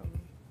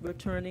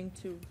returning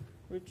to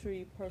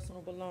retrieve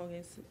personal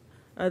belongings.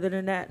 Other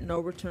than that, no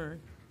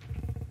return.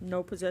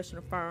 No possession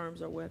of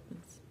firearms or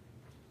weapons.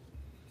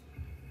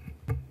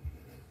 Thank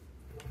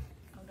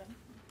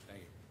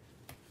you.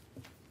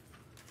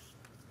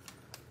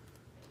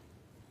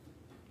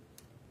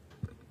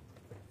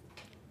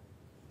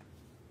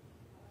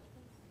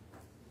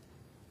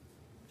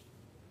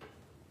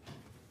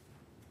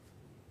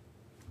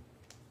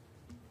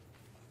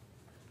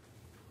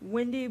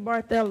 Wendy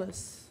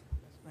Barthelis.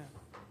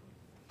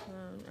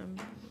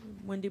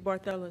 Wendy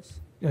Barthelis.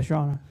 Yes, Your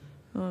Honor.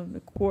 The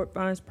court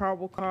finds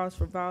probable cause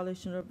for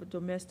violation of a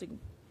domestic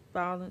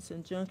violence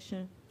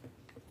injunction.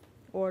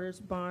 Orders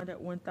bond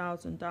at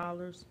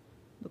 $1,000.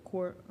 The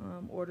court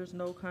orders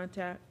no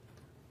contact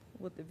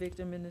with the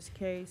victim in this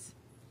case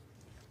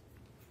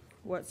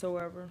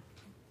whatsoever.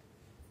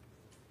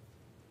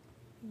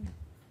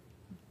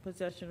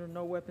 Possession of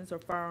no weapons or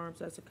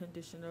firearms as a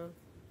condition of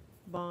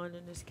bond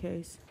in this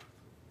case.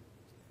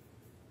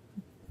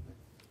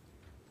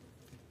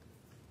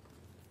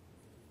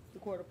 The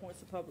court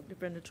appoints a public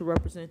defender to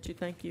represent you.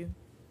 Thank you.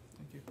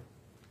 Thank you.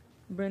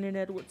 Brennan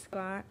Edward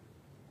Scott.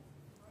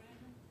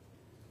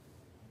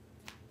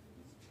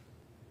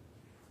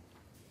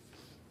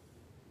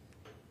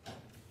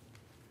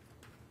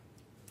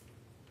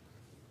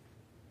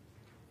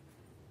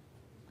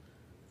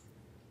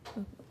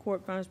 The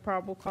court finds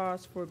probable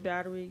cause for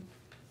battery.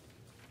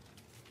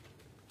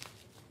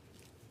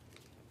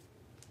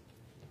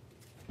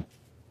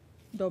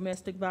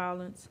 Domestic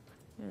violence,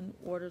 and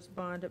orders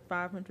bond at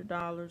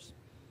 $500.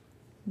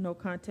 No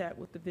contact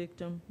with the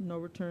victim, no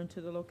return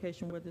to the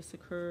location where this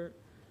occurred,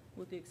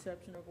 with the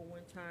exception of a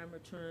one-time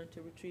return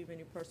to retrieve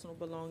any personal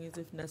belongings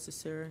if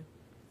necessary.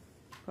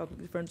 Public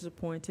defenders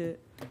appointed.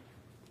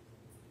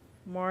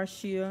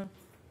 Marcia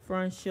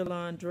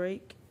Franchelon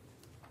Drake.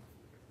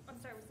 I'm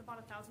sorry, was the bond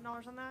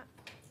 $1,000 on that?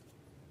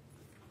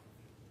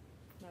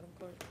 Madam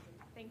Clerk.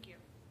 Thank you.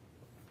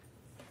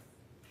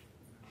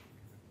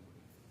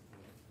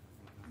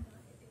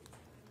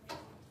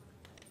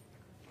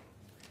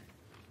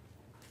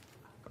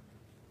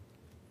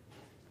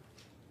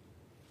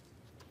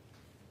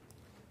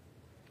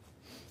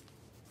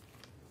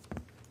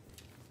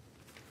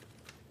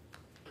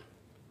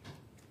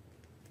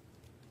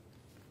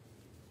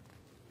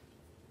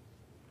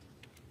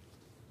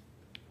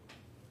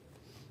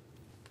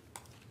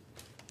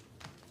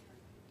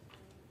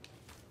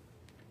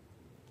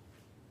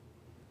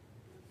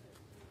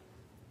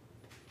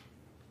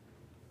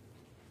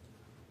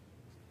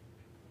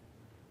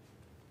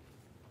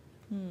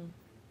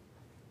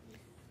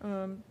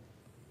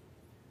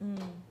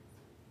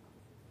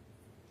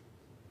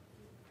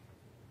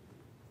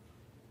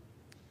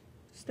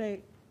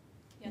 State.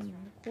 Yes, Your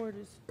Honor. The court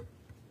is,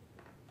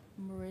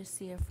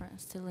 Maricia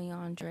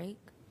Francelion Drake.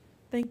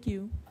 thank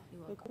you.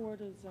 You're The welcome.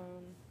 court is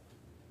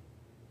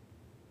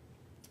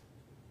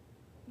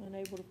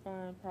unable to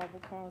find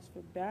probable cause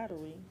for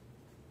battery.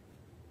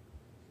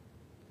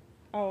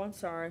 Oh, I'm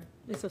sorry.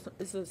 It's assault.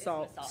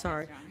 assault,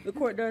 Sorry. yes, Your Honor. The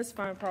court does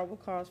find probable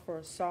cause for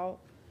assault.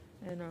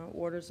 and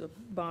orders a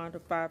bond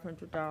of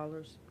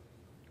 $500.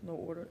 No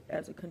order,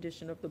 as a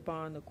condition of the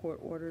bond, the court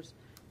orders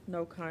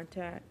no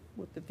contact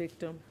with the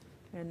victim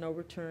and no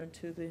return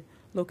to the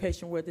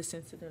location where this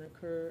incident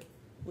occurred,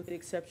 with the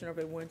exception of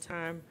a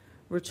one-time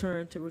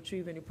return to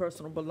retrieve any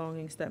personal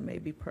belongings that may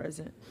be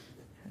present.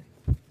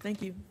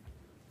 Thank you.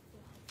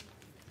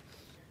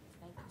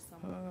 Thank you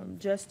so much.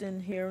 Justin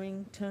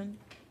Harrington.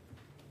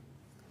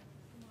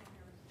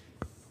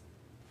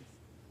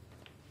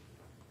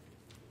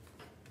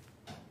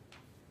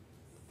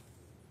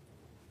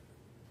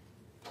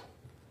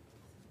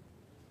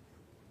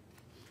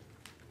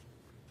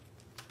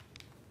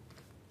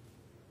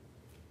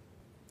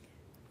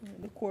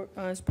 The court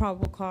finds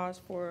probable cause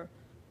for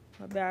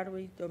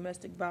battery,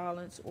 domestic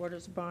violence,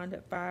 orders bond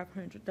at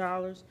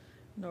 $500,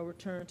 no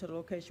return to the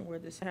location where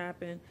this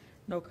happened,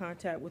 no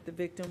contact with the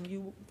victim.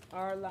 You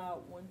are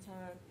allowed one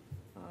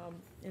time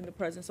in the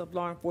presence of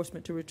law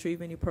enforcement to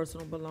retrieve any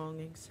personal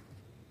belongings.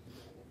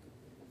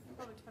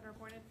 Public defender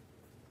appointed.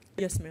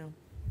 Yes, ma'am.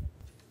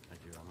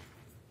 Thank you, Your Honor.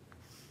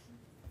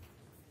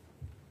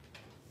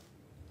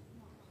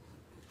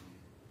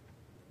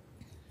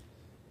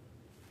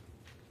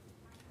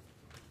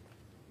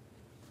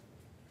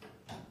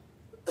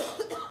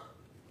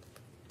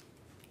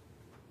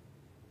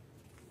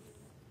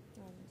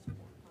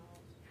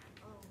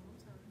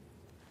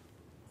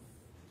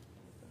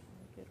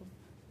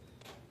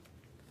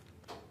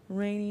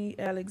 Rainey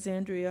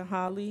Alexandria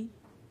Holly.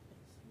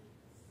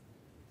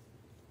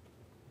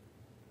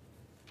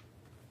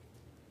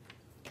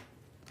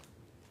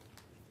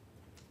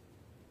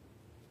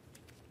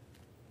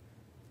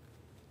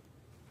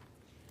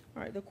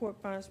 All right, the court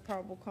finds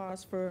probable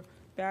cause for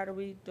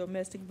battery,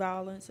 domestic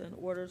violence, and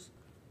orders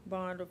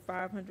bond of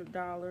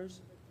 $500.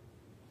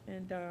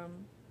 And,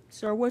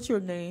 sir, what's your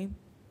name?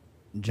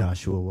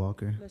 Joshua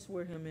Walker. Let's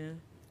swear him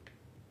in.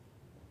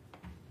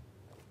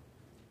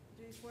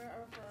 Do you swear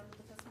or affirm that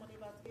the testimony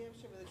you're about to give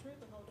should be the truth,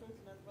 the whole truth,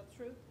 and nothing but the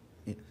truth?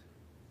 Yes.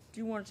 Do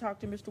you want to talk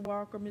to Mr.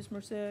 Walker, Ms.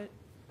 Merced?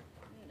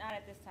 Not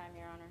at this time,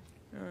 Your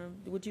Honor.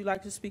 Would you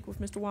like to speak with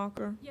Mr.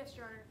 Walker? Yes,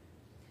 Your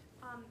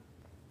Honor.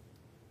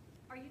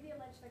 Are you the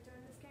alleged victim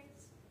in this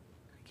case?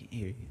 I can't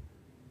hear you.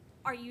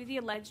 Are you the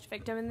alleged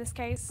victim in this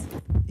case?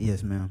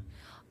 Yes, ma'am.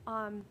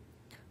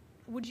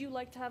 Would you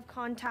like to have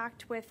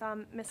contact with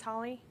Miss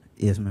Holly?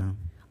 Yes, ma'am.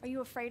 Are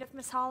you afraid of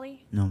Miss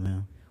Holly? No,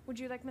 ma'am. Would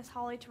you like Miss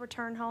Holly to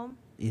return home?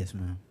 Yes,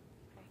 ma'am.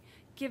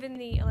 Given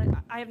the,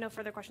 I have no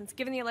further questions.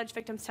 Given the alleged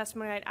victim's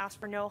testimony, I'd ask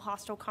for no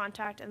hostile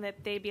contact and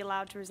that they be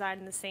allowed to reside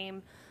in the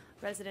same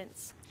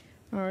residence.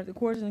 All right, the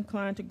court is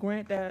inclined to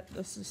grant that.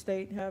 Does the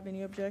state have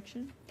any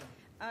objection?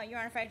 Your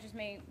Honor, if I just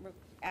may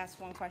ask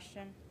one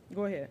question.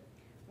 Go ahead.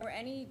 Were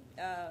any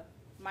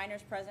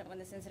minors present when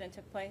this incident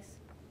took place?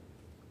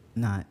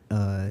 Not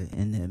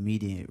in the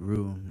immediate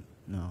room,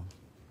 no.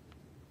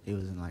 It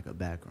was in like a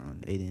back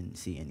room. They didn't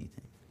see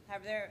anything.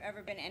 Have there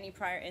ever been any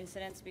prior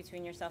incidents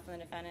between yourself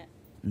and the defendant?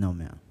 No,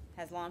 ma'am.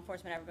 Has law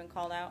enforcement ever been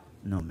called out?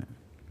 No, ma'am.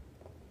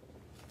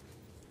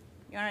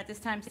 Your Honor, at this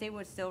time, state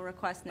would still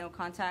request no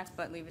contact,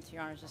 but leave it to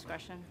Your Honor's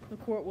discretion. The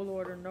court will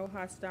order no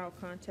hostile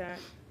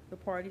contact. The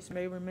parties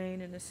may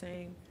remain in the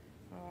same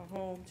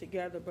home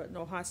together, but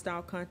no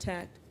hostile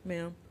contact,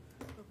 ma'am.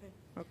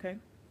 Okay.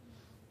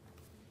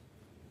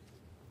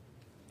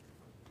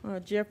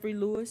 Jeffrey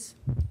Lewis.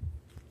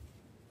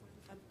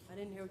 I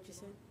didn't hear what you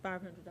said.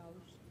 $500. That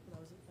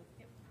was it?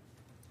 Yep.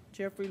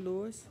 Jeffrey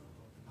Lewis.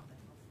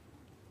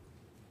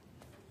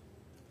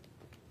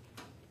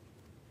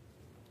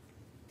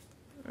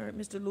 All right,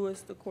 Mr.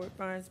 Lewis, the court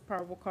finds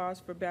probable cause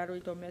for battery,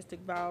 domestic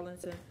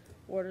violence, and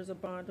orders a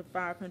bond of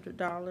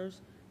 $500,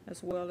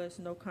 as well as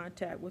no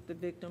contact with the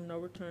victim, no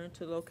return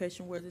to the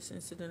location where this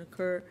incident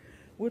occurred,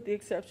 with the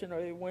exception of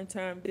a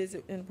one-time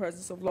visit in the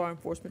presence of law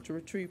enforcement to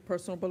retrieve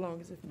personal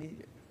belongings if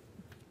needed.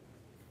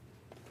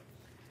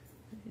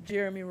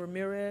 Jeremy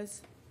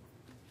Ramirez.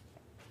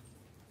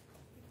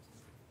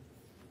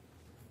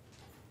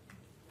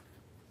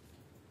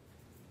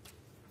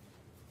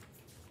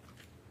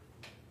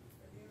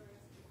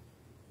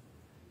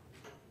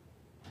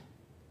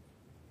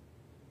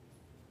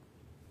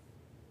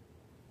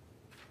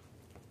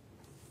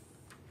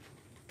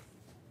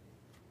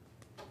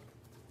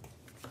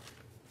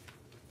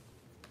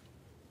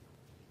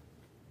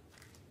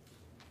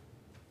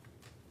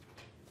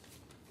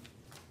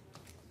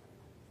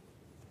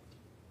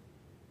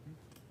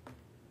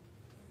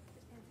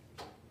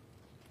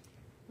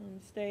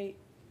 State.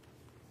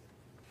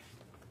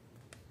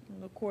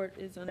 And the court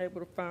is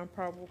unable to find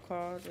probable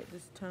cause at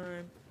this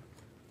time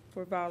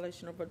for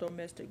violation of a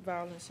domestic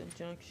violence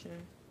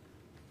injunction.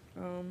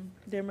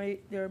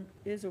 There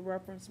is a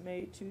reference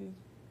made to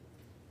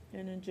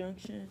an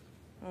injunction.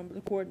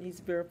 The court needs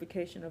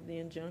verification of the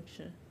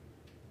injunction.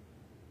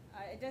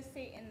 It does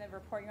state in the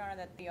report, Your Honor,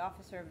 that the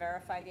officer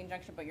verified the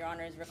injunction, but Your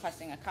Honor is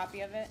requesting a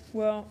copy of it.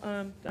 Well,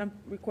 I'm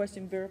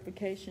requesting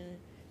verification.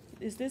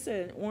 Is this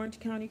an Orange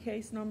County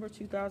case number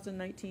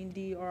 2019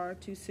 DR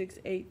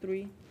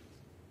 2683?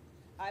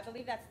 I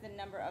believe that's the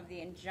number of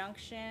the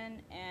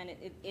injunction, and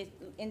it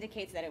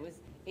indicates that it was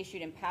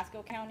issued in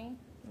Pasco County.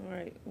 All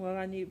right, well,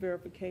 I need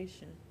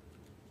verification.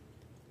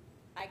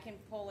 I can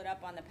pull it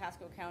up on the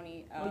Pasco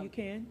County Oh, you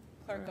can?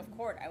 Clerk of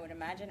Court, I would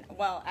imagine.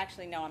 Well,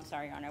 actually, no, I'm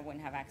sorry, Your Honor, I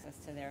wouldn't have access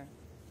to their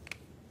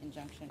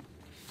injunction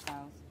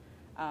files.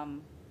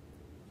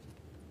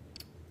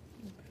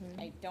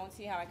 I don't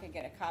see how I could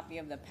get a copy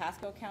of the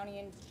Pasco County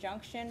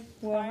injunction.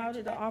 Well, prior how to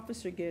did the that.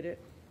 officer get it?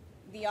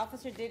 The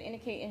officer did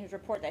indicate in his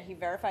report that he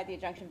verified the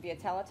injunction via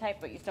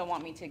teletype, but you still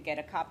want me to get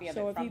a copy of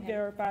So it if he from him?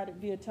 verified it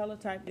via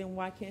teletype, then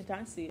why can't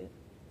I see it?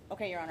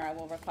 Okay, Your Honor, I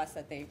will request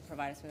that they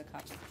provide us with a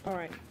copy. All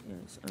right,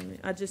 yes, I mean,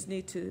 I just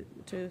need to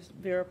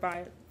verify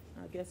it.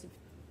 I guess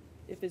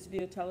if it's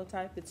via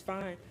teletype, it's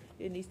fine.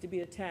 It needs to be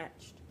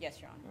attached. Yes,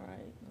 Your Honor. All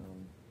right,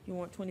 you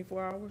want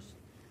 24 hours?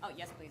 Oh,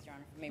 yes, please, Your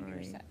Honor, maybe All right.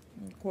 reset.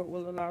 The court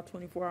will allow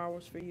 24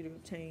 hours for you to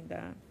obtain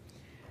that.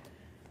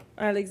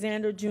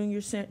 Alexander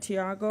Junior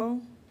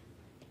Santiago.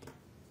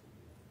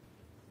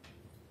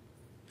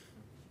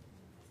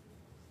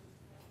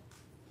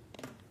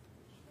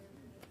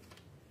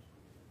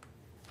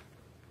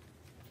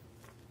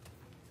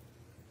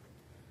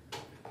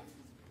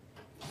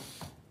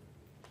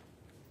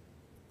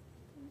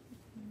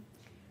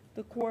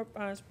 The court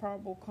finds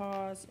probable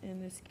cause in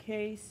this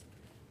case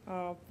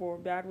for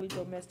battery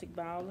domestic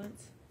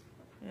violence,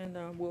 and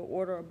will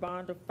order a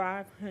bond of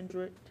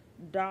 $500.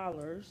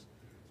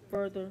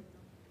 Further,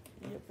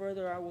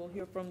 I will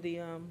hear from the,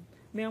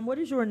 ma'am, what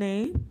is your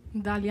name?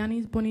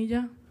 Dalianis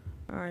Bonilla.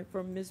 All right,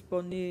 from Ms.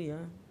 Bonilla,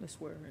 let's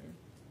swear her in.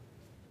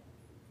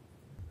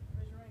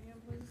 Raise your right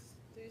hand, please.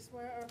 Do you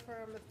swear or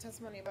affirm that the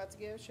testimony you're about to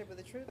give shall be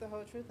the truth, the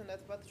whole truth, and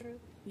nothing but the truth?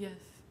 Yes.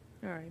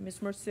 All right,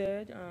 Ms.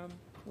 Merced,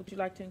 would you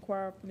like to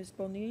inquire of Ms.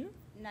 Bonilla?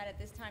 Not at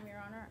this time, Your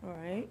Honor. All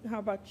right, how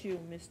about you,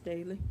 Ms.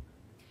 Daly?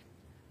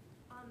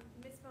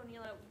 Ms.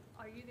 Bonilla,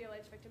 are you the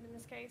alleged victim in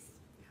this case?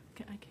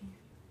 I can.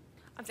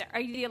 I'm sorry, are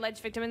you the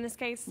alleged victim in this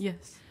case?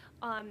 Yes.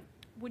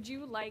 Would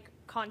you like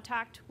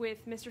contact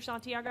with Mr.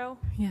 Santiago?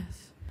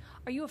 Yes.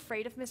 Are you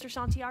afraid of Mr.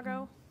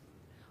 Santiago?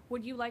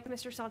 Would you like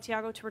Mr.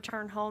 Santiago to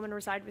return home and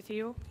reside with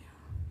you?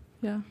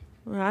 Yeah.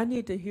 Well, I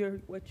need to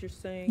hear what you're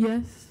saying.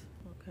 Yes.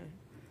 Okay.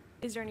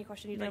 Is there any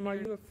question you'd like Ma'am, me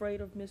are to? you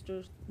afraid of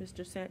Mr.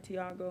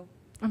 Santiago?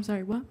 I'm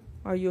sorry, what?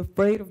 Are you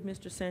afraid of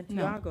Mr.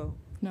 Santiago?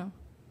 No.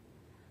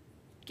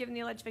 Given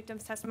the alleged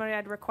victim's testimony,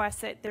 I'd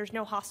request that there's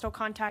no hostile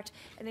contact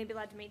and they'd be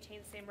allowed to maintain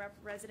the same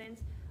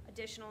residence.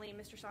 Additionally,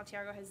 Mr.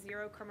 Santiago has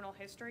 0 criminal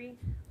history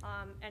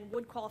and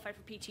would qualify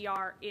for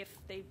PTR if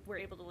they were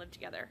able to live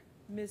together.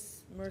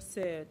 Ms. Merced,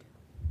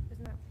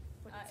 Isn't that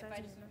what it If says? I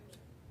just- I'm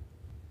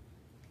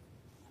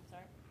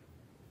sorry?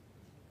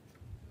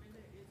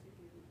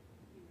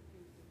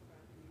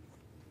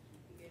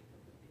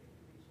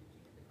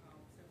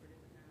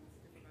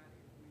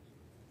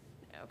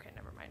 Okay,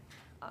 never mind.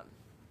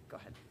 Go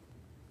ahead.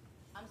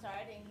 I'm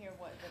sorry, I didn't hear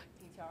what the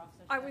PTR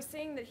officer said. I was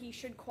saying that he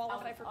should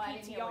qualify for I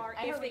didn't hear PTR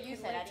what- I if heard they what you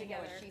could said, I live didn't hear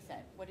together. what she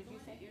said. What did you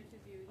say?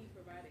 Interview, he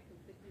provided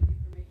conflicting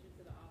information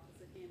to the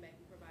officer, came back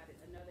and provided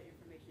another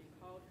information,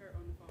 called her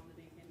on the phone, and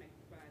then came back and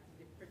provided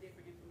for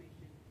different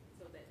information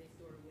so that they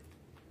sort of would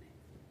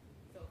connect.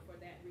 So for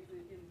that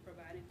reason, him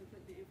providing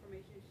conflicting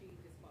information, she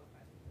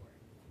disqualified him for it.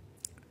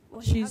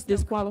 Well, he she's has no-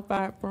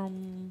 disqualified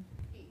from,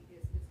 He is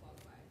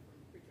disqualified from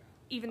pretrial.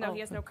 Even though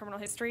he has Okay. no criminal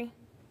history?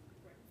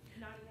 Correct.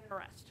 Not even an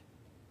arrest?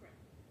 Correct.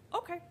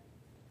 Okay.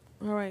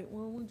 all right,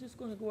 well, we're just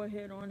going to go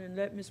ahead on and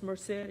let Ms.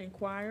 Merced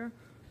inquire.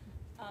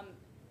 I'm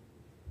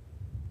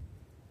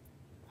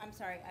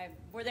sorry,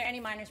 were there any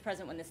minors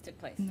present when this took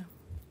place? No.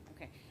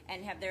 Okay,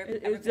 and have there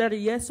Is ever that been,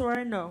 a yes or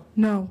a no?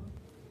 No.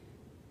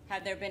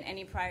 have there been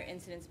any prior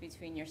incidents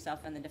between yourself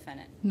and the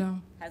defendant? No.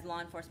 Has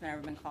law enforcement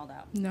ever been called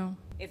out? No.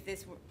 If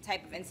this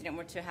type of incident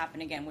were to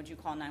happen again, would you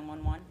call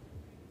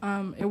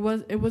 911?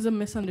 It was a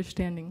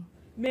misunderstanding.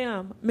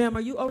 Ma'am,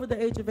 are you over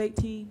the age of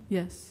 18?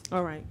 Yes.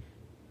 All right.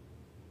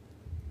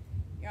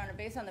 Your Honor,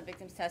 based on the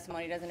victim's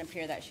testimony, it doesn't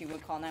appear that she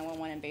would call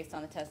 911, and based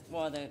on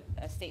the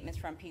statements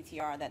from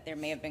PTR that there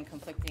may have been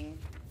conflicting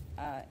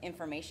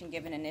information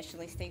given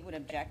initially, state would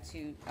object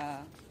to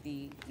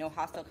the no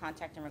hostile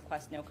contact and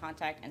request no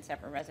contact and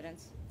separate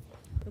residence.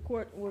 The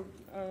court will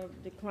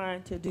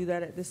decline to do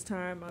that at this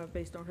time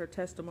based on her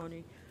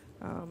testimony.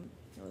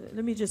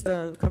 Let me just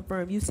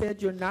confirm. You said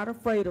you're not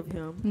afraid of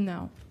him.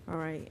 No. All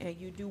right, and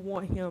you do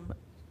want him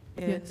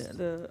in Yes.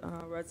 the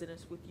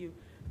residence with you.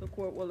 The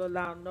court will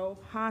allow no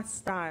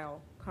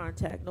hostile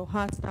contact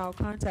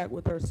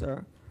with her,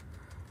 sir.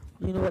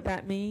 You know what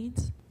that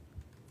means?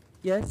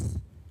 Yes?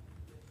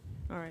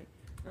 All right.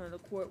 The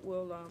court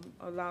will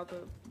allow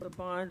the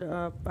bond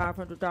of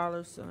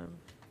 $500,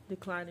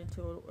 declining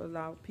to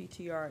allow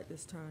PTR at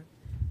this time.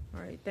 All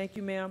right. Thank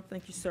you, ma'am.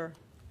 Thank you, sir.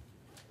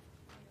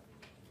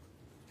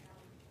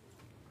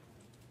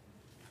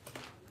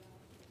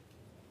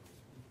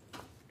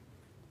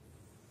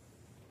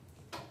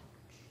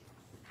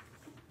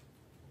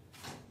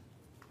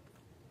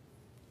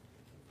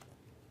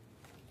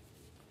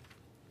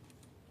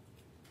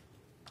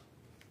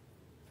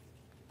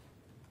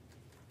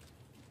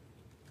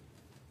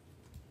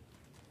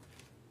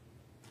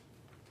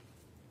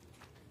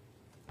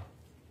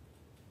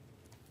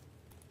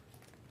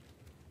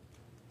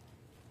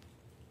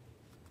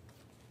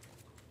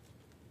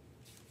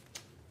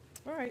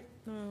 All right,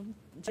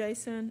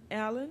 Jason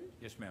Allen?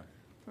 Yes, ma'am.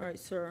 All right,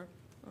 sir.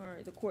 All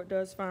right, the court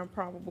does find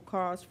probable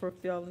cause for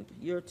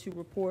failure to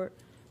report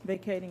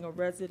vacating a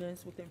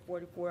residence within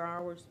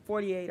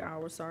 48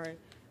 hours, sorry,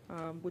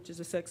 which is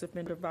a sex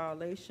offender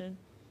violation.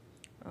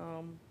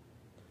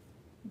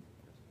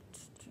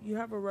 You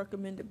have a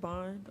recommended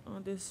bond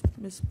on this,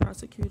 Ms.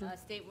 Prosecutor?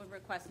 State would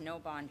request no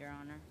bond, Your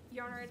Honor.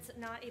 Your Honor, it's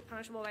not a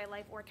punishable by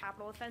life or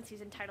capital offense.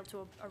 He's entitled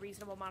to a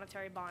reasonable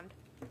monetary bond.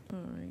 All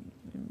right,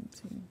 let me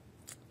see.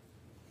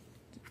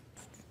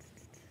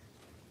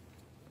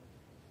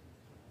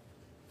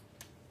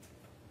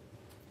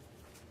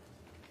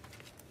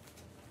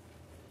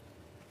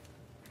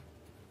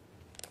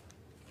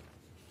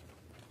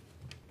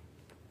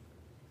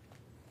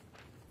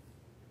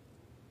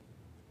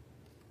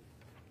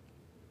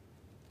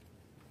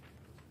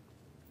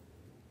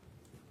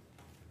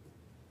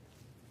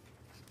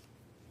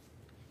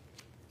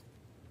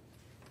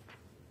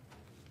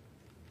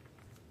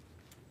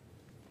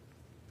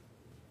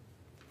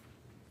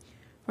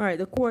 All right,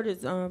 the court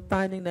is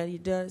finding that he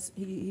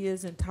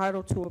is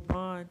entitled to a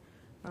bond.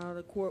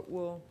 The court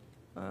will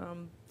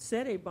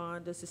set a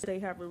bond. Does the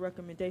state have a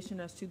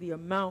recommendation as to the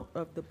amount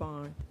of the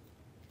bond?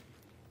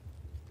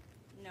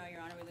 No,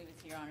 Your Honor, we leave it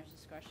to Your Honor's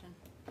discretion.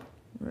 All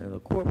right, the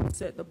court will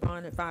set the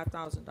bond at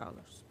 $5,000.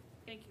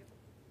 Thank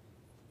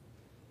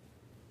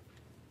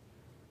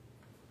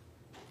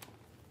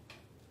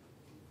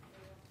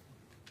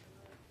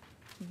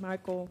you.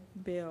 Michael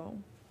Bell.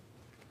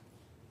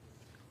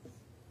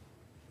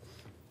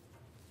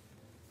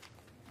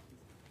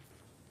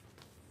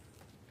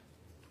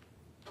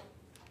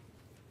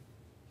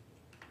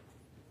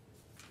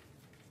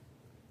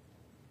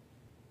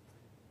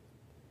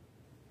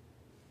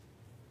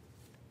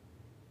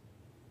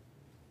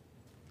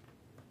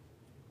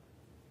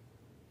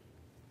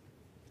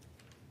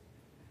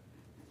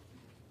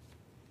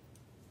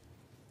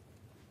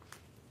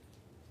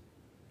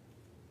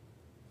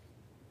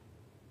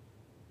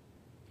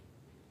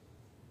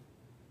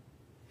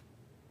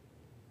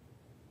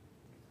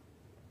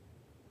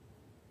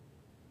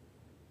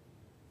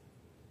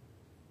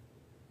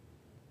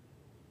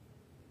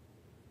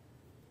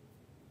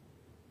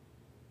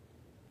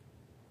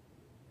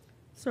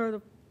 Sir,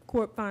 the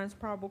court finds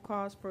probable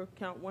cause for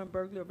count 1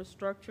 burglary of a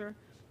structure.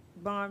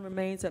 Bond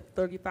remains at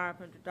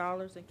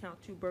 $3,500, and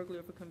count 2 burglary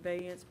of a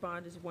conveyance.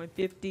 Bond is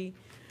 $150.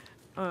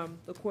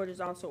 The court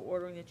is also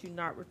ordering that you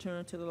not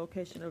return to the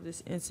location of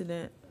this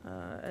incident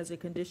as a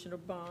condition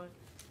of bond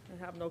and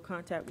have no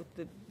contact with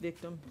the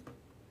victim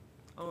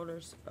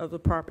owners of the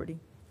property.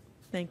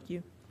 Thank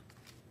you.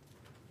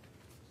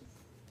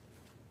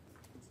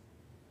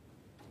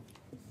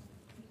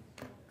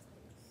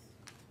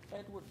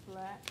 Edward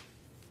Black.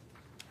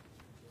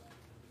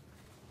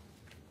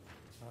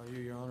 How are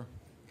you, Your Honor?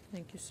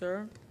 Thank you,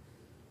 sir.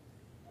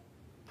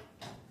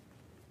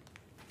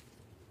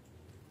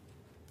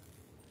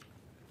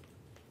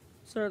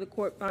 Sir, the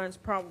court finds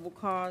probable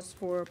cause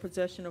for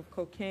possession of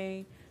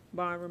cocaine.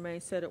 Bond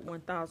remains set at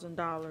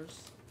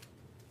 $1,000.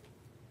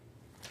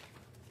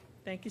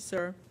 Thank you,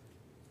 sir.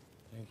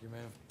 Thank you,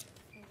 ma'am.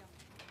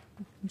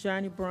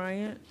 Johnny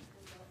Bryant.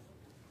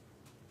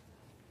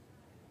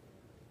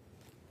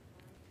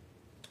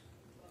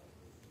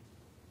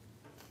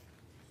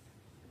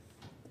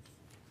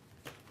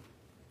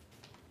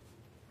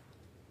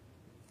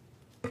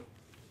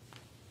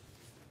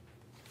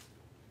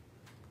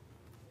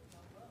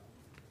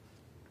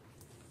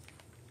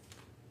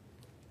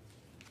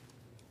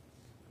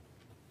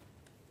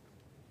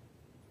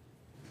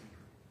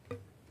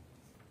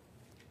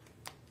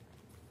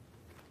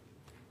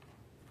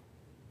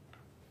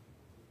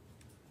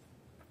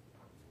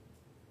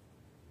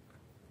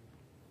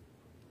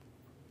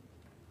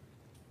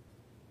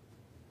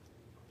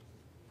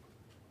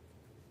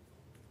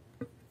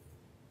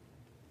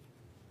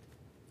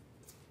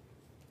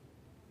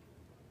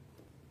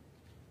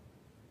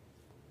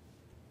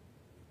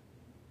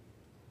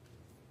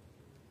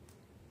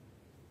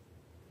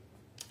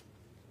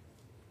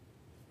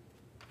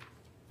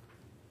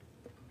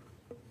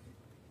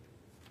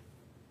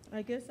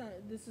 I guess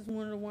this is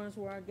one of the ones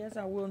where I guess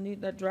I will need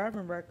that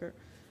driving record.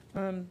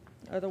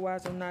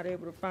 Otherwise, I'm not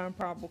able to find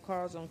probable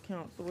cause on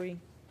count 3.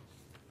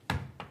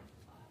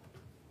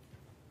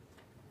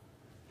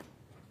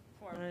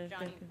 For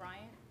Johnny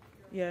Bryant?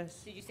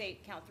 Yes. Did you say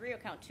count 3 or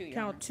count 2, Your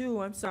Count Honor?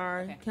 2, I'm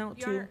sorry. Okay. Count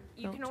Your 2. Honor,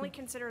 you Count can 2. only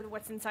consider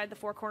what's inside the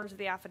 4 corners of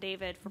the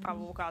affidavit for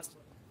probable cause.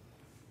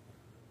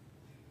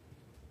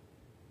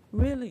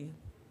 Really?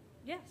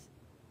 Yes.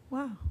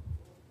 Wow.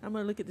 I'm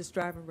going to look at this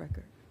driving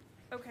record.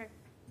 Okay.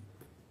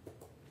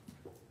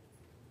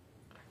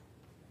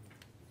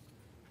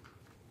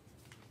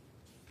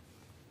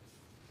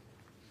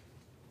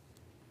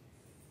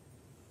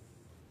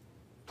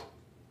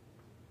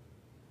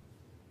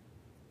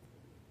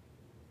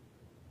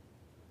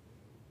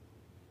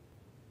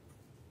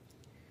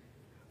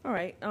 All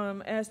right,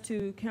 as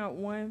to count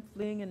 1,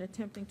 fleeing and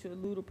attempting to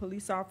elude a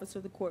police officer,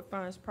 the court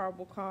finds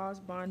probable cause.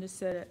 Bond is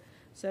set at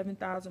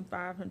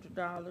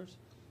 $7,500.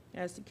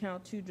 As to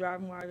count 2,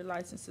 driving while your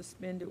license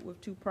suspended with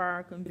 2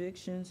 prior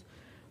convictions,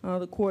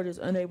 the court is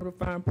unable to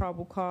find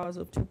probable cause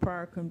of 2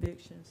 prior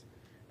convictions.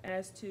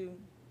 As to,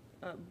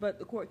 but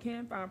the court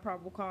can find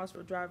probable cause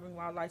for driving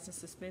while license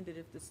suspended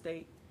if the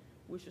state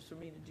wishes for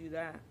me to do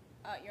that.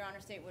 Your Honor,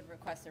 state would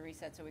request a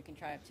reset so we can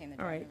try to obtain the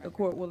All driving right, the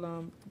record. court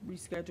will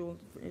reschedule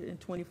in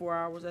 24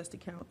 hours as to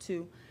count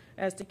 2.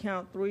 As to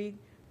count 3,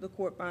 the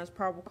court finds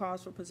probable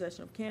cause for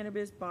possession of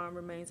cannabis. Bond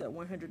remains at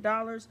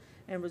 $100.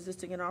 And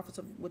resisting an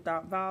officer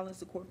without violence,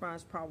 the court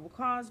finds probable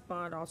cause.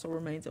 Bond also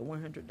remains at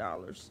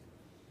 $100.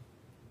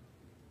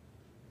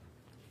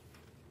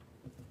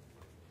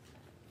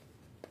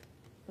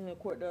 And the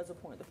court does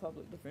appoint the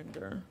public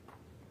defender.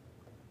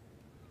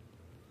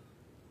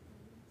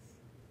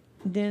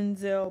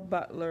 Denzel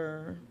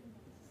Butler.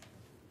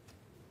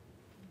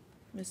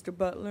 Mr.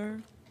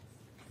 Butler,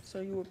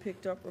 so you were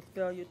picked up for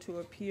failure to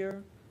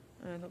appear,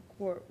 and the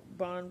court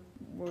bond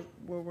will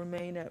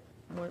remain at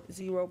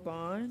 0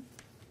 bond.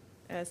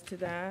 As to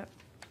that,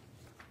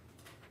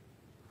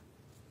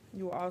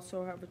 you will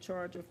also have a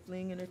charge of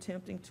fleeing and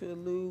attempting to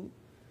elude,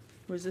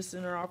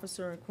 resisting an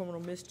officer, and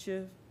criminal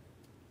mischief.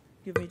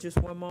 Give me just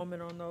one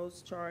moment on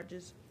those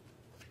charges.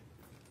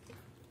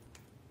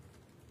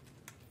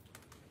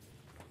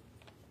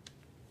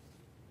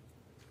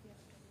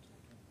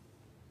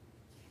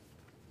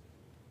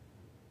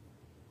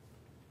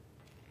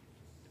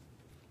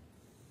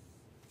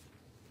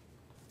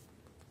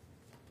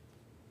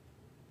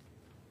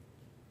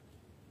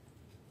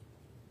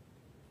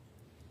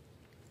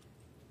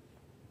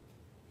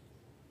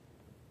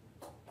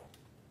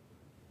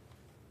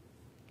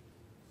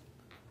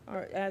 All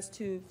right, as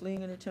to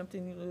fleeing and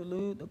attempting to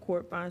elude, the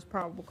court finds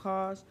probable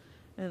cause,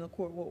 and the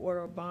court will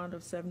order a bond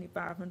of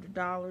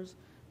 $7,500.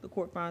 The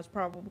court finds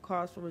probable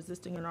cause for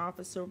resisting an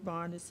officer.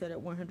 Bond is set at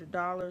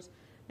 $100.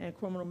 And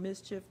criminal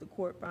mischief, the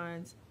court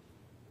finds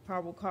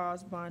probable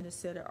cause. Bond is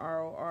set at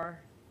ROR.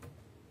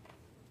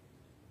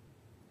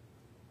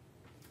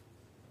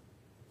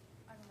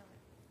 I don't know.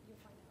 You'll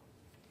find out.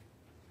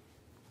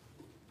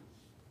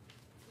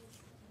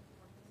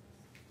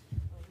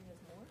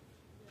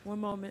 One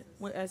moment.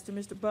 As to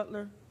Mr.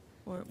 Butler,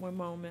 one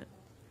moment.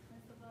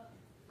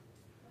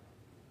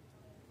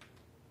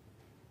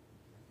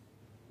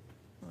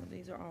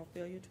 These are all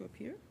failure to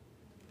appear.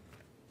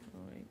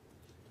 All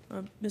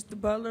right. Mr.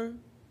 Butler,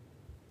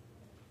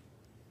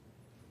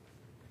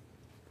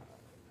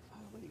 I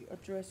already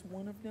addressed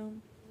one of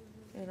them,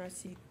 and I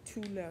see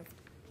 2 left.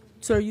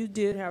 Sir, you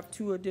did have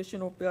 2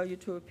 additional failure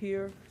to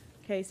appear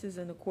cases,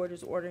 and the court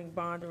is ordering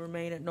bond to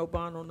remain at no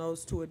bond on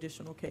those 2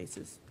 additional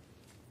cases.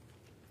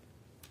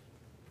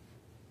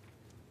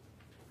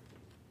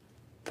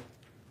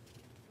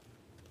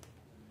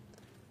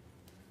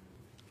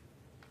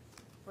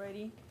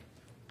 Freddie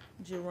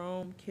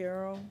Jerome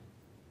Carroll.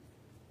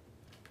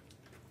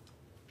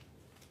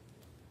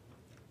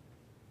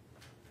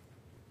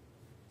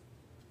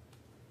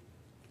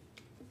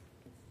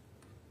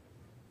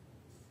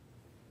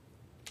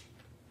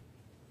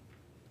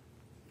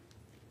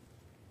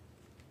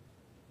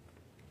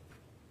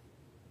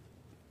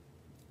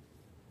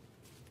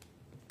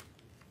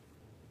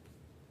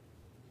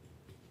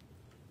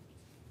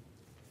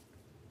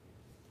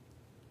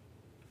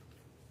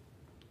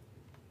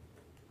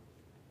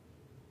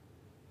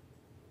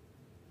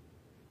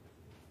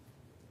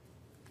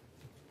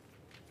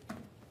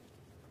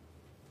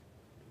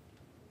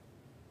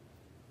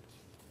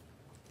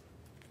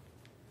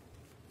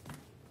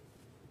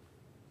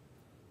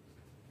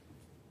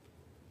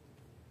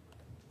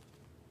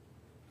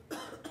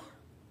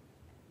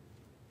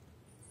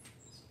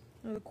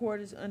 The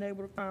court is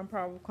unable to find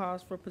probable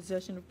cause for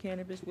possession of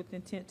cannabis with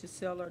intent to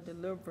sell or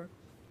deliver.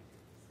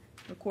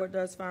 The court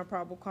does find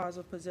probable cause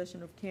of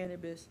possession of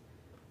cannabis,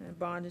 and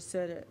bond is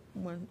set at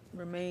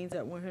remains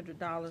at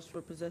 $100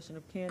 for possession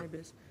of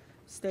cannabis.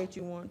 State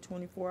you want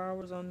 24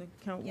 hours on the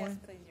count 1? Yes,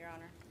 please, Your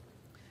Honor.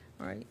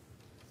 All right.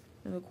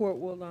 And the court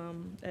will,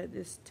 at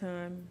this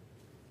time,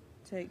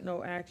 take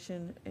no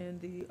action in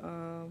the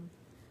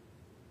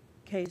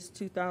case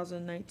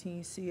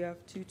 2019 CF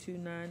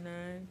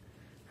 2299.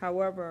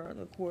 However,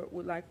 the court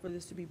would like for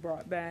this to be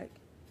brought back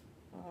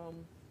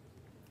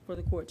for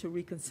the court to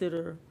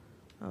reconsider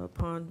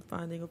upon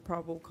finding of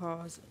probable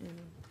cause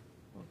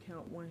on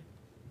count 1.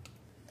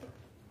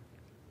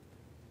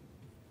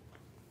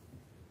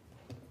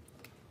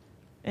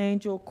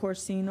 Angel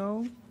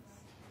Corsino.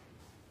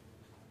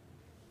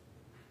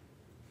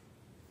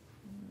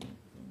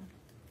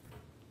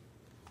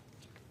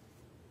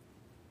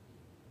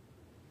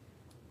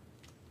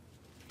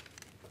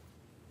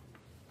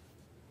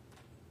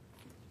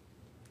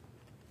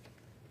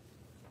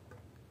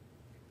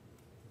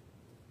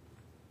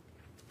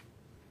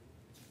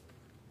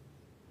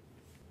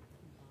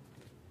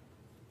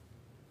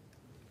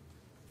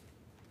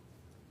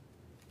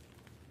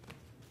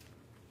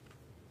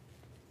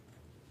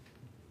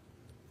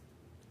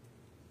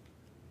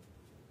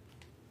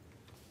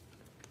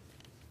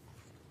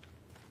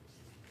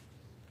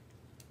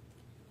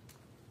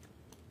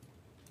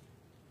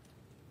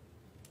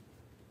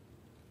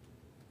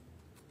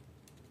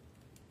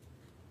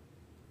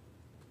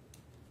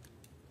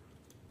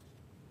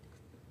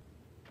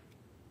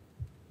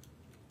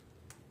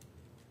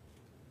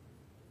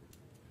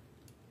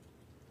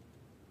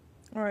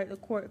 All right, the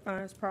court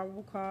finds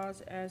probable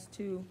cause as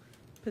to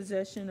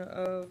possession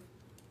of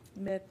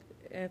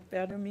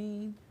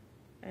methamphetamine,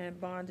 and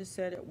bond is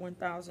set at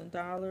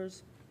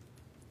 $1,000.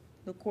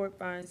 The court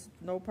finds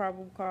no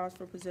probable cause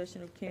for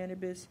possession of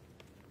cannabis.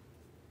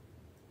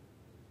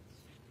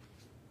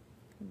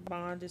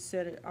 Bond is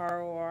set at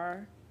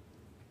ROR.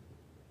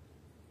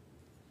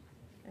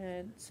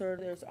 And, sir,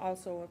 there's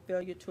also a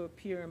failure to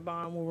appear, and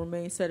bond will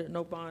remain set at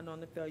no bond on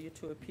the failure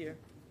to appear.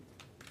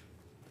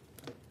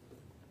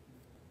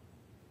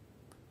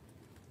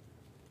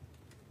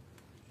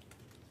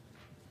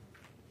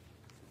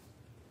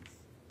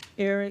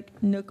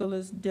 Eric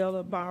Nicholas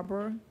Della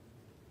Barbara.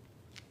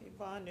 He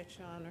bonded,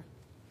 Your Honor.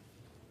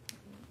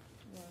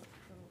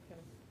 Okay.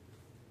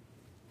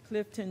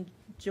 Clifton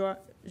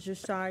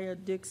Josiah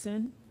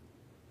Dixon.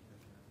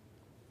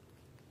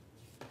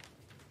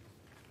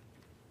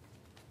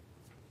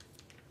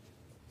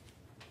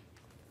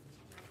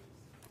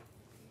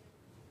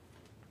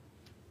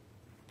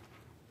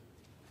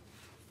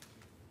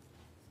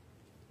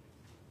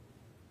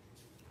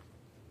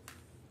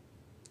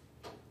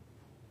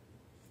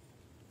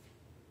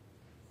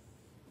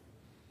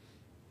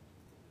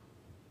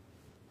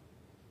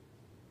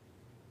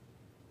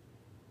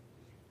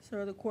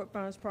 Sir, the court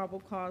finds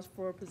probable cause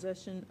for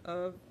possession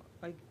of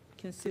a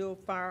concealed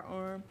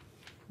firearm.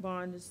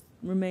 Bond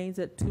remains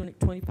at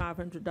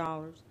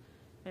 $2,500.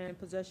 And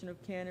possession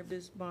of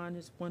cannabis, bond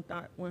is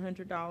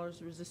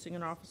 $100. Resisting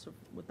an officer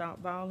without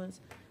violence,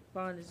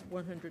 bond is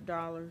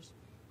 $100.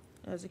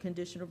 As a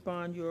condition of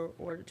bond, you are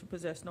ordered to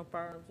possess no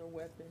firearms or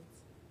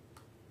weapons.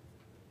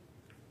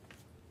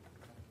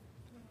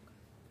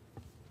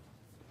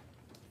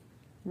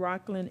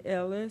 Rockland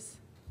Ellis.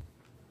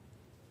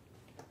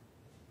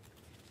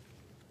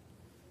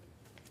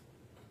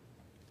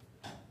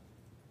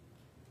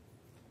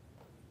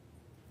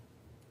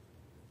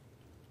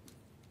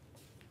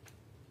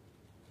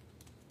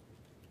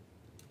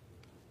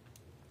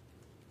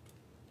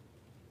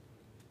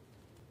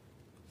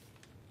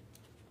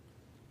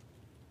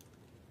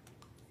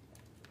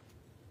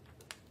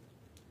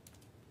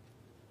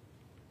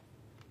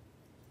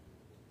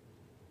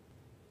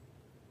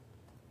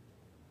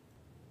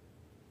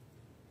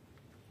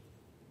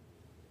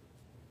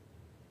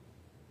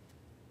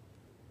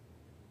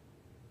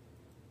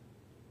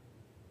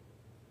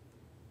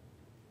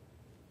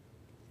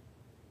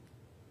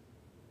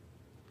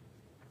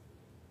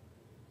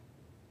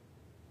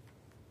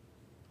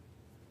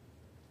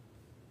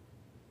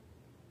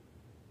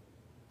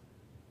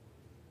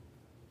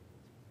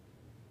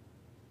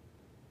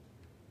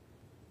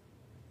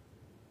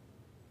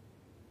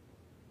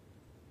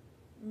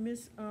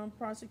 Miss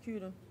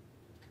Prosecutor,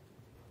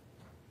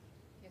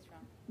 Yes, Your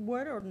Honor.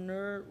 what are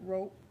nerd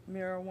rope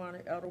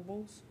marijuana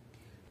edibles?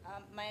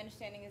 My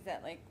understanding is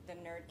that, like, the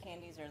nerd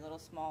candies are little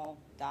small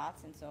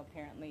dots, and so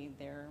apparently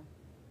they're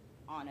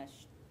on a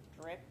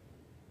strip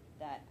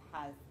that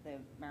has the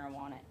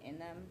marijuana in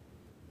them.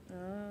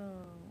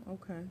 Oh,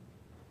 okay.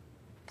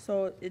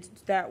 So it's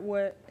that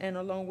what, and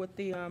along with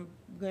the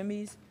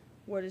gummies,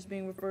 what is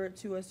being referred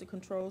to as the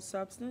controlled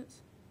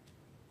substance?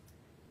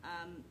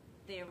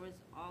 There was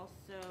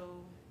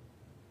also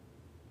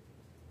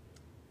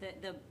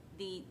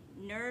the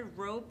nerd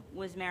rope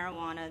was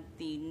marijuana.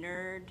 The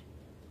nerd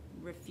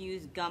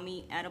refused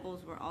gummy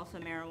edibles were also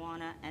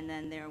marijuana, and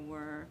then there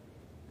were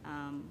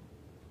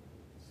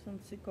Some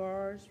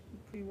cigars,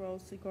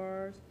 pre-rolled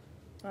cigars.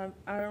 I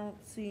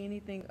don't see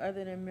anything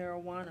other than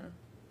marijuana.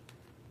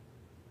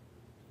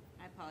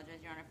 I apologize,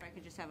 Your Honor. If I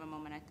could just have a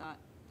moment, I thought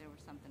there was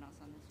something else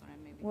on this one. I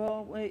maybe.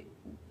 Well, wait.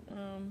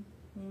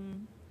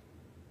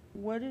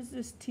 What is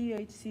this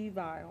THC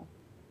vial?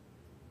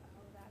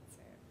 Oh, that's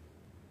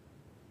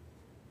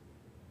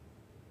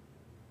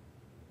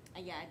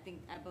it. Yeah,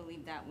 I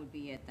believe that would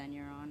be it then,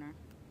 Your Honor.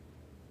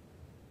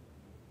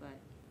 But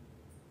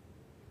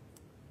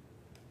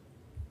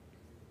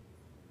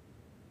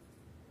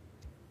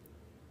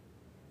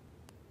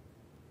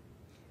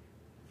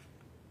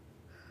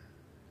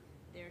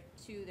there are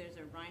two. There's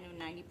a Rhino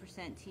 90%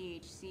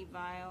 THC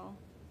vial.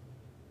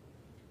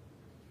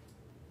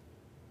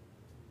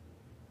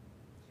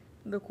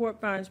 The court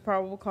finds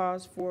probable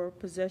cause for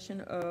possession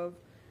of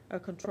a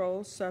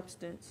controlled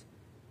substance,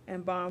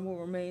 and bond will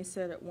remain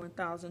set at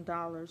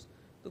 $1,000.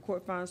 The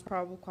court finds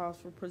probable cause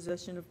for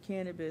possession of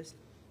cannabis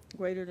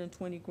greater than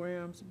 20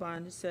 grams.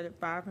 Bond is set at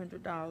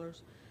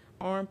 $500.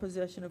 Armed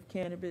possession of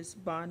cannabis,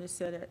 bond is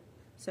set at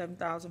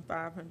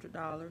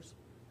 $7,500.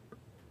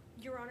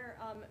 Your Honor,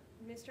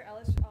 Mr.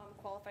 Ellis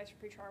qualifies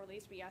for pretrial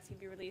release. We ask he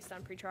be released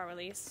on pretrial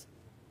release.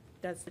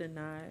 That's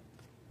denied.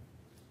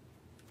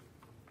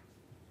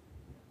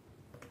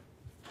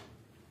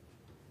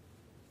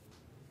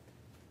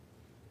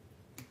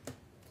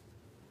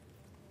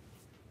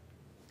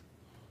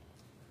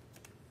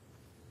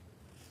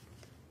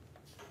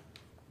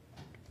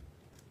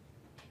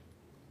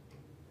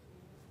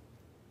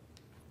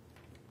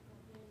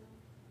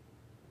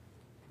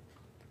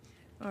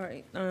 All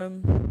right,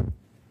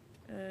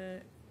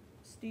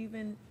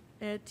 Stephen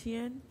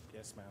Etienne.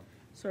 Yes, ma'am.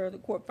 Sir, the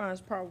court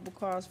finds probable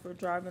cause for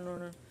driving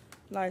on a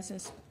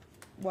license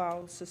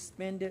while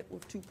suspended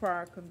with 2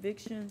 prior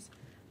convictions.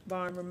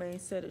 Bond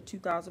remains set at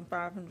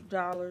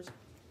 $2,500.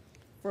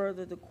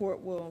 Further, the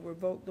court will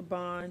revoke the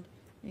bond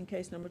in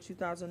case number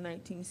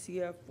 2019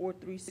 CF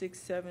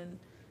 4367,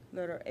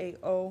 letter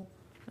AO,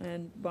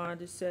 and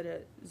bond is set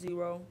at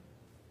 0,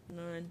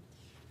 none.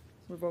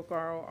 Revoke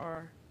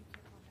ROR.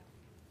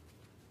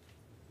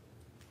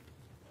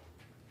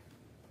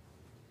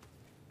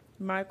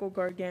 Michael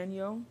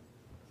Gargano.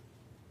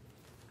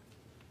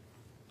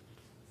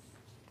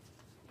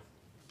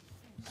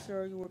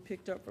 Sir, you were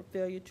picked up for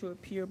failure to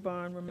appear.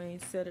 Bond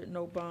remains set at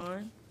no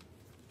bond.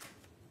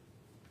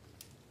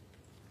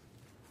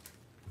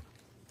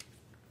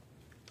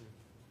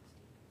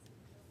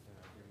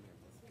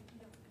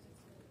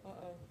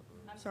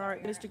 Sorry,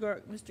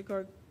 Mr.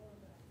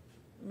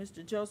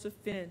 Joseph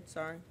Finn,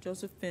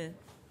 Joseph Finn.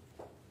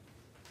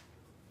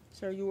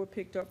 Sir, you were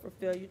picked up for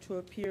failure to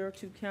appear.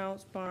 2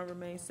 counts. Bond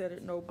remains set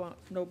at no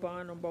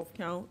bond on both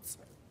counts.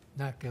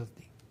 Not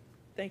guilty.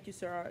 Thank you,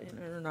 sir.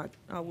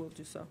 I will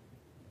do so.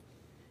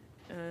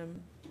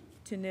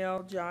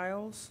 Tenell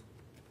Giles.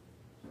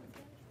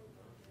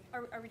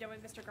 Are we done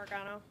with Mr.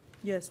 Gargano?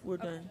 Yes, we're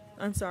done.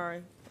 I'm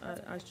sorry.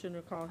 I shouldn't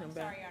have called him I'm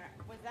back. sorry, Your Honor.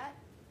 Was that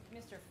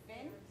Mr.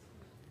 Finn?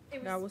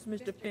 That was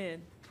Mr.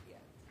 Finn.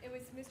 It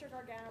was Mr.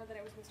 Gargano, then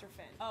it was Mr.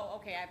 Finn. Oh,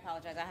 okay, I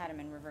apologize. I had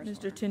him in reverse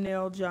Mr. order.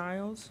 Tenell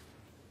Giles.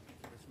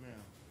 Yes, ma'am.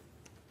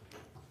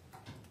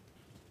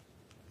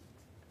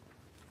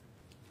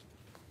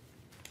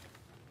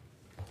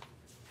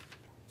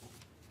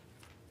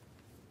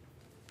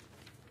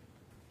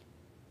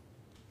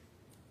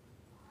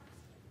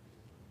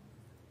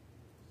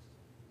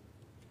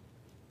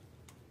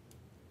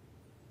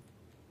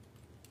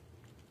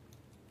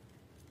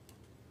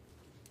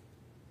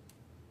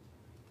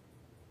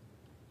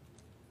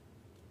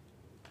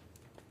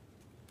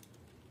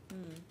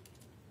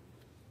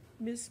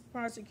 Ms.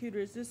 Prosecutor,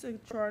 is this a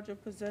charge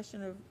of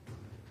possession of,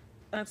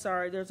 I'm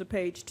sorry, there's a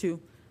page 2.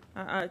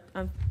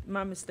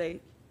 My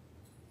mistake.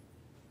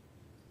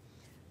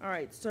 All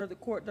right, sir, the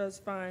court does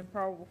find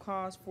probable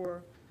cause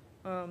for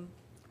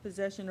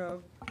possession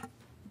of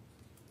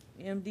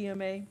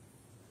MDMA,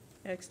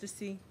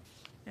 ecstasy,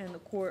 and the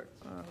court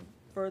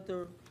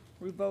further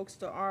revokes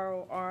the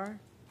ROR.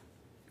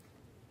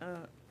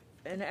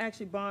 And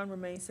actually, bond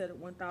remains set at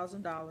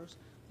 $1,000.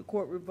 The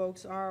court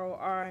revokes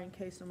ROR in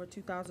case number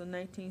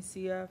 2019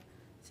 CF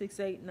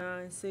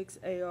 6896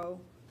 AO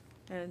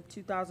and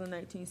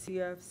 2019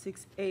 CF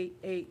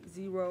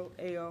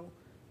 6880 AO.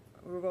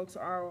 Revokes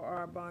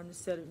ROR. Bond is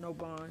set at no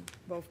bond,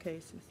 both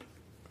cases.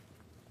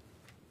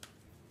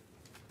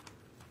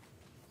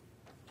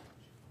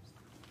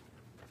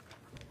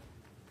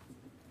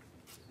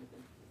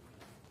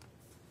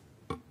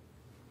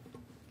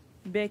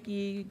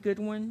 Becky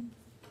Goodwin.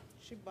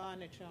 She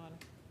bonded, Your Honor.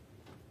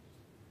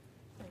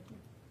 Thank you.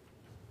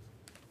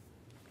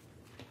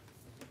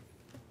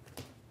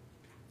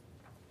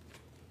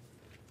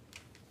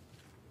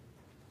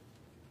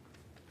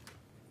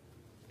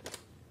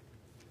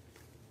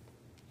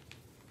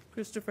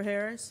 Christopher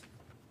Harris.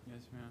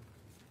 Yes, ma'am.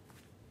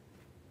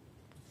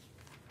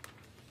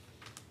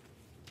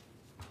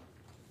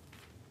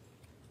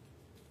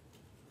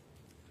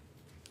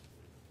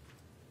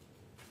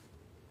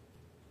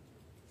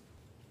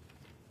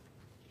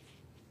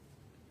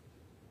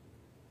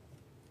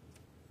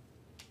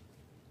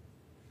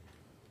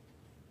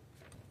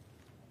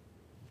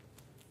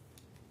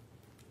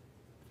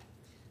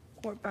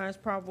 Court finds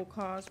probable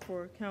cause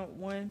for count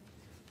 1,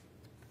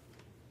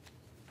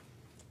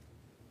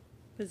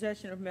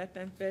 possession of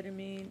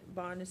methamphetamine.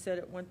 Bond is set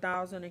at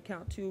 $1,000. And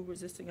count 2,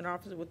 resisting an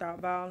officer without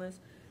violence.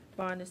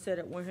 Bond is set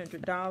at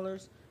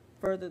 $100.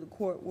 Further, the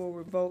court will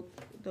revoke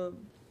the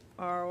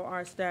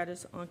ROR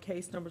status on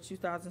case number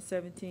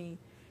 2017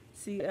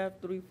 CF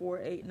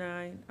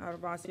 3489 out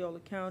of Osceola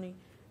County.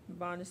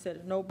 Bond is set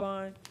at no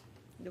bond.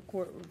 The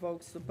court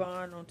revokes the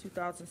bond on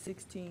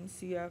 2016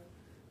 CF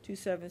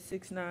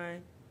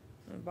 2769.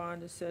 And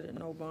bond is set at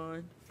no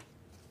bond.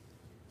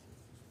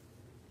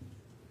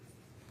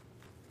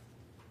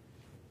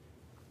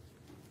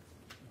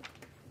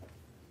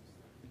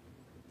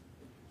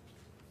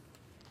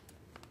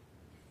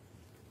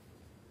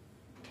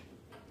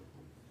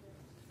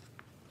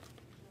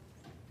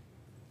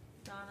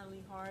 Donna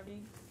Lee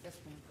Harvey. Yes,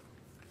 ma'am.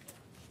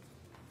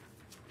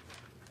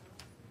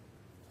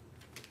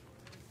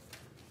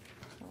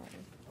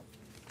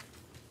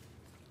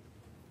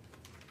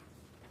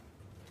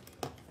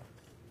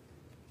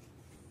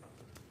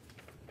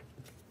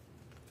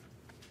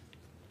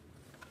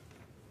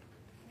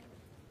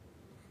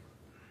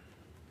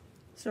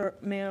 Sir,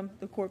 ma'am,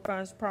 the court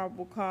finds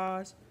probable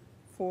cause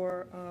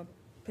for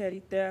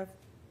petty theft,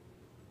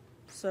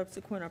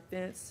 subsequent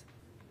offense,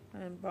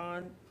 and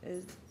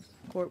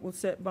court will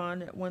set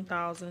bond at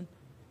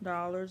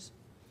 $1,000.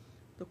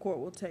 The court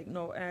will take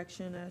no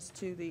action as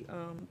to the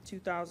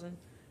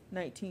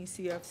 2019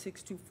 CF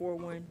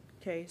 6241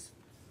 case.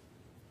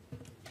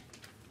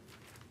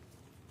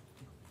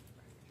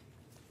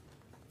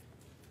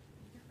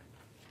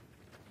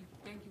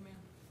 Thank you, ma'am.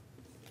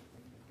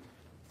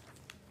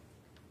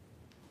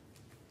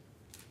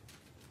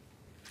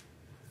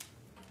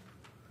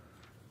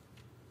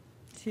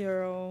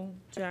 Santiago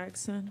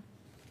Jackson.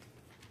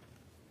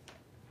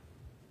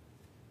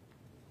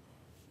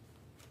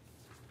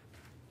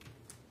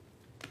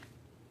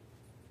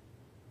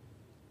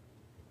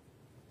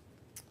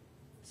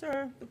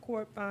 Sir, the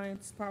court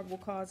finds probable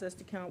cause as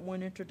to count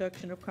one,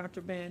 introduction of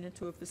contraband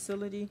into a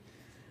facility,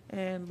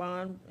 and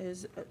bond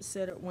is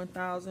set at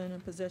 1,000,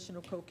 and possession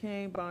of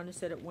cocaine, bond is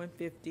set at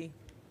 150.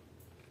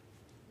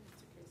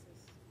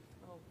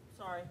 Oh,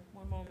 sorry,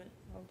 one moment,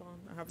 hold on,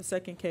 I have a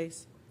second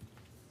case.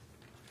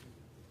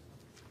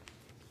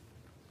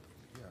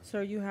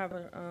 Sir, you have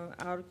an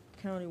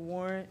out-of-county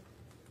warrant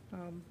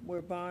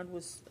where bond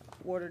was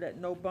ordered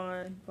at no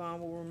bond.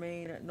 Bond will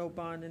remain at no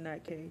bond in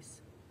that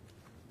case.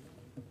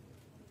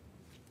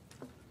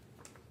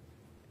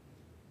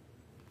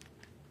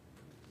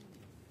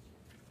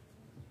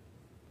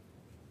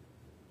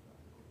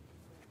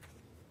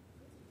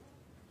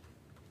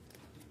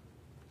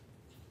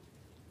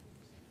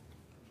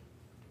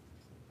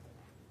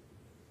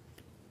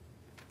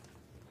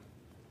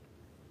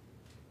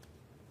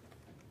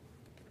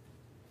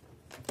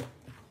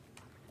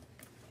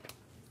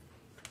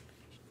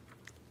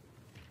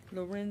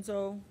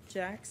 Lorenzo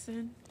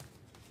Jackson.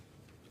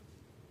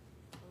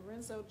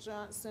 Lorenzo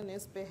Johnson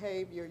is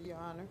behavior, Your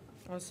Honor.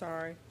 Oh,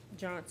 sorry,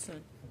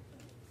 Johnson.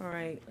 All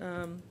right,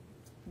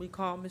 we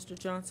call Mr.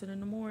 Johnson in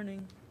the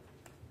morning.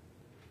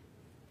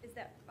 Is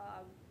that,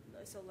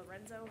 so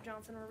Lorenzo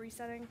Johnson we're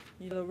resetting?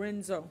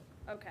 Lorenzo.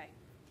 Okay.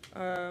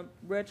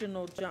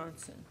 Reginald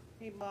Johnson.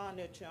 He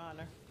bonded, Your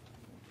Honor.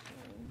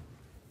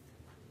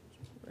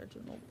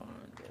 Reginald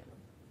bonded.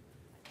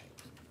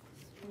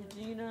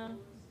 Regina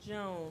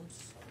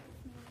Jones.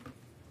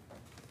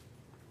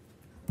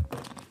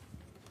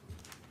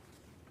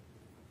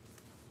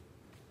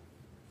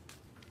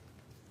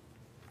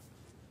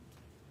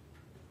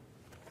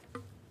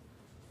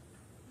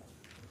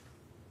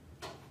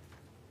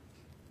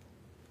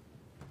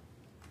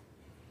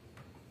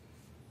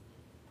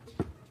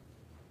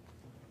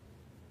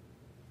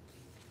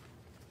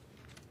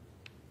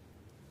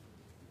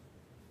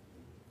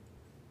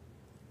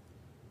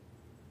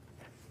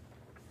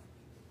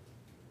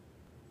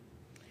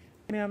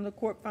 Ma'am, the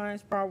court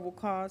finds probable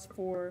cause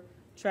for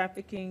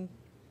trafficking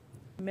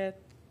meth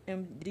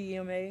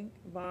MDMA.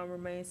 Bond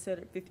remains set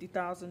at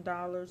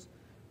 $50,000.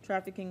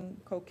 Trafficking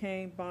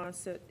cocaine, bond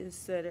is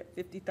set at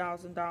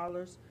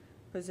 $50,000.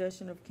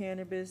 Possession of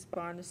cannabis,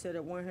 bond is set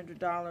at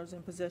 $100.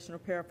 And possession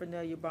of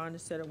paraphernalia, bond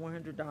is set at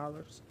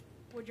 $100.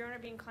 Would Your Honor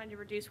be inclined to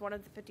reduce one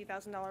of the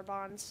 $50,000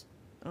 bonds,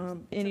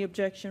 Any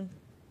objection?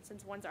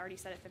 since one's already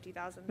set at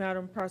 $50,000?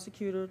 Madam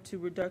Prosecutor, to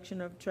reduction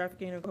of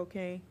trafficking of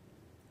cocaine?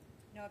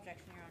 No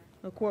objection, Your Honor.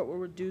 The court will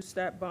reduce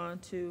that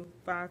bond to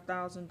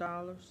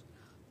 $5,000.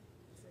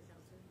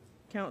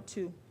 Count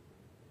two.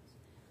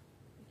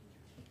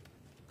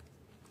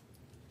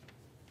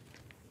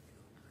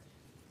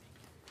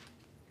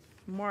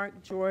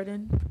 Mark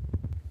Jordan.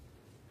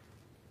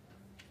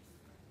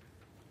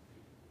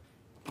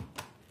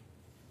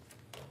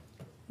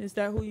 Is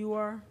that who you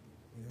are?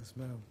 Yes,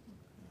 ma'am.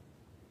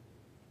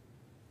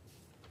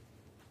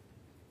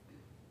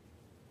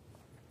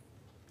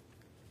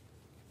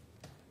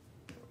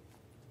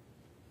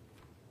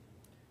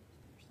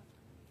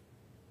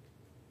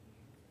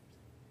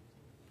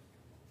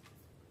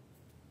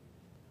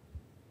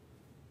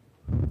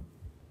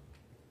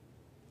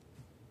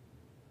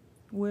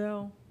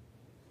 Well,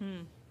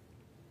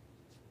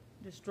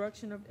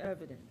 destruction of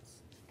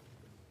evidence,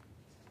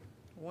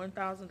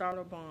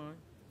 $1,000 bond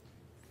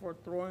for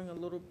throwing a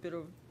little bit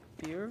of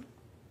beer.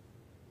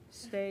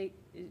 State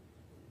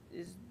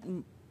is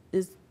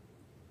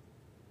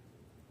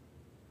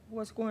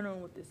what's going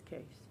on with this case?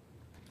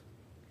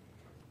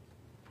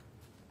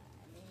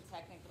 I mean,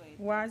 technically.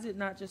 Why is it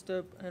not just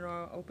an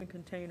open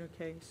container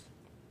case?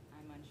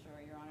 I'm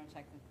unsure, Your Honor.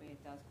 Technically,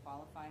 it does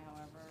qualify,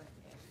 however,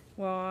 if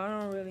Well, I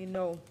don't really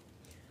know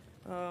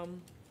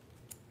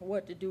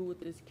what to do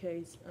with this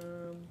case.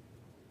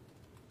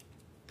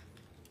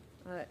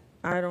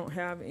 I don't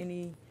have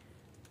any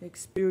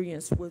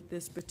experience with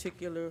this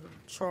particular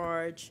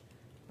charge.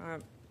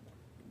 I'm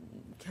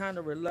kind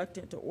of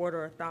reluctant to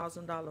order a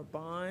 $1,000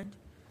 bond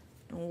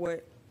on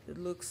what it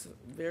looks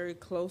very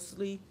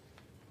closely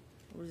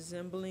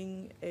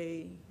resembling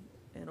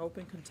an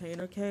open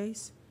container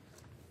case.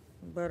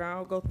 But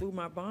I'll go through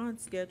my bond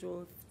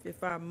schedule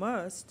if I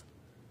must,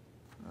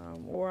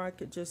 or I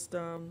could just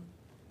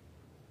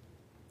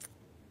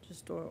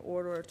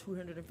order a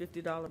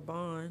 $250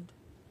 bond.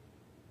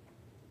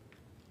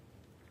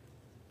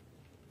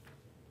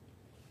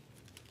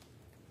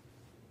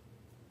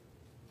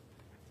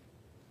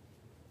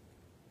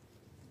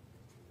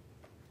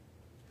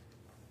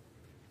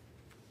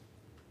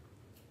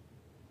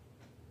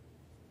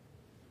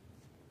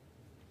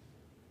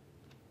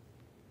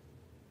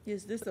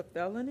 Is this a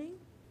felony?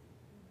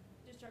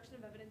 Destruction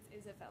of evidence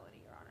is a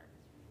felony, Your Honor.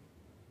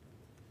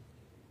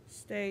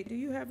 State, do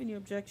you have any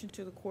objection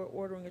to the court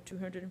ordering a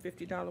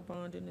 $250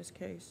 bond in this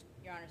case?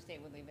 Your Honor,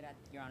 State would leave it at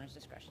Your Honor's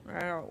discretion.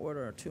 I'll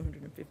order a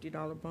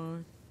 $250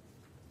 bond.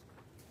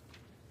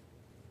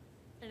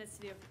 And it's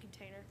to do with the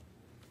container.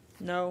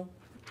 No,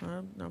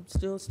 I'm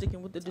still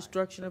sticking with the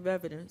destruction of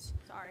evidence.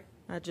 Sorry.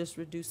 I just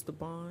reduced the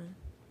bond.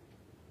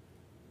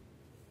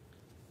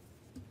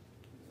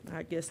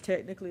 I guess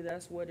technically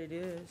that's what it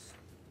is.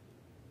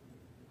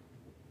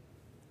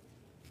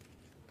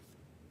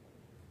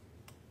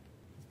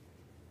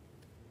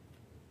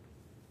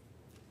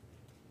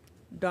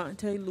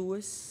 Dante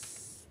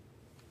Lewis,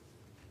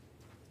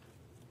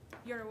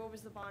 Your Honor, what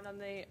was the bond on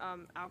the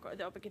alcohol,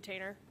 the open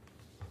container?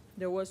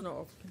 there was no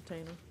open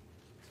container.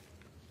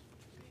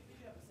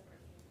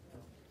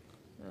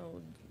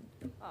 No,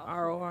 Oh.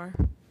 ROR.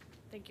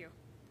 Thank you.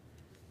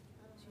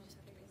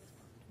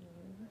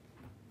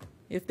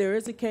 If there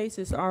is a case,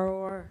 it's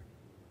ROR.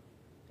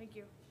 Thank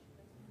you.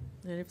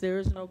 And if there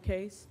is no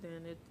case,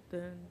 then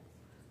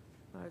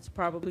it's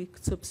probably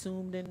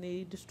subsumed in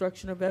the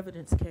destruction of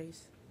evidence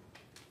case.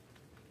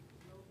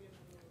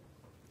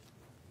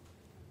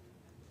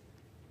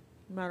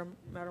 Madam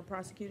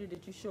Prosecutor,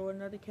 did you show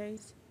another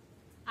case?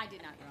 I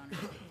did not, Your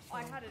Honor. Oh,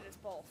 I had it as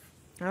both.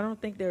 I don't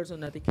think there's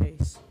another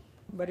case.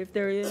 But if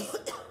there is,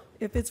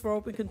 if it's for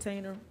open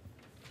container,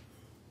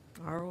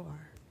 ROR.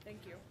 Thank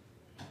you.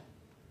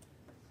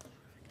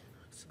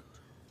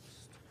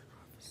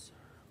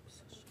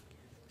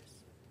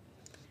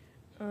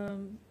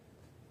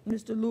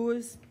 Mr.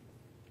 Lewis,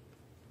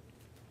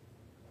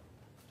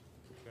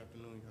 Good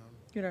afternoon, Your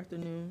Honor. good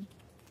afternoon.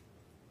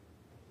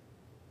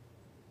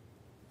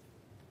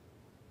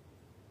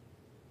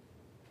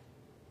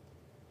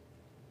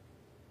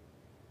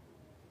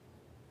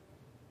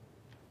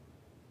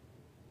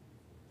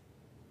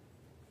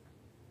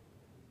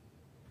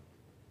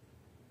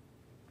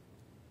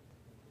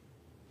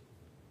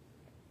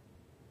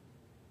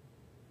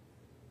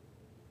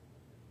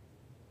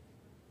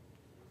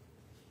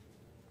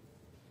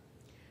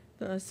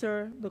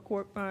 Sir, the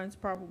court finds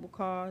probable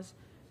cause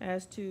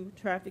as to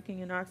trafficking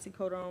in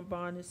oxycodone.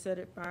 Bond is set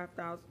at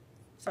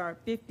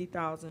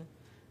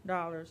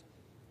 $50,000.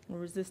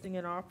 Resisting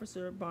an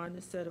officer, bond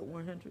is set at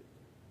 100.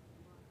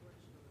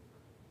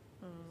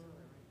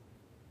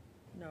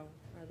 No,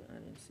 I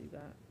didn't see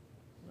that.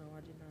 No,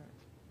 I did not.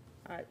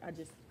 I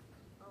just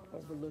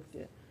overlooked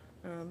it.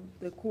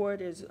 The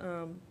court is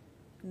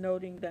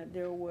noting that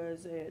there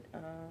was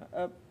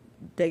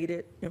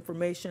updated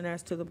information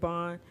as to the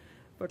bond.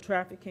 For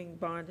trafficking,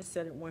 bond is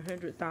set at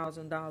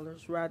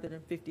 $100,000 rather than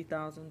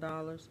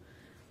 $50,000.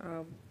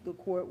 The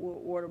court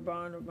will order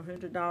bond of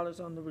 $100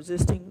 on the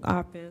resisting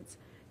offense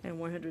and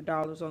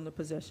 $100 on the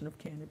possession of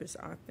cannabis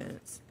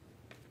offense.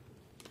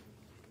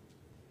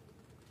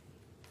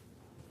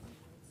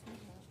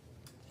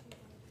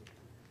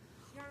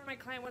 Your Honor, my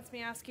client wants me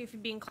to ask you if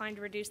you'd be inclined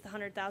to reduce the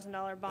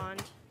 $100,000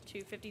 bond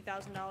to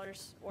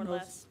 $50,000 or No,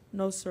 less.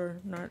 No, sir,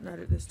 not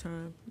at this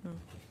time, no.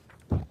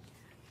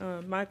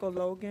 Michael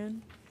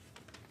Logan.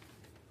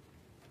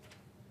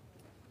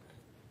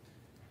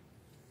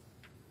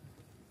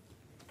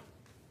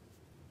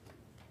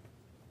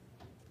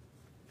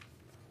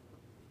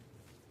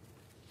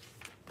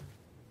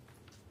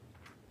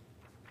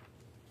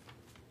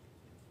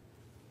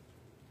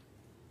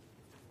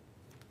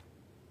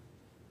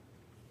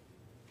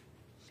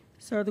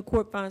 Sir, the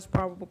court finds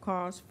probable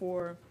cause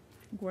for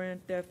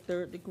grand theft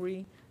third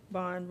degree.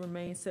 Bond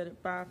remains set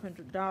at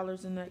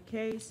 $500 in that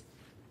case.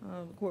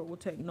 The court will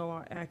take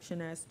no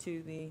action as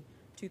to the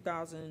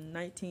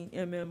 2019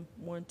 MM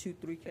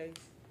 123 case.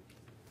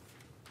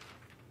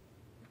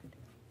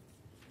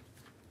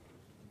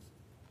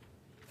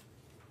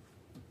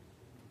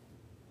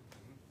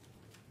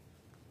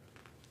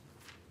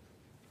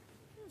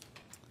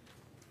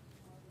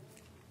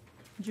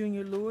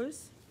 Junior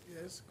Lewis.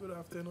 Yes, good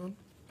afternoon.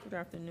 Good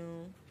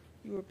afternoon.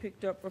 You were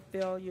picked up for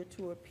failure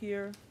to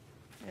appear,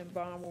 and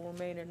bond will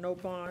remain at no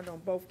bond on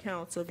both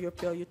counts of your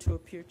failure to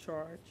appear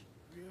charge.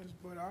 Yes,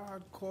 but I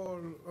had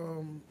called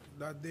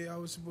that day I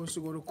was supposed to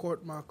go to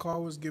court. My car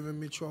was giving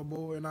me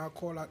trouble, and I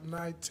called at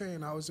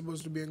 9:10. I was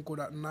supposed to be in court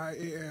at 9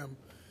 a.m.,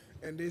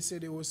 and they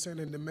said they were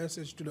sending the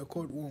message to the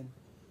courtroom,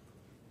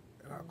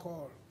 and I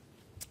called.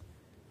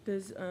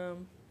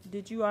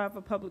 Did you have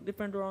a public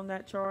defender on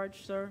that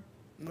charge, sir?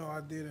 No,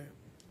 I didn't.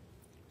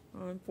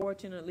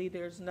 Unfortunately,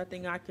 there's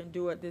nothing I can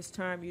do at this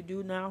time. You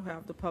do now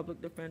have the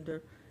public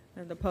defender,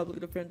 and the public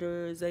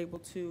defender is able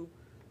to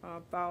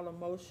file a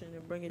motion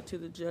and bring it to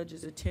the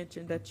judge's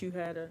attention that you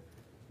had a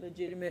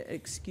legitimate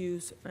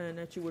excuse and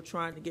that you were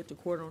trying to get to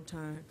court on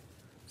time.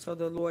 So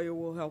the lawyer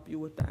will help you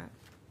with that.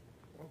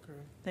 Okay.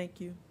 Thank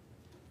you.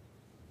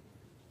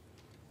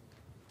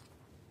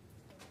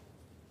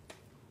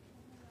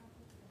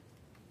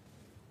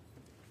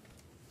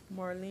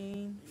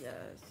 Marlene?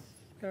 Yes.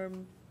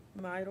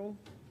 Meidel?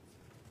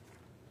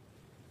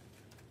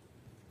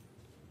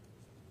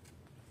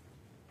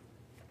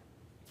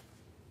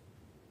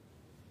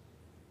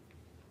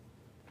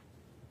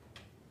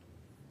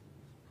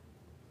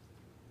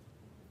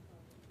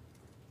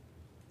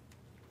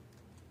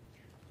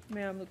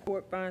 Ma'am, the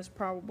court finds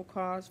probable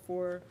cause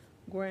for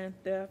grand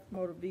theft,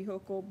 motor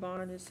vehicle.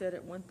 Bond is set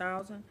at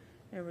 $1,000,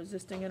 and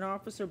resisting an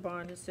officer,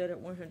 bond is set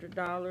at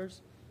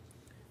 $100.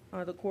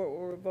 The court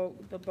will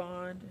revoke the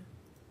bond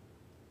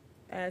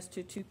as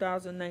to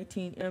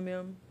 2019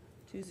 MM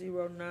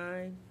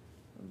 209.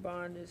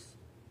 Bond is,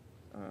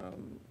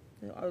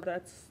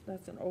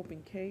 that's an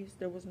open case.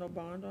 There was no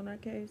bond on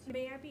that case?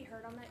 May I be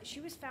heard on that? She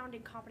was found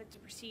incompetent to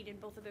proceed in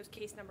both of those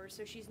case numbers,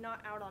 so she's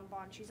not out on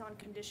bond. She's on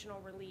conditional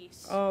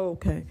release. Oh,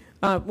 okay.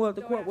 Well,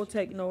 the No court will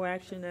take no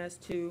action as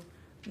to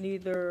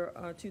neither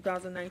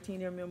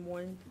 2019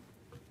 MM1.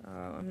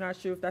 I'm not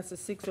sure if that's a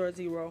 6 or a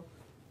 0,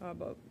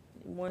 but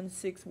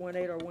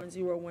 1618 or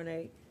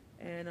 1018,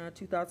 and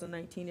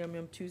 2019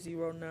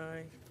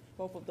 MM209.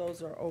 Both of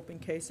those are open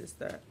cases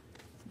that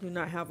do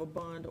not have a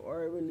bond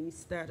or a release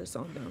status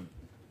on them.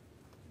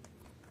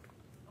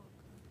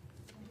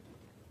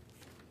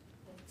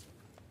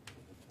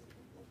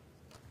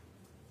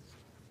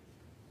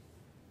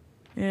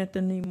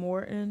 Anthony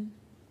Morton.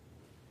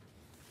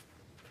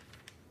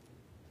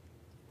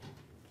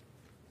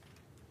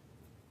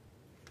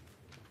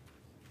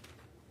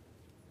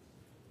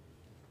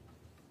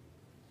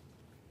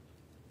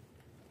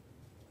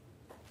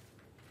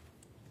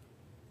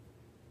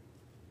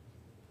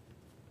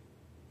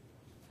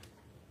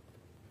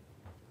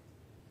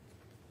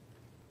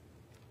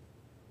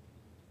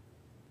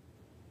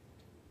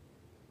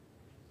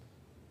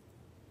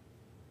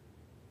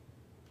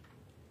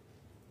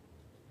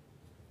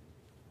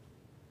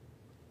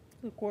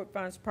 The court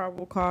finds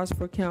probable cause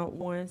for count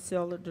 1,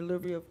 sale or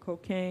delivery of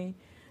cocaine.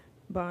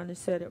 Bond is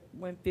set at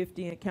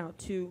 $150, and count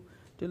 2,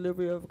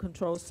 delivery of a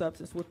controlled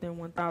substance within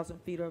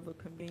 1,000 feet of a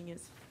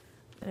convenience.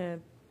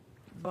 And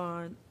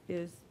bond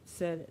is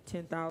set at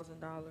 $10,000. Excuse me,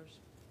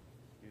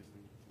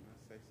 can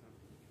I say something?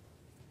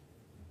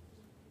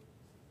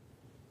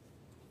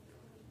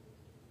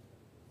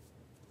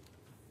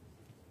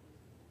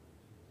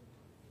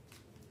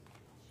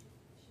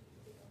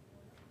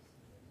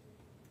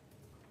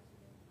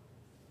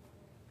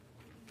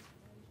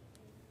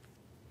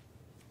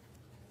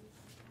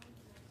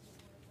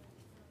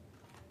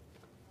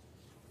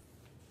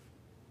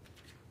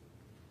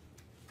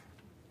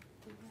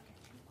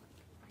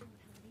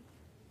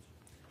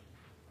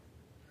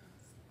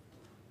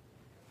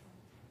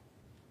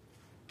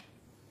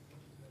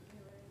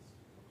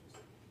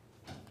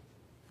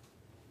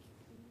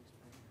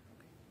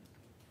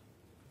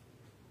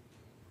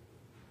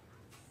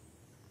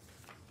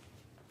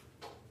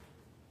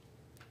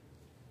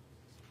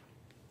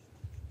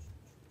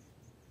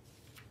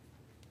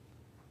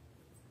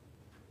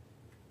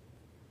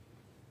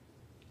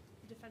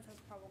 Defense has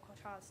a probable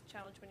cause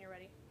challenge when you're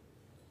ready.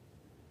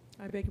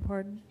 I beg your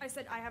pardon? I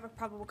said I have a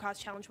probable cause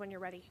challenge when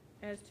you're ready.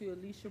 As to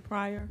Alicia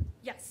Pryor?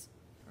 Yes.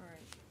 All right.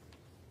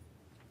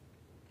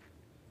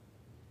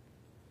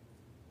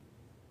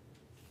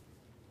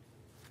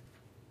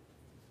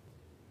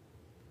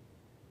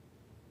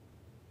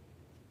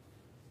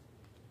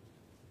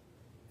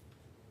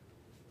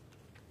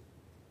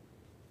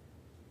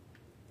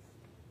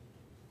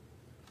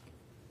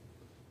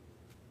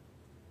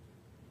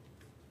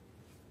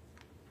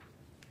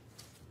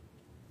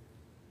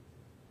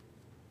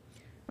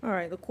 All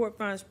right, the court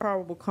finds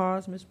probable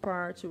cause, Ms.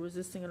 Pryor, to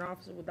resisting an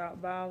officer without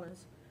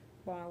violence.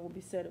 Bond will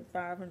be set at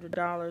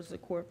 $500. The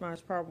court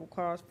finds probable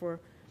cause for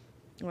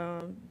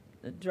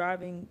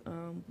driving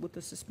with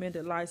a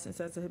suspended license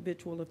as a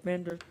habitual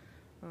offender.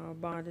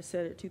 Bond is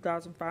set at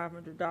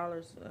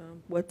 $2,500.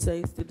 What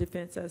says the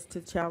defense as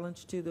to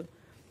challenge to the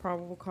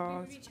probable We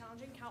cause? would be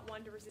challenging count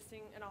 1 to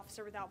resisting an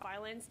officer without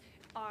violence.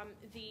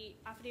 The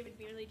affidavit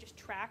merely just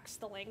tracks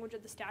the language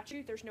of the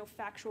statute. There's no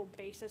factual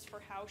basis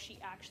for how she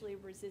actually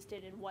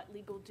resisted and what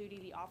legal duty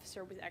the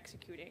officer was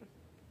executing.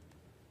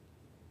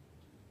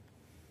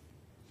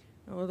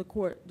 Well, the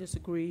court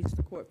disagrees.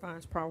 The court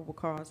finds probable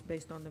cause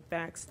based on the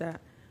facts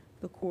that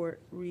the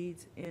court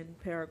reads in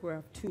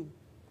paragraph 2.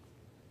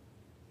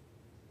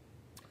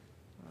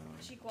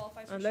 She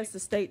qualifies for Unless the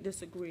state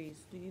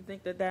disagrees. Do you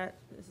think that that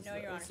is No,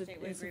 Your Honor, is State would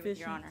agree with insufficient?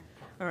 Your Honor.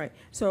 All right,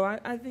 so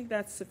I think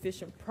that's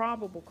sufficient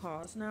probable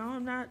cause. Now,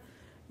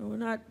 we're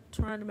not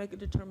trying to make a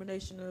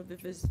determination of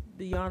if it's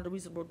beyond a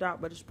reasonable doubt,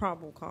 but it's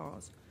probable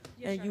cause.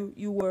 Yes, And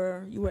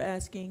Your you were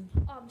asking,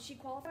 She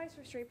qualifies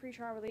for straight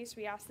pretrial release.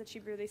 We ask that she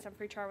be released on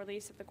pretrial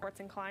release if the court's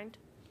inclined.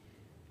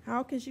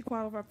 how can she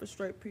qualify for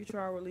straight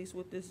pretrial release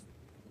with this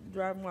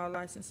driving while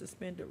license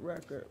suspended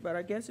record? But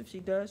I guess if she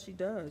does, she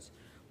does.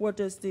 What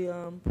does the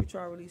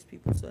pretrial release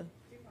people say?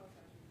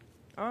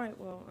 All right,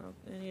 well,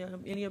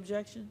 any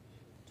objection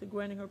to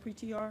granting her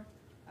PTR?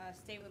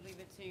 State would leave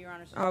it to Your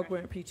Honor's I'll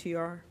discretion. grant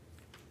PTR.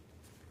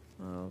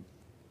 Ma'am,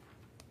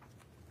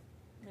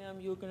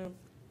 you're going to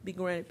be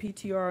granted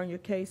PTR on your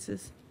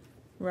cases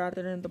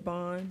rather than the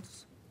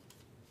bonds.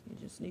 You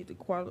just need to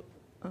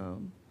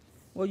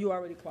well, you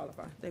already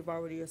qualify. They've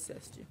already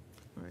assessed you.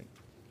 All right.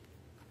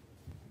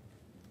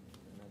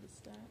 Another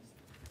stack.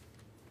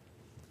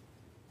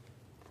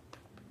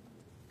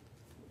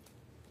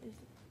 Is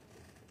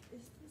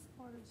this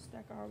part of the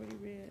stack I already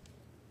read?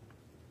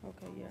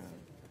 Okay, yeah.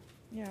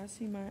 Yeah, I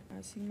see mine.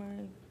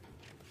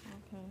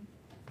 Okay.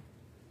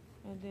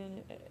 And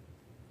then,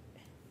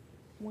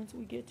 once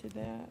we get to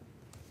that,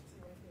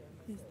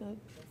 is the,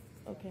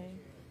 okay.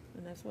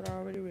 And that's what I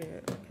already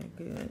read. Okay,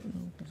 good.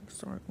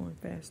 Start going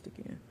fast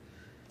again.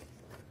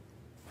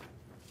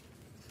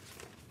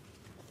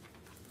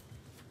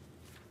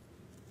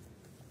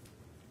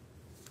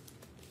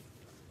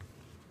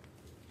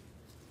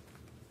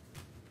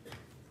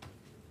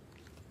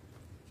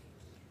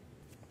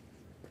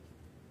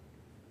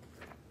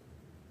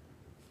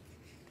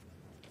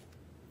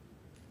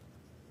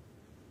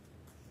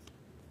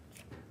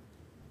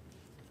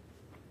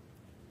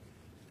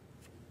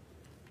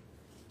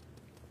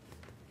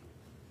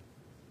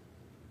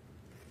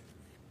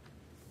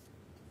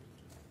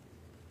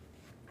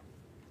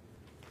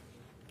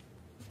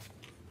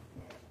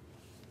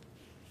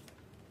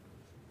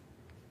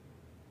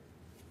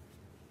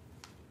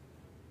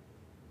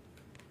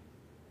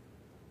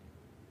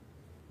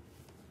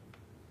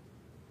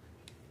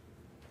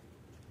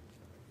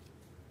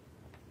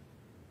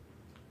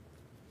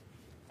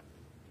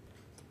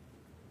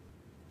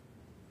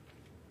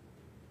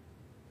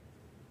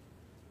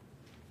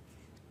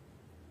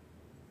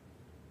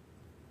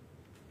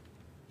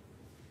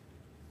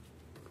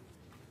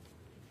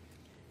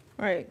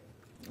 All right,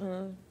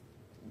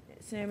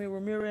 Samuel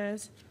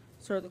Ramirez,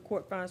 sir, the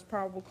court finds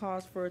probable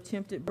cause for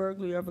attempted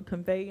burglary of a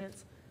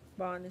conveyance.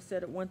 Bond is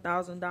set at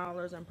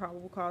 $1,000, and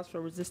probable cause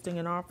for resisting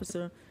an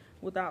officer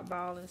without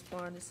violence.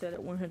 Bond is set at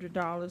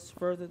 $100.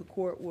 Further, the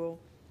court will,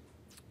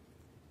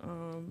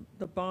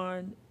 the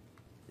bond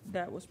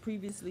that was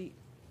previously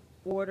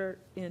ordered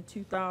in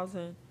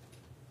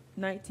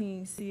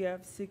 2019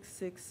 CF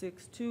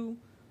 6662,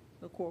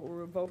 the court will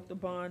revoke the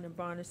bond, and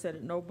bond is set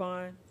at no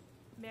bond.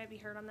 May I be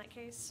heard on that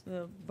case?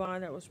 The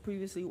bond that was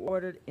previously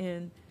ordered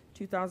in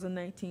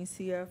 2019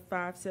 CF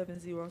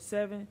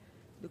 5707,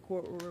 the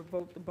court will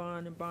revoke the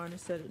bond, and bond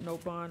is set at no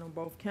bond on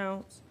both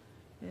counts.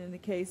 In the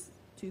case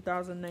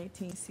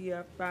 2019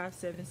 CF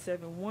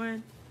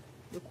 5771,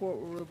 the court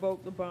will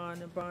revoke the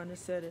bond, and bond is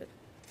set at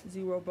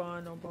 0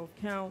 bond on both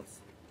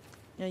counts.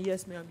 And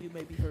yes, ma'am, you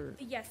may be heard.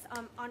 Yes,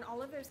 on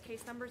all of those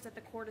case numbers that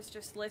the court has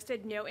just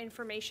listed, no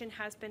information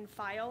has been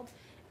filed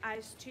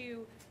as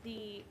to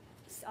the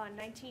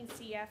 19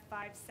 CF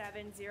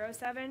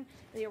 5707.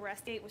 The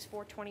arrest date was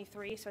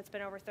 4/23, so it's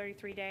been over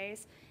 33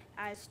 days.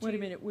 As to Wait a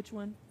minute, which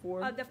one?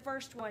 the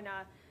first one,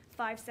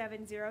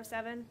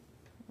 5707.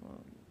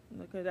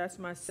 Okay, that's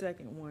my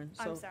second one.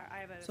 I'm sorry, I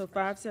have a So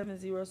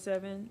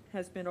 5707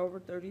 has been over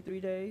 33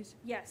 days?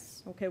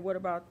 Yes. Okay, what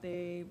about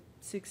the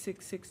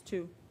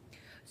 6662?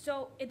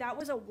 So that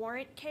was a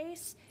warrant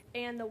case,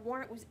 and the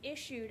warrant was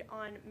issued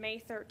on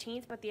May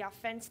 13th, but the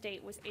offense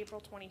date was April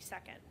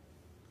 22nd.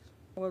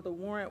 Well, the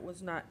warrant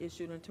was not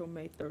issued until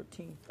May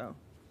 13th, though.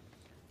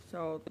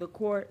 So the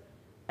court,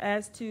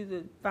 as to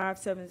the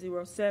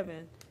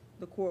 5707,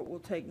 the court will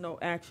take no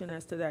action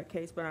as to that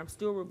case, but I'm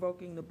still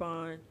revoking the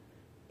bond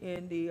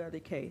in the other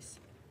case.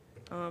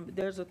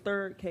 There's a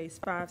third case,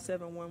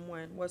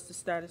 5711. What's the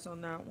status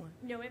on that one?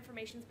 No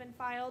information's been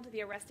filed.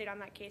 The arrest date on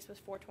that case was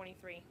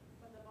 4/23.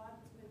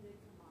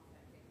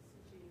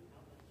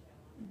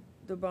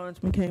 The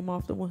bondsman came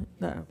off the one?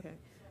 No, okay.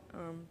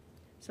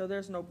 So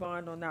there's no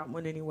bond on that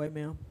one anyway,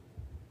 ma'am.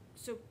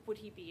 So would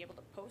he be able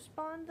to post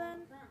bond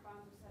then?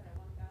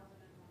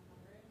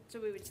 So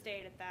we would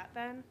stay at that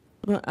then?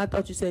 No, I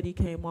thought you said he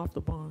came off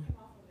the bond.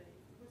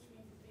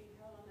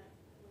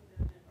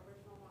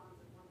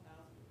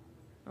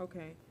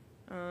 Okay.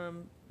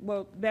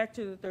 Well, back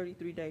to the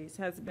 33 days.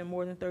 Has it been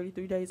more than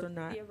 33 days or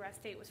not? The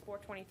arrest date was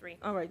 4/23.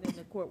 All right, then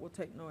the court will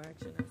take no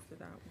action as to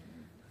that one.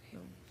 So,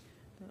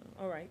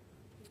 all right.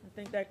 I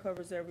think that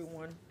covers every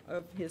one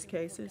of his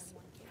cases.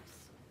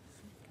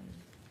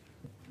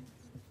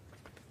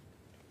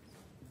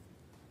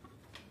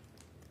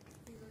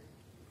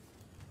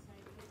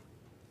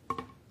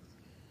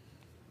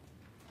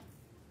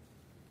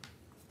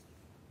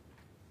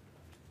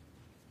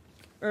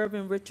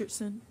 Irvin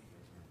Richardson.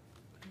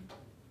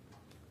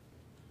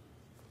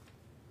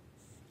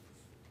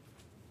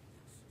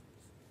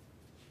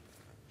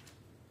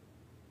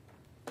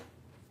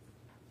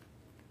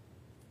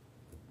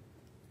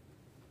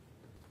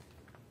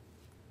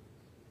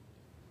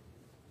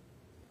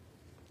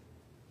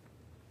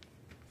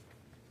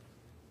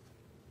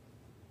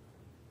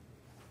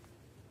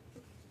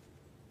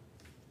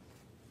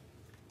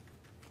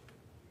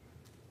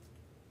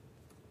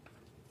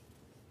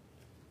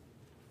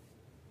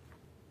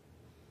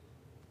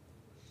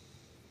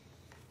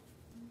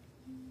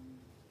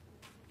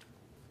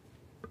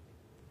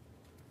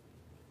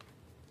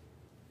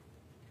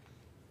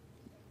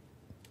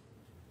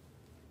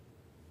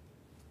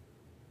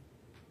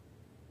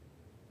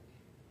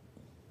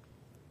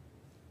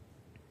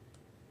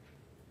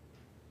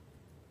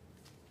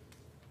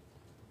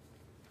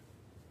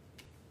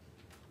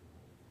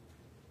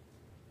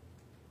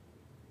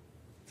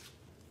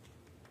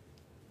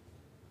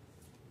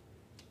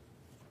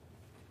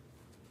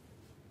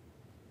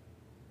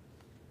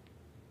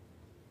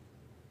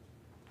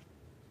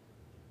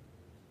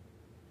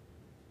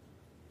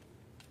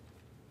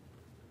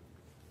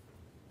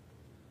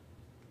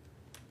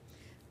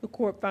 The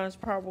court finds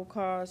probable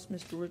cause,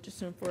 Mr.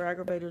 Richardson, for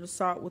aggravated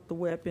assault with the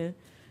weapon.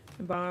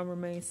 Bond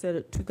remains set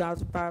at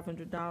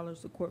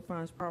 $2,500. The court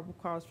finds probable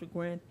cause for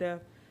grand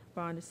theft.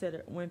 Bond is set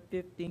at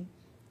 $150.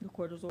 The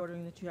court is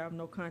ordering that you have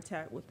no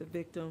contact with the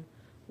victim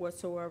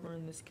whatsoever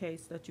in this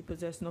case, that you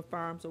possess no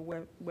firearms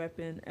or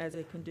weapon as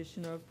a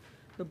condition of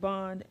the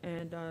bond,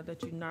 and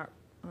that you not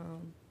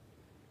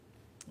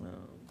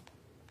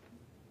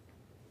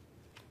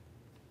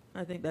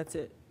I think that's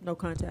it. No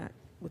contact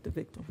with the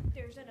victim.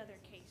 There's another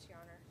case, Your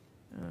Honor.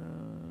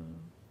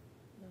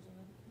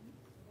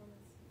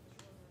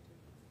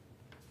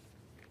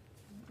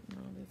 No,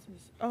 this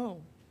is,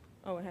 oh,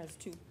 it has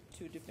two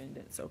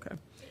defendants, okay.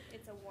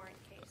 It's a warrant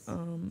case.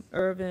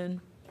 Irvin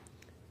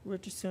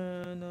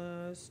Richardson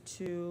is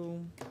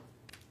to,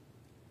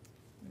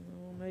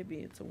 maybe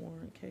it's a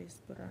warrant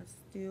case, but I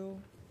still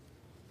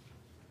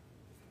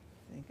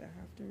think I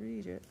have to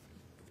read it.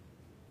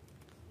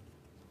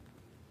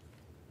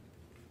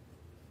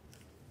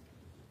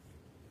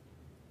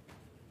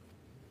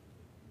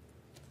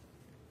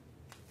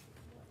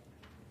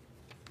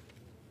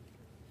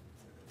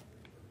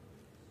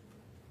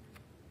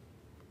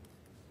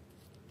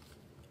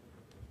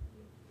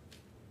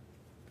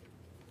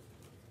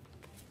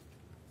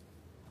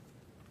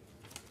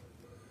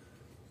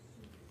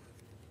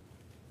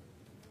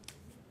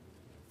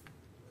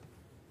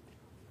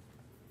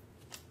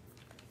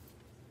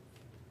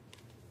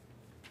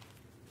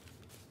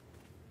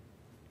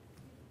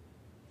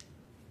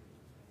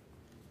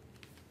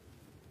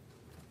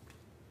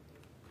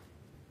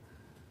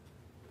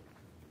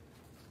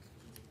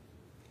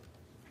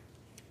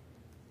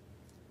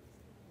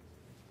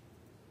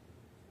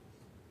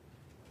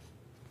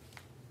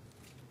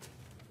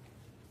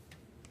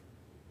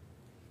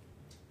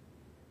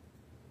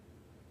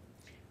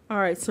 All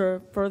right,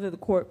 sir. Further, the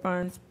court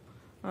finds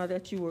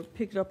that you were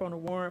picked up on a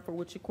warrant for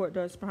which the court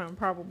does find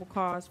probable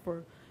cause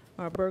for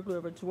burglary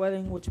of a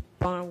dwelling, which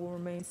bond will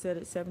remain set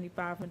at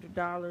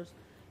 $7,500.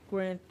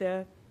 Grand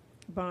theft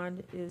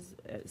bond is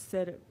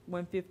set at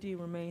 $150,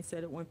 remains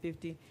set at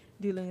 $150.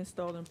 Dealing in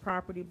stolen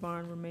property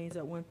bond remains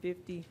at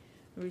 $150.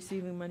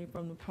 Receiving money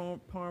from the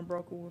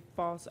pawnbroker with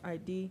false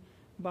ID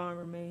bond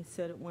remains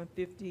set at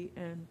 $150,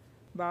 and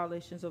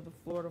violations of the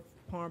Florida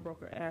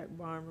Pawnbroker Act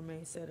bond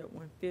remains set at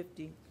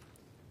 $150.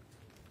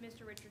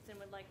 Mr. Richardson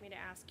would like me to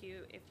ask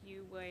you if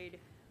you would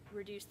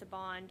reduce the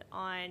bond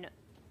on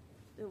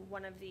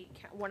one of the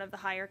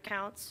higher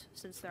counts,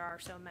 since there are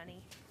so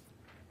many.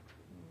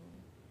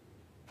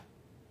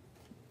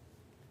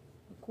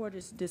 The court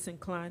is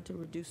disinclined to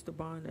reduce the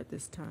bond at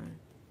this time.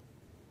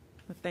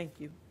 But thank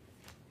you.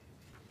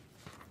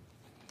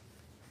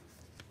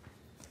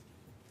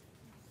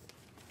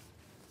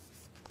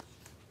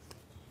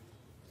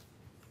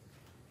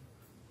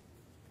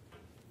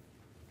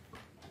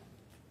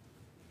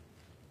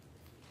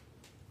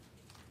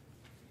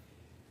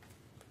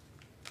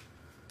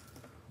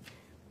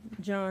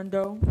 John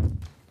Doe.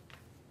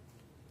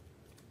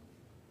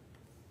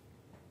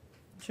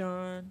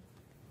 John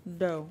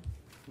Doe.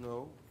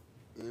 No,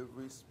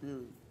 every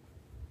spirit.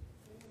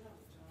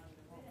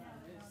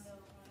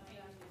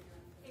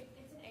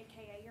 It's an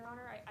AKA, Your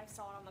Honor. I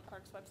saw it on the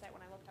clerk's website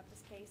when I looked up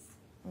this case.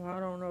 Well, I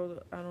don't know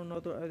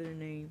the other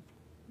name.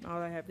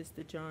 All I have is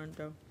the John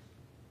Doe.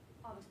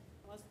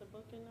 What's the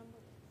booking number?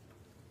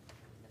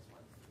 This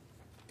one.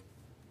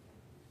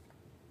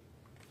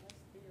 That's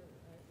Spirit,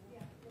 right?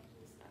 Yeah.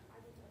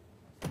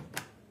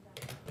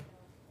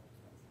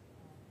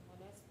 Well,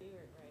 that's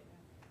Spirit right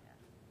now.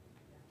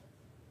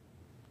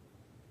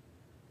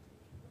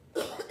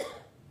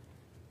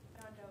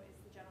 John Doe is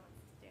the gentleman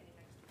standing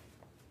next to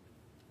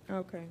me.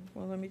 Okay.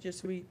 Well, let me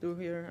just read through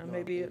here, and No,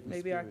 maybe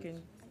every I spirit.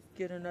 can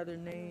get another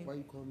name. Why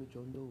you call me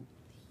John Doe?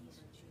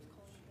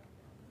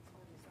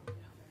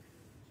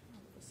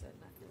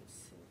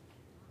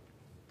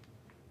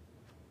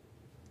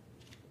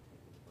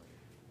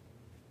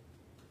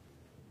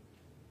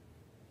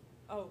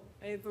 Oh,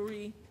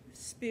 Avery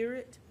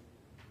Spirit,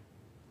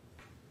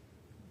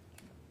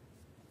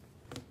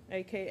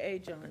 AKA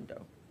John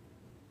Doe.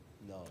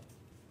 No.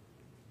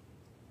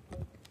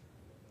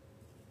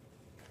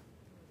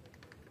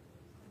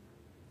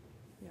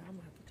 Yeah, I'm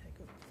gonna have to take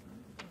a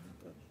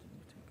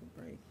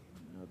break.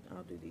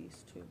 I'll do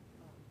these two,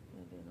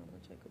 and then I'm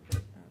gonna take a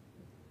break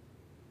after.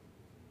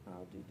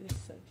 I'll do this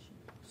section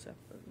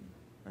separately.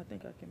 I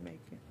think I can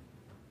make it.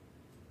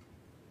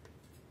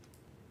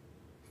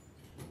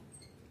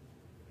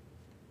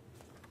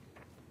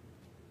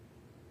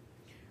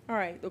 All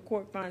right, the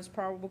court finds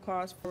probable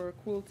cause for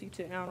cruelty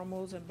to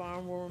animals, and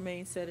bond will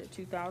remain set at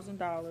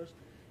 $2,000.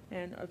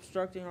 And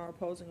obstructing or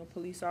opposing a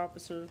police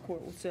officer, the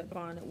court will set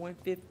bond at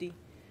 $150.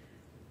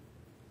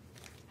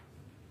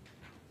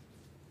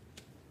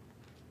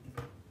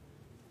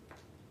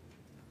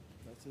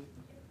 That's it?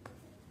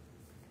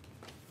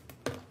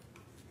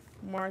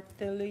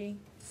 Martha Lee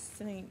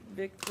St.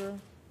 Victor.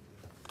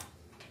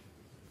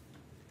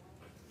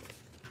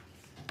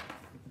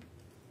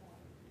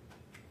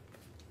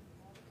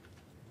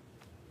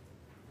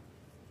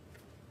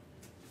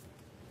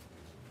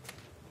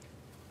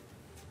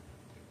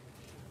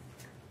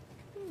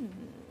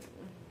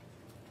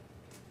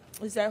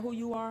 Is that who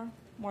you are,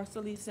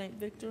 Marcelli St.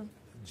 Victor.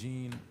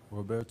 Jean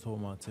Roberto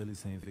Montelli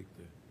St.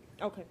 Victor.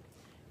 Okay,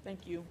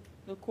 thank you.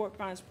 The court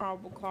finds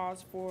probable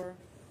cause for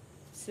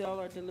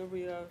sale or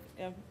delivery of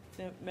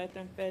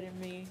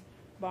methamphetamine.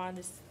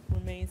 Bond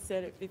remains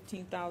set at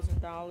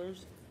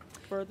 $15,000.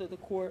 Further, the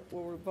court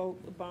will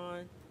revoke the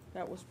bond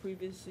that was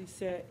previously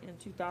set in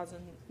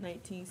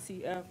 2019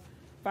 CF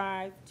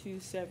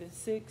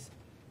 5276.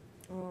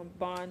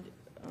 Bond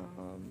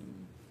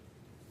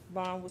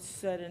was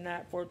set in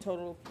that for a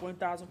total of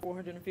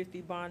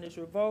 $1,450. Bond is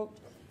revoked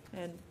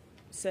and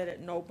set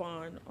at no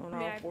bond on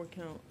all 4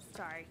 counts.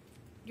 Sorry.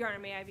 Your Honor,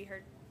 may I be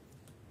heard?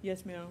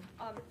 Yes, ma'am.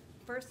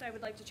 First, I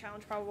would like to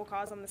challenge probable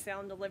cause on the sale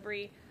and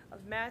delivery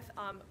of meth.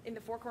 In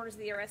the 4 corners of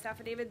the arrest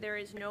affidavit, there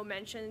is no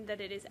mention that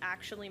it is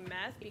actually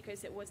meth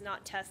because it was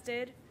not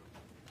tested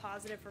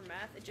positive for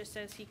meth. It just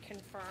says he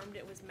confirmed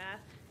it was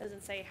meth.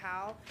 Doesn't say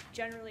how.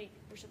 Generally,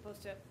 you're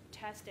supposed to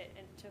test it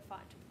and to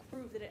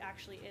prove that it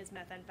actually is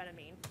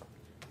methamphetamine.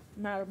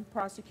 Madam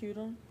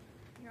Prosecutor?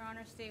 Your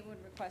Honor, State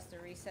would request a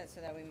reset so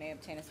that we may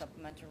obtain a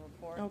supplemental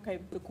report. Okay,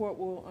 the court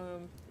will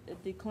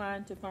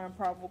decline to find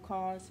probable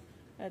cause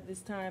at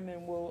this time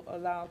and will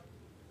allow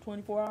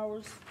 24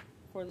 hours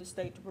for the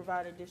state to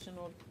provide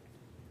additional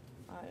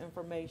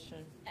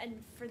information.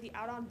 And for the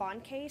out on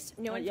bond case,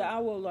 no Yeah, I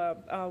will,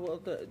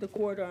 the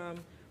court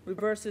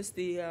reverses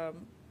the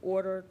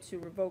order to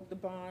revoke the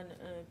bond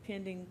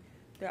pending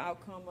the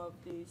outcome of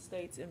the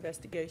state's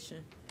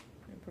investigation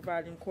and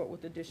providing court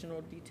with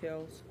additional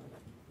details.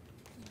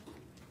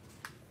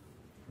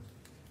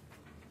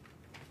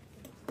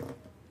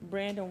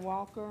 Brandon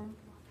Walker.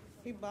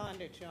 He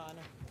bonded, Your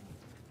Honor.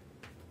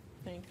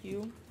 Thank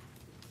you.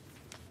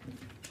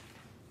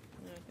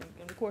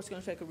 And the court's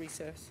going to take a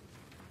recess.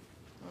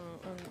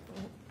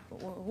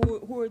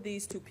 Who are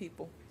these 2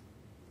 people?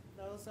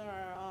 Those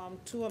are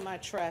 2 of my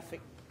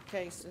traffic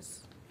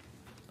cases.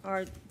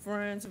 Are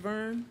Franz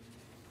Vern?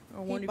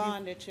 Or one He of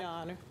bonded, Your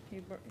Honor. He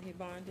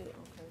bonded.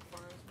 Okay,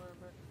 Franz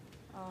Vern.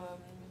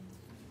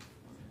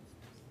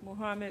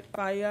 Muhammad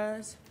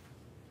Fayaz.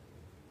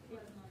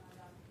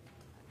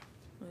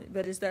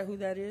 But is that who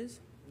that is?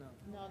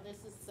 No,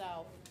 this is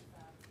South.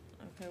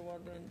 Okay, well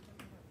then,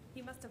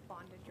 he must have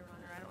bonded, Your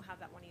Honor. I don't have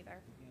that one either.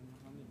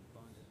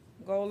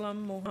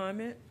 Golam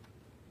Muhammad.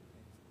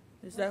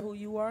 Is that who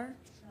you are?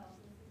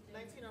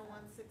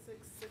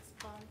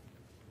 1901-6665.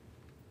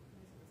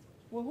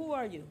 Well, who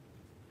are you?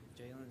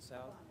 Jalen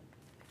South.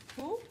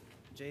 Who?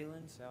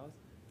 Jalen South.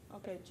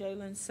 Okay,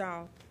 Jalen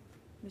South.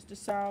 Mr.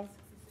 South.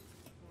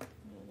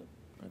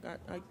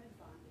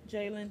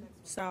 Jalen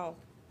South.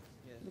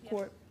 Yes. The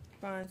court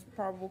finds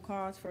probable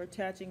cause for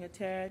attaching a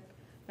tag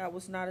that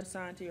was not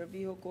assigned to your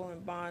vehicle,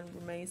 and bond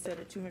remains set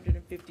at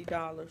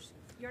 $250.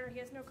 Your Honor, he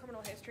has no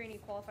criminal history and he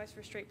qualifies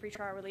for straight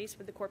pretrial release.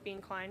 Would the court be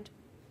inclined?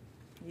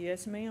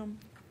 Yes, ma'am.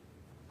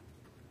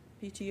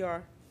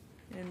 PTR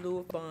in lieu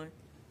of bond.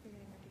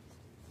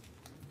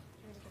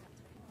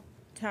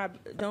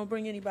 Don't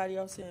bring anybody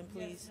else in,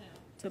 please.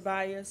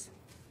 Tobias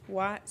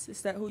Watts,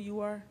 is that who you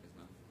are?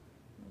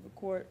 The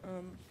court,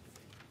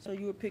 so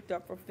you were picked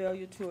up for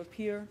failure to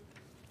appear.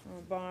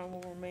 Bond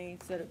will remain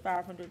set at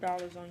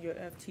 $500 on your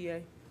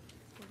FTA.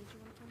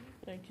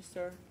 Thank you,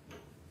 sir.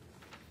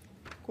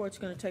 Court's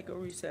going to take a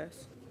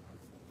recess.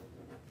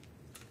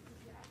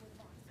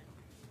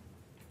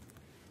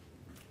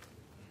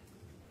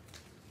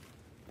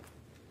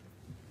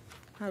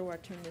 How do I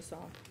turn this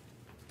off?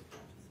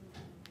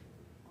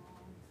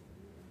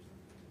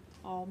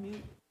 All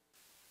mute.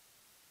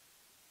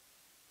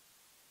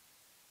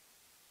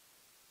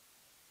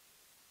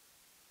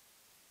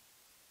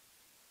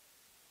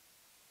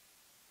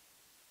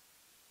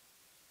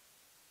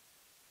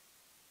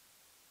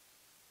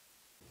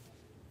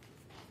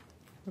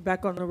 We're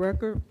back on the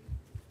record.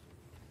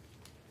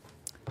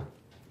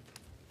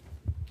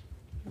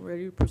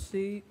 Ready to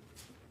proceed?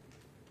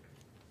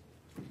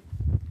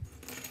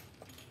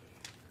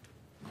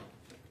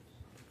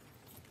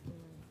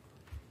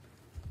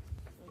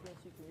 I guess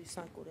you can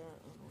recycle that.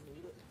 I don't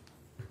need it.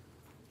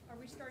 Are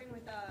we starting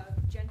with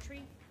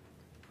Gentry?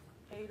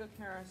 Ada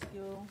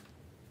Carrasquillo.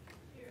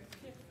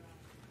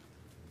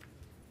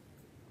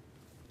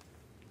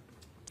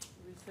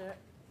 Reset.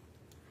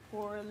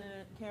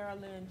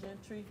 Carolyn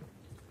Gentry.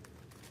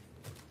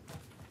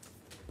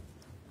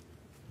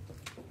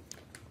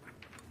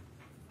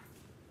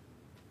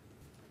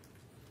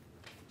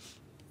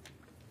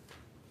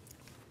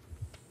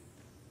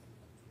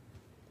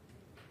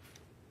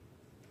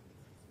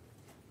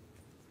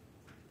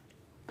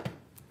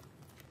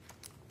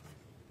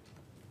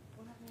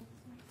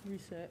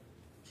 Reset.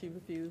 She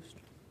refused.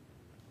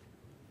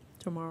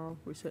 Tomorrow.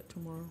 Reset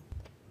tomorrow.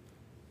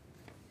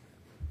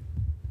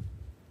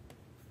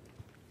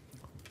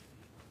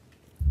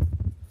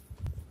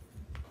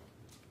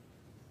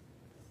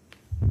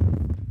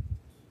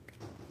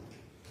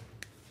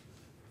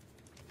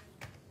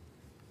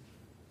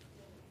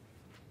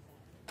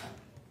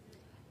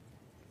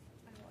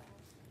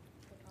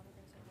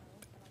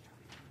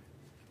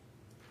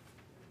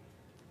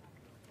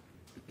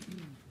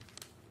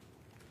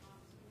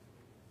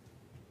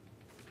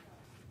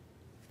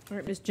 All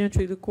right, Ms.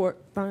 Gentry, the court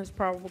finds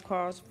probable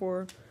cause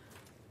for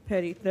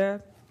petty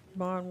theft.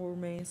 Bond will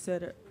remain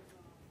set at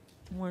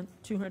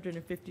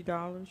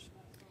 $250.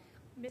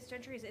 Ms.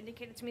 Gentry has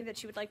indicated to me that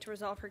she would like to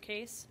resolve her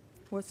case.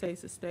 What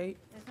says the state?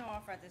 There's no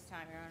offer at this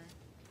time, Your Honor.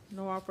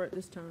 No offer at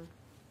this time.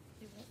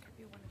 It won't give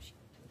you one if she-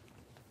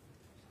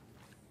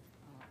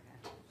 Oh,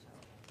 okay. So,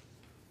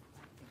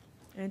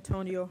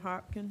 Antonio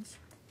Hopkins.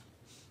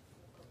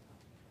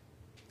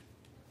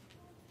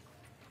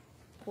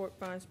 Court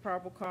finds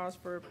probable cause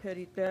for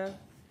petty theft.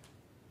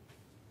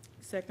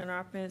 Second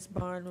offense,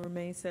 bond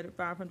remains set at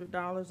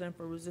 $500, and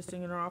for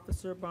resisting an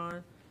officer,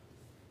 bond.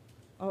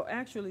 Oh,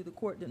 actually, the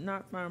court did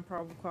not find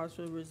probable cause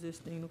for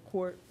resisting. The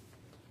court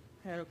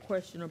had a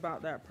question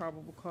about that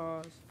probable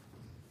cause.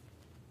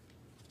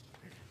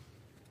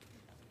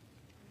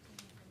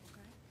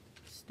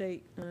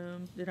 State,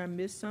 did I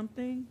miss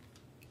something?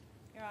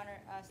 Your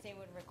Honor, state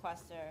would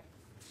request a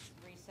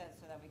reset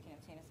so that we can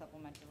obtain a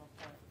supplemental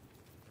report.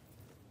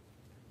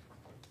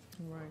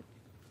 Right.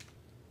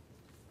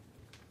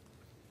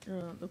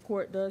 The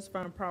court does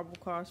find probable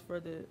cause for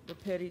the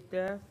petty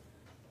theft,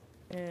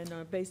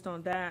 and based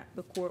on that,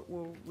 the court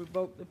will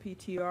revoke the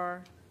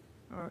PTR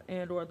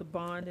and/or the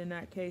bond in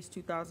that case,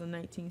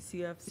 2019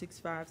 CF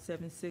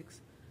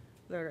 6576,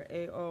 letter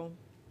AO,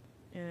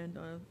 and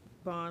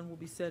bond will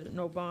be set at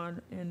no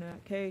bond in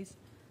that case.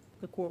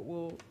 The court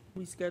will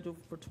reschedule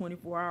for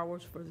 24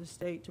 hours for the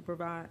state to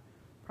provide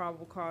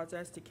probable cause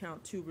as to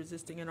count 2,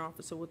 resisting an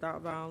officer without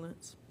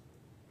violence.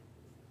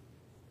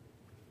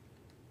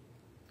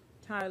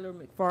 Tyler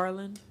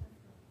McFarland.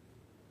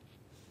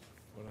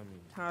 What I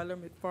mean? Tyler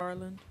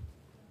McFarland.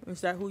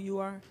 Is that who you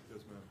are?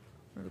 Yes,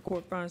 ma'am. The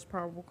court finds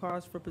probable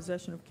cause for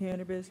possession of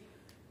cannabis.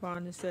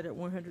 Bond is set at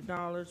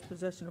 $100.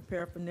 Possession of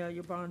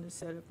paraphernalia. Bond is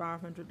set at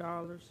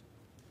 $500.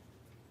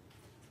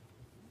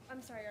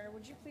 I'm sorry, Your Honor,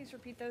 would you please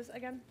repeat those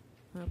again?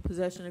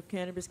 Possession of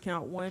cannabis,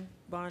 count 1.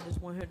 Bond is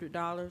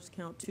 $100.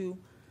 Count 2.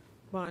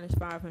 Bond is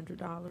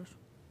 $500.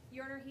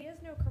 Your Honor, he has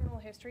no criminal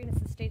history, and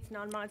it's the state's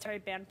non-monetary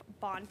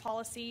bond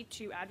policy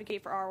to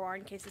advocate for ROR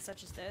in cases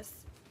such as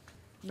this.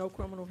 No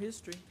criminal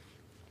history.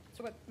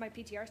 So what my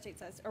PTR state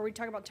says. Are we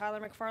talking about Tyler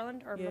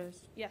McFarland? Or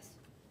Yes. Yes.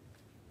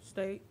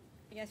 State.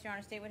 Yes, Your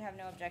Honor, state would have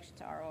no objection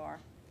to ROR.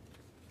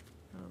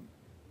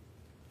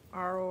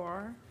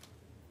 ROR.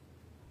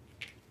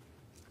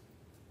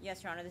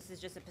 Yes, Your Honor, this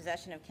is just a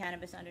possession of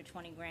cannabis under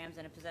 20 grams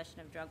and a possession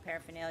of drug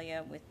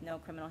paraphernalia with no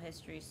criminal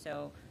history,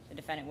 so the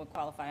defendant would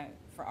qualify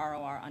for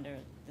ROR under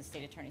the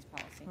state attorney's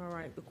policy. All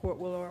right, the court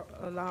will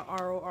allow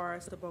ROR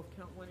as to both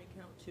count 1 and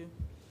count 2.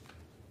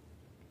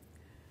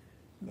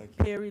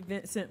 Perry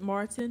Vincent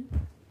Martin.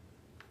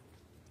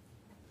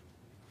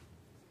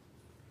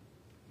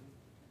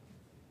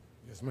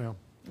 Yes, ma'am.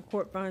 The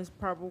court finds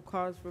probable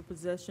cause for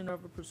possession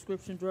of a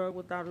prescription drug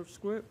without a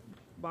script.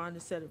 Bond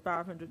is set at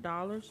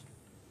 $500.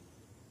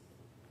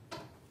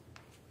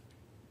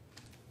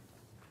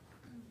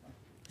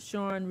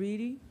 Sean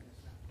Reedy.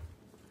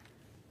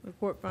 The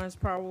court finds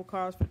probable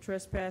cause for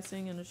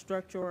trespassing in a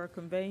structure or a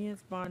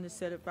conveyance. Bond is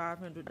set at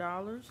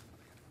 $500.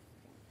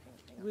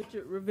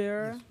 Richard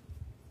Rivera.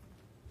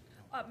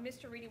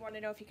 Mr. Reedy wanted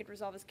to know if he could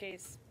resolve his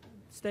case.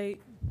 State.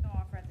 No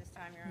offer at this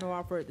time, Your Honor. No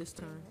offer at this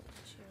time.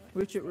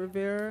 Richard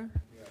Rivera.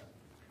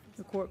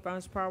 The court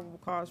finds probable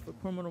cause for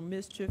criminal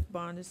mischief.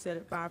 Bond is set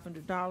at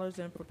 $500,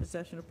 and for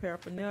possession of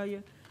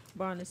paraphernalia,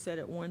 bond is set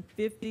at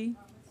 $150.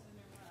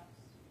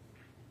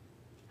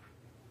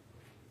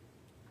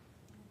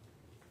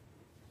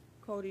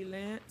 Cody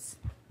Lance.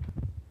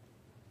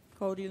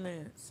 Cody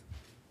Lance.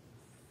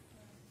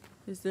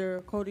 Is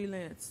there Cody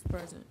Lance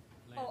present?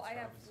 Oh, I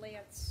have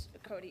Lance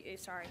Cody,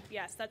 sorry.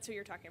 Yes, that's who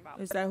you're talking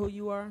about. Is that who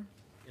you are?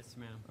 Yes,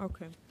 ma'am.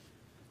 Okay.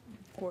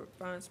 Court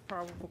finds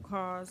probable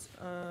cause,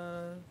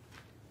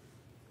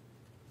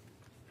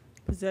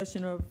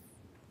 possession of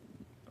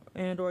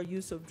and/or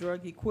use of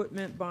drug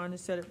equipment. Bond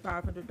is set at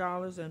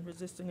 $500, and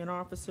resisting an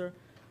officer,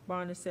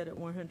 bond is set at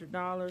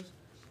 $100.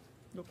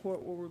 The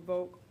court will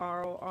revoke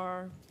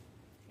ROR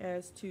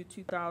as to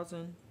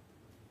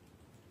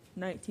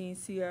 2019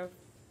 CF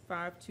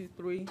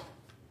 523,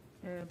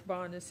 and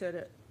bond is set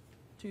at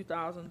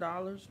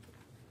 $2,000.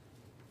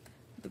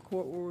 The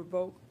court will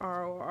revoke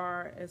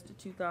ROR as to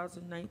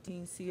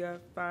 2019 CF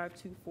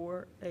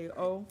 524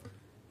 AO.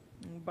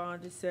 And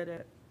bond is set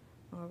at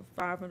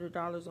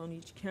 $500 on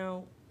each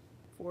count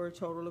for a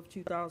total of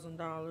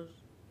 $2,000.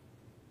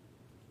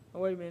 Oh,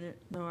 wait a minute.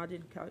 No, I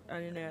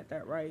didn't add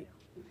that right.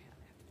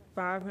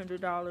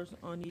 $500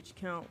 on each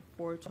count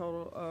for a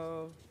total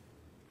of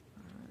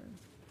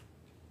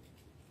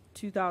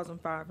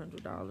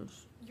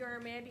 $2,500. Your Honor,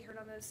 may I be heard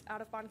on those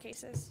out-of-bond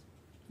cases?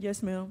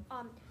 Yes, ma'am.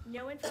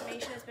 No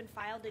information has been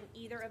filed in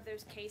either of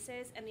those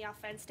cases, and the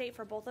offense date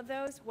for both of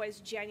those was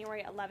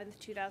January 11th,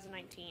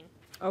 2019.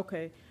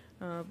 Okay.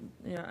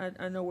 Yeah,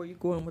 I know where you're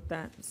going with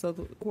that. So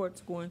the court's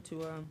going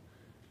to,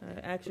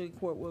 actually,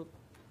 court will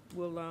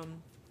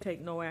take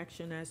no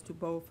action as to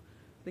both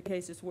the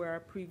cases where I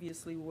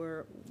previously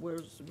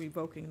was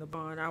revoking the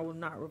bond. I will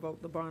not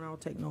revoke the bond. I will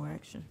take no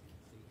action.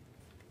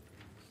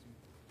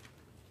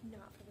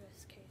 Not for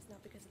this case,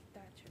 not because of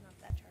that, Your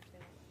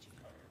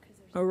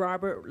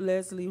Robert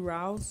Leslie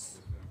Rouse.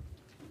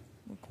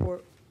 The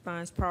court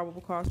finds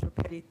probable cause for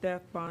petty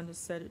theft. Bond is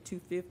set at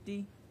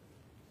 $250.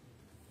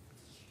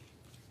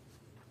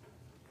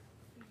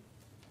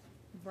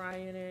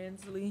 Brian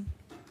Ansley.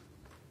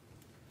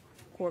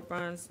 Court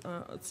finds,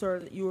 sir,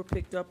 that you were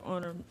picked up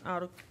on an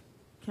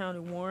out-of-county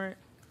warrant,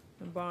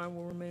 and bond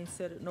will remain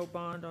set at no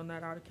bond on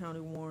that out-of-county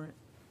warrant.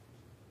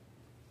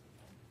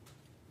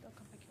 They'll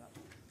come pick you up.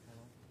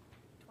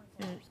 24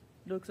 And hours.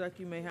 it looks like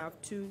you may have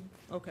two.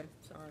 Okay,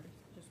 sorry,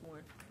 just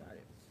one. Got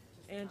it.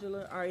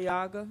 Angela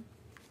Arriaga.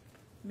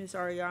 Miss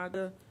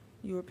Arriaga,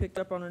 you were picked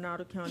up on an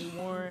out-of-county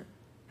warrant.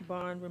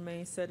 Bond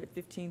remains set at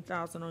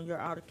 $15,000 on your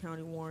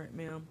out-of-county warrant,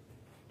 ma'am.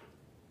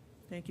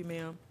 Thank you,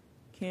 ma'am.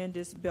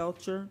 Candace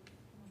Belcher.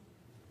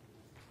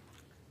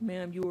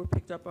 Ma'am, you were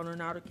picked up on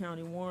an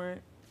out-of-county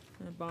warrant,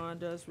 and bond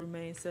does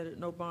remain set at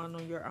no bond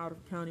on your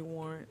out-of-county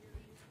warrant.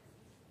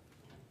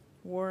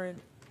 Warren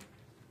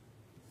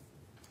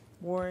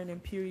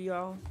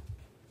Imperial.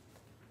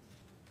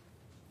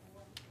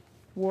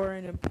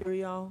 Warren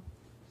Imperial.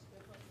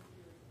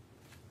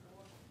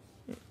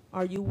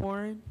 Are you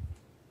Warren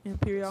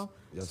Imperial?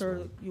 Yes, Sir,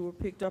 ma'am. you were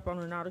picked up on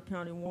an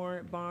out-of-county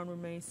warrant. Bond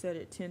remains set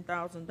at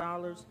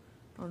 $10,000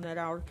 on that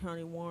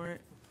out-of-county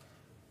warrant.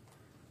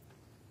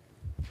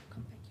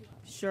 Come pick you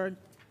up.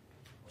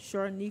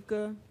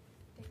 Sharnika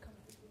They come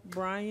pick you up.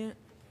 Bryant.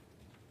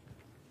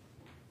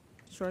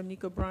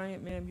 Sharnika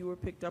Bryant, ma'am, you were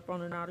picked up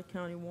on an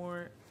out-of-county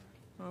warrant.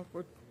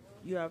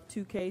 You have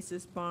two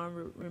cases.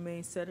 Bond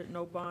remains set at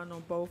no bond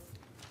on both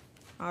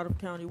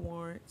out-of-county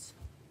warrants.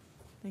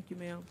 Thank you,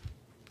 ma'am.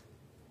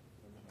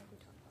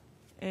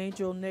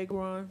 Angel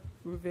Negron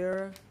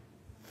Rivera.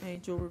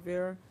 Angel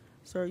Rivera.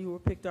 Sir, you were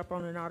picked up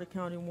on an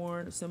out-of-county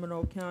warrant at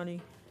Seminole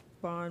County.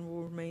 Bond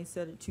will remain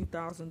set at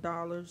 $2,000. They'll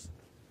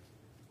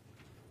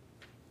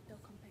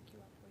come pick you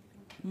up. Or you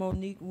can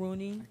Monique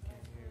Rooney.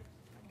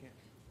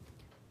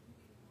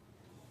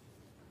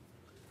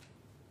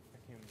 I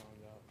can't bond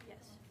out. Yes,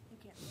 you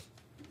can.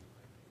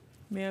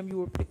 Ma'am, you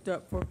were picked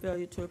up for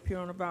failure to appear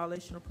on a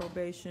violation of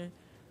probation,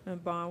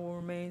 and bond will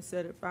remain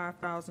set at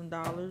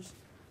 $5,000.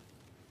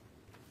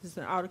 This is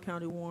an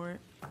out-of-county warrant.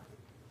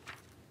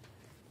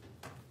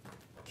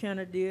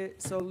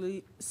 Candidate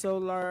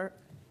Solar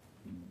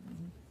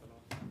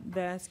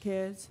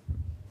Vasquez.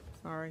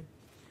 Sorry.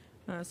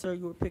 Sir,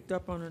 you were picked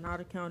up on an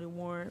out-of-county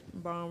warrant.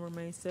 Bond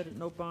remains set at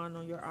no bond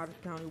on your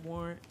out-of-county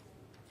warrant.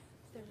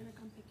 They're gonna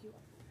come pick you up.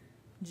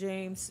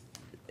 James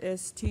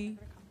S.T.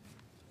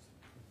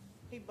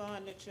 He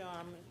bonded, Your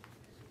Honor.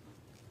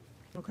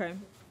 Okay,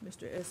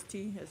 Mr.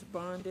 S.T. has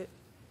bonded.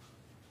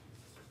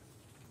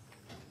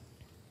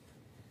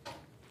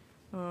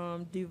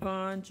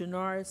 Devon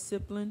Janaris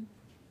Siplin.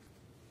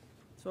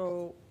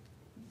 So,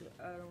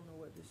 I don't know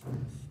what this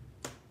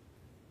is.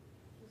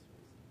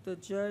 The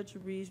judge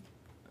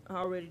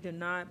already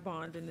denied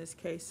bond in this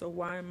case, so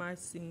why am I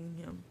seeing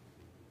him?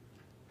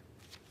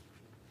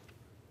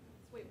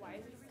 Wait, why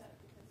is it?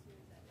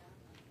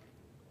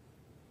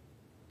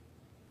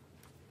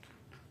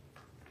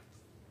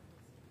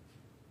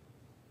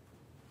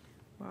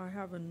 Well, I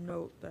have a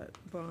note that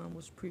bond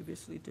was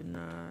previously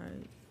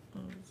denied.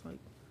 It's like,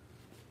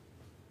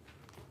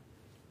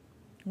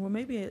 well,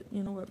 maybe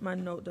you know what, my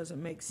note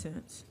doesn't make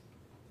sense.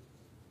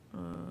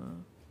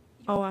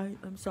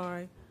 I'm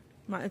sorry.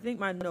 I think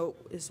my note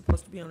is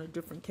supposed to be on a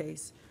different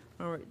case.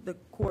 All right, the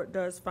court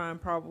does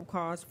find probable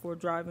cause for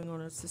driving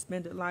on a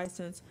suspended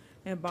license,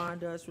 and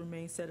bond does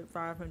remain set at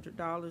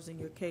 $500 in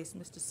your case,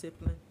 Mr.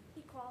 Siplin.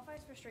 He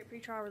qualifies for straight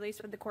pretrial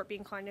release. Would the court be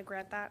inclined to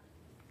grant that?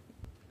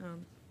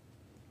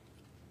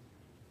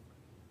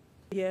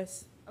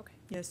 Yes. Okay.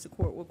 Yes, the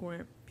court will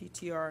grant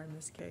PTR in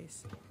this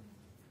case.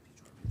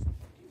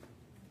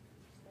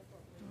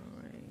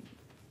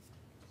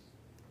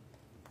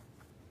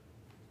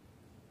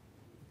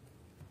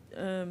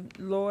 All right.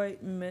 Lloyd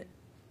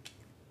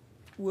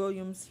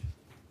Williams.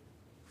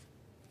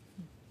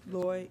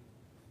 Lloyd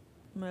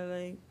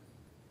Malay.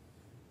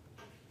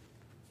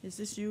 Is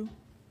this you?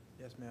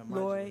 Yes, ma'am.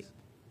 Lloyd.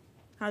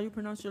 How do you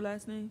pronounce your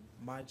last name?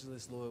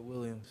 Modulus Lloyd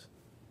Williams.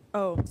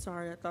 Oh,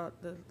 sorry. I thought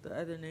the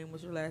other name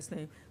was your last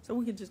name. So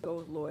we can just go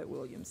with Lloyd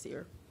Williams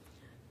here.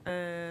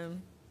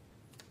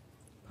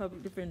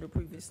 Public defender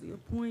previously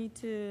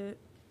appointed.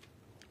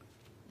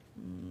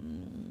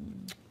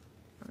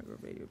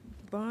 Aggravated.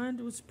 Bond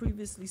was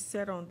previously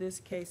set on this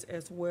case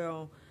as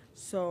well.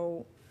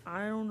 So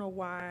I don't know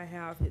why I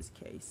have his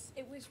case.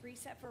 It was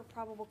reset for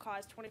probable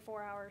cause,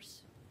 24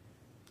 hours.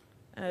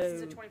 This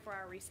is a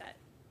 24-hour reset.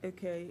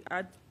 Okay.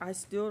 I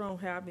still don't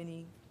have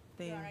anything.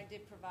 Your Honor, I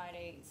did provide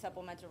a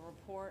supplemental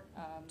report.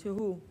 To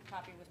who?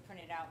 Copy was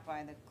printed out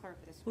by the clerk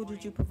this Who morning.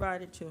 did you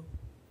provide it to?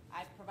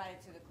 I provided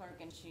it to the clerk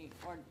and there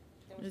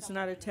was It's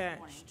someone not in this morning.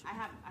 attached. I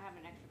have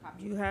an extra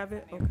copy. You have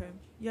it? I may Okay. approach.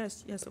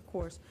 Yes, of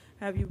course.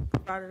 Have you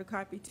provided a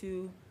copy to?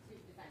 To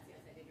defense, yes,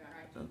 I did, Your Honor.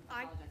 I do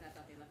I- apologize. I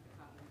thought they left the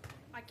copy.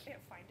 I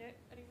can't find it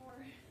anymore.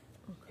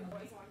 Okay. It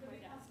was on my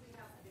desk.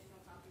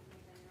 Additional copies,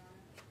 anything, Your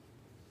Honor?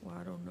 Well,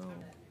 I don't know.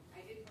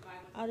 I did provide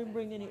one. I didn't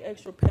bring any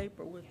extra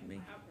paper with me.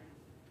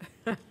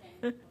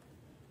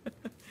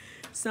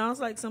 Sounds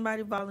like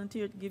somebody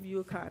volunteered to give you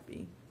a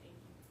copy.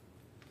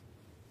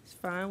 It's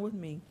fine with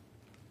me.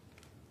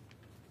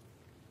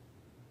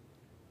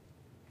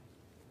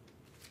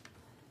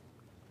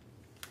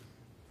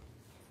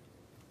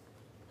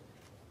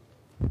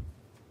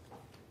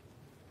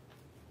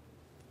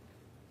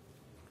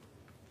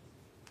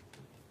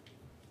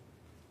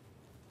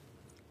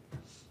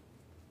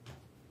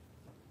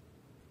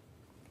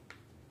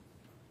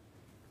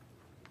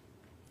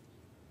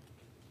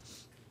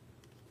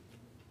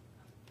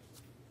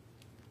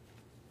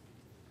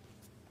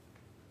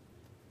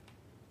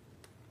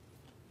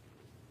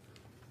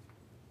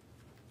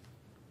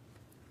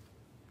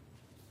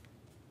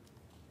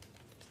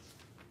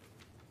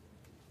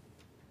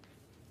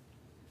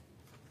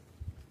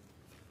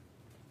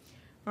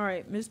 All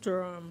right,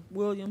 Mr.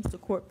 Williams, the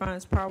court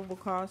finds probable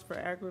cause for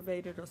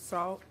aggravated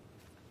assault.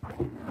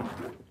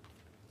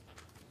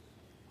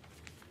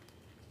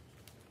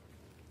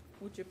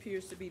 Which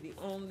appears to be the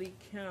only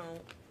count.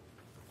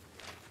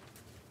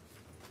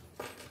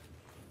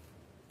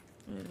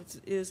 And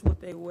it is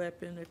with a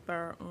weapon, a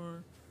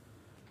firearm.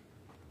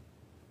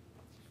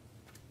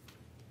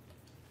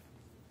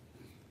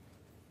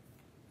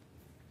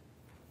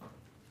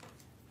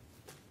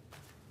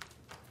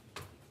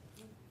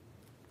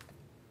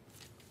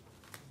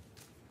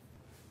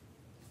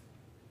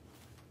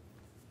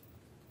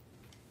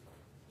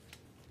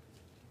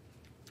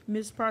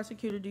 Ms.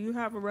 Prosecutor, do you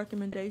have a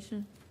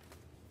recommendation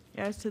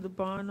as to the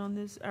bond on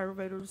this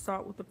aggravated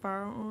assault with a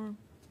firearm?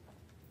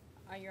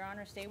 Your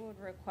Honor, State would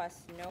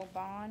request no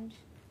bond.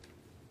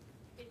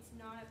 It's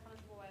not a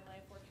punishable by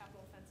life or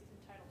capital offense. He's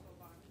entitled to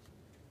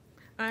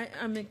a bond.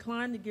 I'm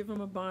inclined to give him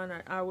a bond.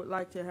 I would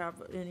like to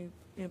have any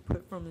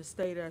input from the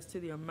state as to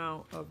the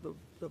amount of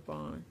the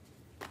bond.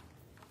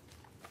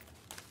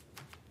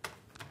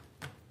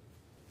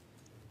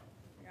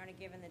 Your Honor,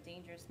 given the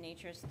dangerous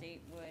nature,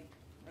 State would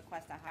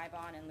request a high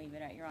bond and leave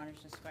it at Your Honor's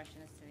discretion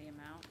as to the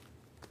amount.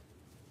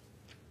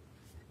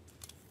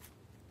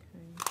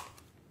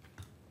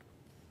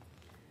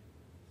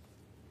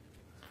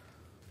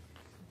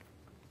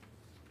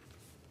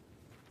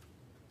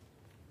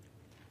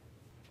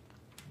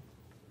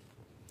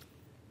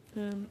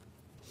 Okay.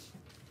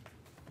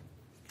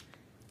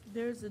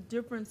 There's a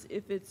difference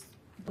if it's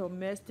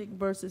domestic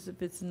versus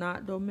if it's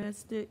not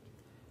domestic.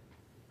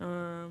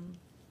 Let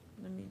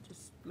me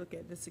just look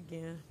at this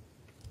again.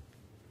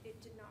 It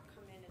did not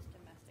come in as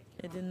domestic.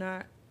 It did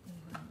not.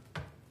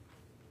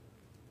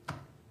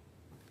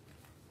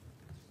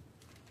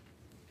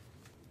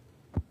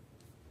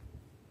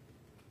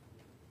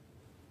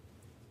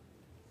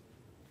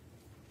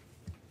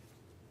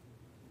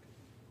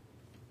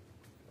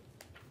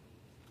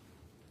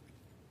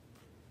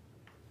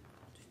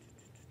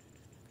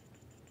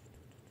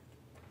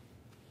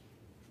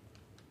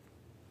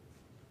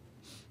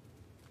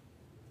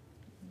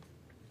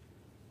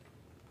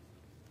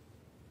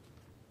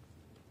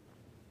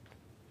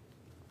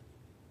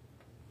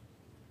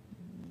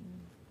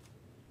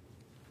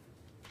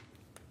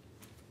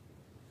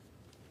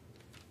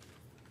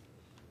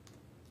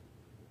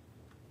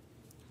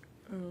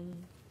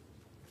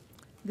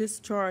 This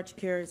charge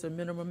carries a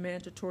minimum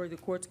mandatory. The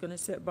court's going to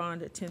set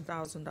bond at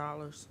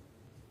 $10,000.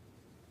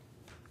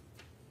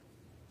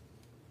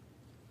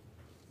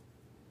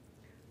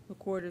 The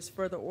court is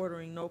further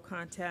ordering no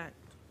contact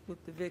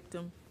with the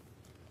victim.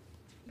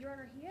 Your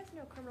Honor, he has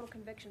no criminal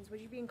convictions. Would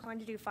you be inclined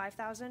to do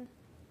 5,000?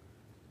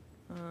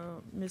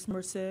 Ms.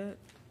 Merced? Your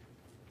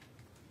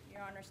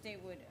Honor, State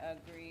would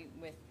agree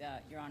with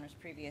Your Honor's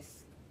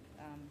previous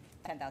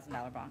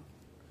 $10,000 bond.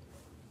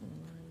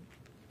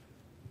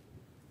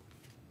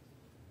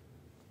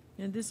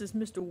 And this is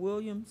Mr.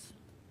 Williams.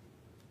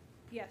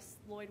 Yes,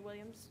 Lloyd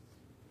Williams.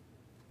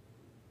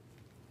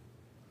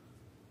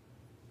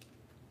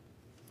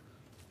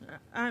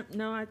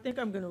 No, I think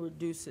I'm going to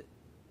reduce it.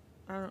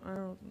 I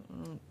don't.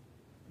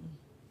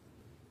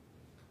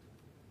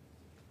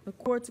 The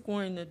court's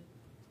going to.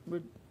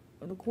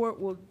 The court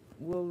will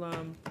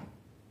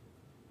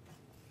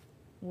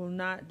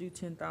not do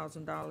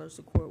 $10,000.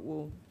 The court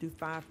will do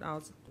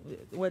 $5,000.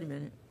 Wait a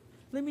minute.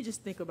 Let me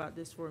just think about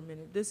this for a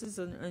minute. This is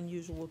an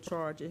unusual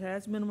charge. It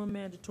has minimum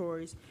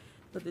mandatories,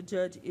 but the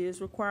judge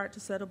is required to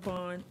set a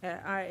bond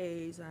at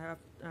IAs.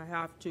 I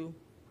have to.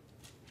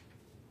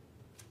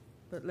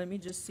 But let me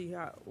just see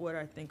what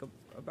I think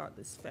about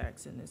this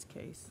facts in this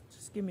case.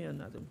 Just give me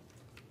another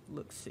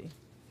look-see.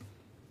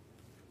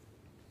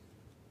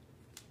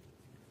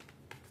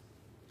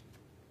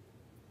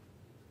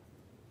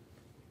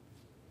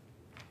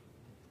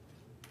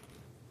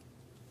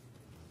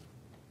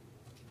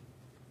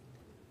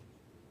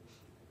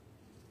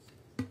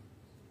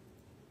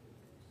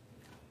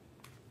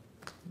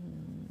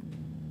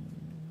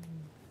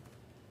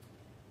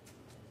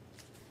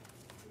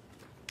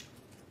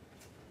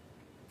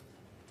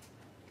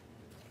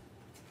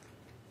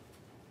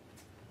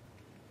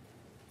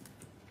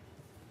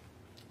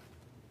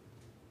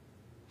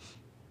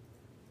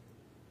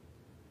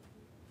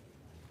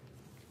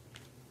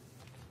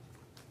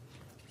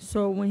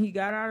 So when he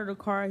got out of the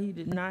car, he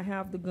did not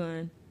have the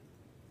gun.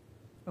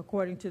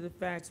 according to the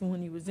facts,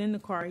 when he was in the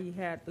car, he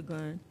had the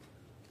gun.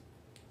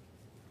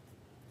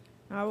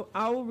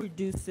 I will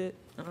reduce it,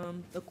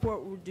 the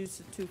court will reduce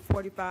it to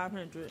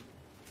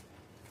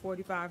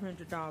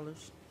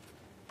 $4,500.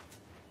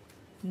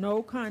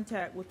 No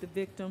contact with the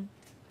victim.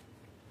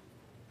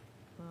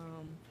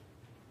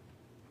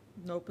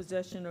 No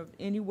possession of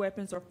any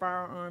weapons or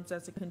firearms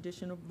as a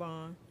condition of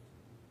bond.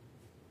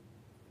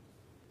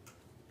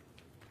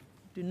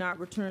 Do not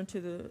return to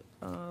the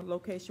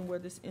location where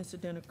this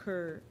incident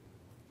occurred.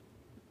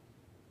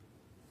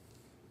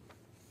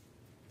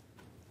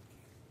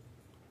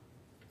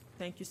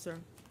 Thank you, sir.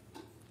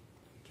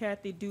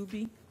 Kathy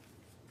Doobie.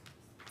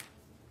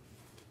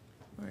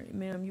 All right,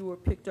 ma'am, you were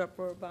picked up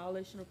for a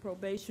violation of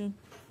probation,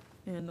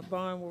 and the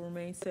bond will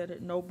remain set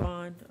at no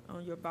bond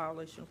on your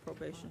violation of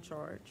probation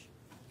charge.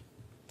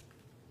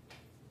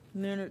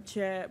 Leonard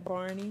Chad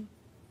Harney,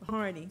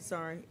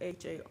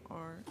 H-A-R-N-E-Y.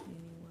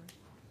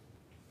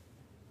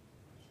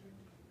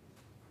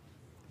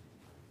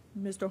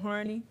 Mr.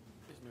 Harney?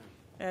 Yes, ma'am.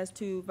 As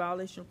to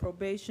violation of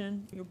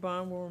probation, your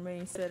bond will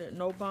remain set at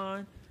no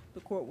bond. The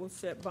court will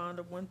set bond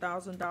of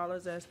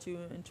 $1,000 as to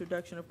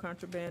introduction of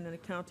contraband in a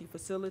county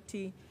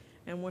facility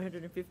and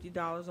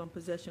 $150 on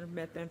possession of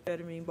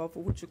methamphetamine, both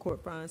of which the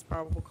court finds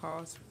probable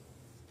cause.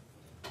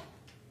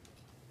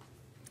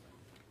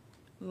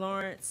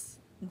 DeLawrence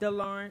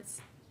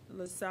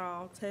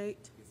LaSalle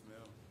Tate. Yes, ma'am.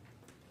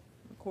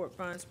 The court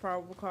finds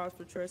probable cause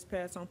for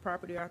trespass on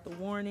property after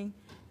warning.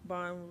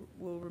 Bond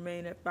will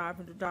remain at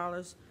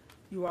 $500.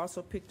 You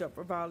also picked up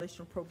for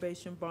violation of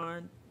probation.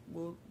 Bond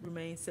will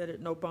remain set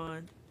at no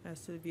bond as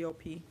to the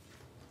VOP.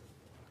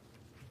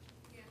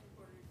 Yes,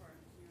 reporting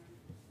requirements, Your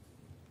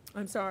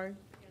Honor. I'm sorry?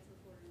 Yes,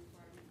 reporting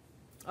requirements.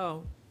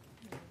 Oh.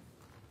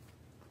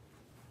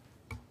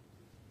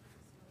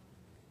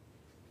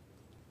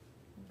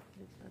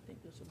 I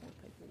think there's some more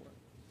paperwork.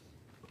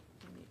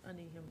 I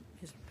need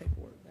his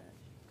paperwork back.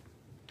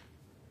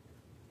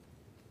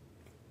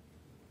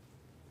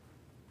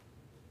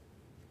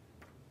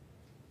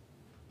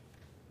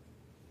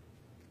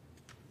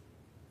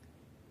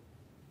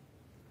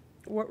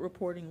 What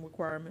reporting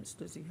requirements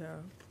does he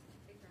have?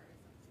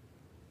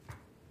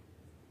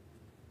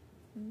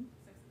 Hmm?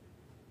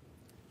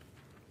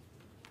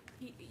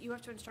 You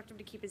have to instruct him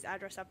to keep his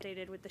address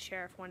updated with the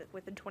sheriff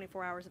within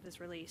 24 hours of his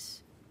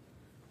release.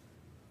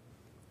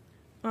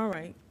 All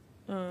right,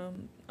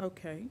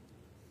 okay.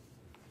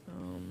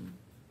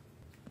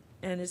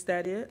 And is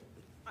that it?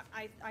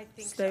 I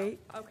think so. State?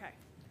 Okay.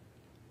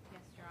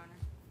 Yes, Your Honor.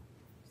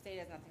 State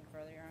has nothing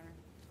further, Your Honor.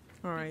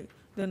 All right,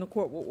 then the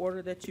court will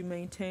order that you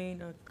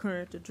maintain a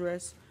current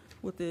address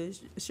with the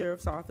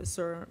sheriff's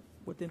officer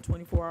within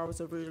 24 hours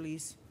of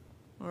release.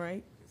 All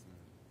right? Yes, ma'am.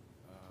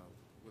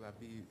 Will I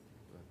be?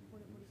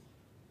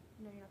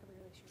 No, you're not going to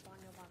release your bond,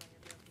 no bond on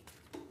your VOP.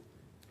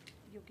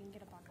 You can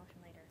get a bond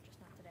motion later, just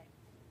not today.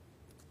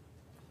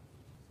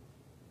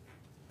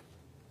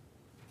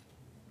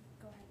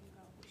 Go ahead and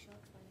go. She'll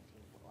explain it to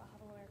you. We'll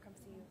have a lawyer come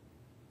see you.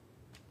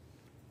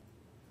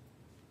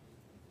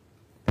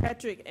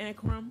 Patrick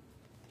Ankrum.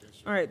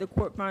 All right, the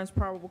court finds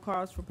probable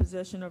cause for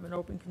possession of an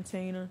open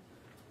container.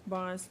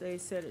 Bond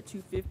stays set at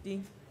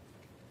 $250.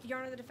 Your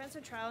Honor, the defense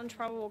would challenge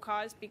probable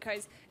cause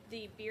because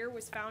the beer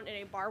was found in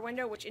a bar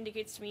window, which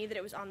indicates to me that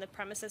it was on the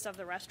premises of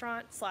the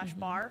restaurant /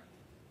 bar.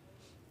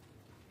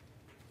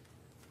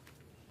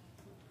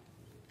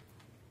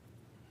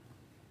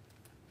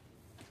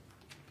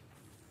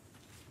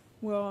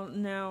 Well,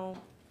 now,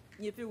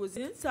 if it was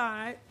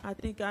inside, I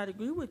think I'd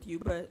agree with you,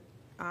 but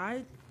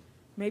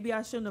maybe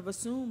I shouldn't have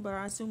assumed, but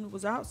I assumed it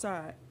was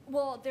outside.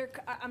 Well,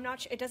 I'm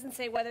not sure. It doesn't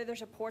say whether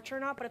there's a porch or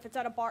not, but if it's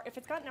at a bar, if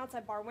it's got an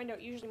outside bar window,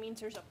 it usually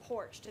means there's a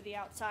porch to the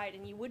outside,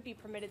 and you would be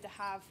permitted to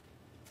have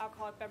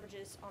alcoholic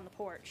beverages on the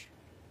porch,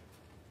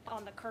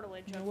 on the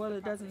curtilage of Well, the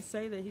it property. doesn't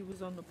say that he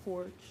was on the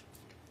porch.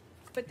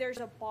 But there's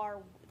a bar,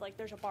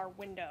 there's a bar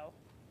window.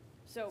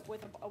 So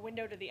with a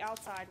window to the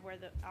outside where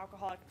the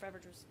alcoholic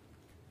beverage was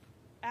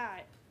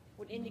at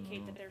would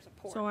indicate that there's a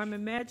porch. So I'm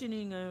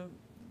imagining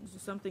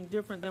something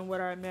different than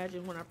what I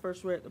imagined when I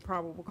first read the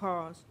probable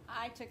cause.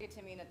 I took it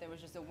to mean that there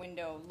was just a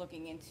window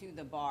looking into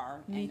the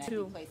bar Me and that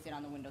too. he placed it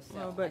on the windowsill.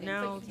 Well, I but didn't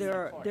now think it was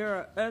a porch. there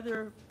are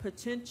other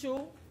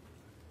potential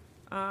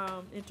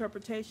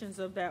interpretations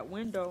of that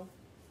window,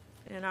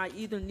 and I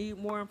either need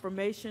more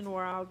information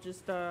or I'll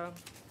just ROR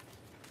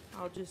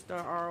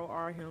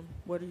him.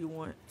 What do you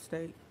want,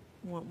 State?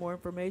 You want more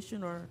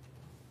information or?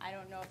 I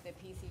don't know if the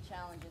PC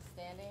challenge is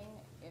standing.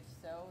 If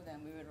so,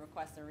 then we would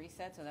request a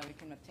reset so that we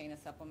can obtain a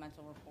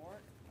supplemental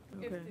report.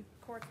 If Okay. the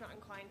court's not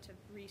inclined to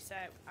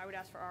reset, I would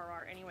ask for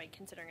RR anyway,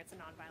 considering it's a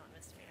nonviolent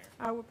misdemeanor.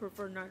 I would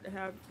prefer not to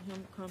have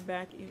him come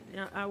back.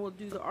 I will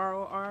do the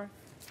ROR.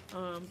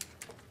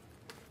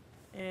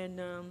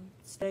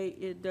 State,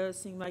 it does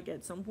seem like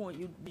at some point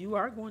you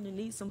are going to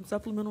need some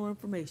supplemental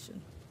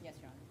information. Yes,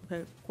 Your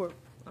Honor. Okay, court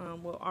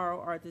will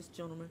ROR this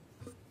gentleman.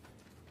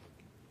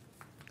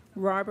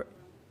 Robert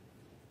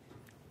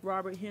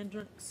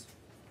Hendricks.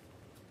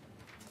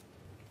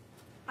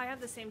 I have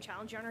the same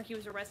challenge, Your Honor. He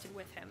was arrested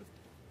with him.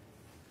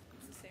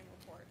 It's the same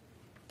report.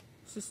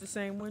 Is this the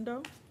same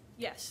window?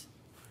 Yes.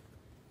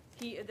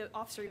 The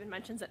officer even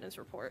mentions it in his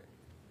report.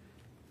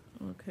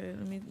 Okay,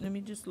 let me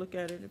just look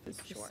at it if it's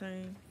the Sure.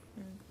 same.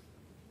 Yeah.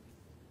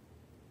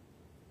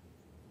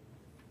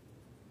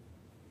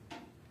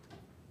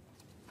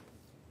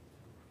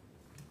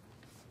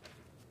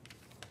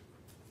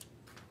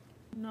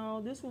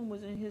 No, this one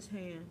was in his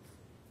hand.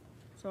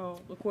 So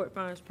the court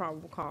finds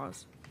probable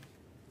cause.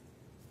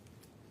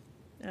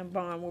 And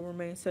bond will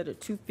remain set at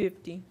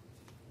 $250.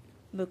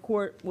 The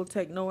court will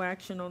take no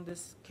action on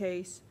this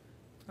case,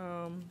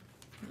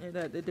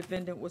 that the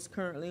defendant was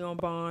currently on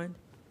bond,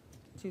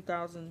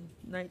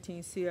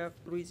 2019 CF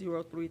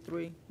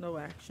 3033, no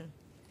action.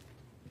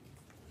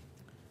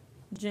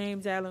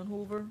 James Allen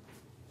Hoover.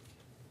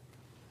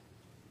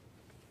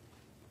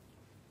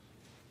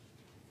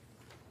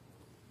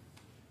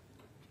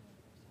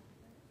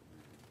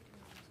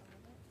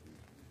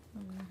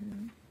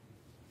 Mhm.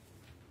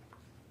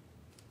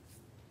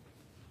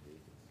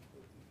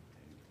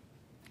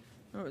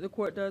 All right, the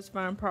court does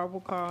find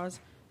probable cause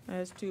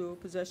as to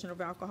possession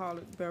of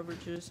alcoholic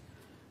beverages.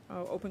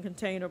 Open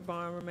container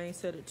bond remains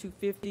set at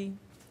 $250.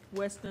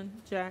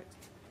 Weston, Jack.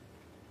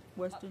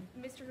 Weston.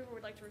 Mr. Hoover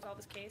would like to resolve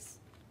this case.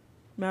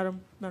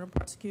 Madam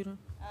Prosecutor.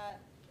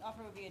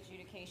 Offer would be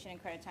adjudication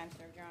and credit time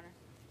served, Your Honor.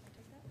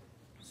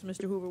 Does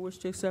Mr. Hoover wish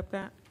to accept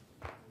that?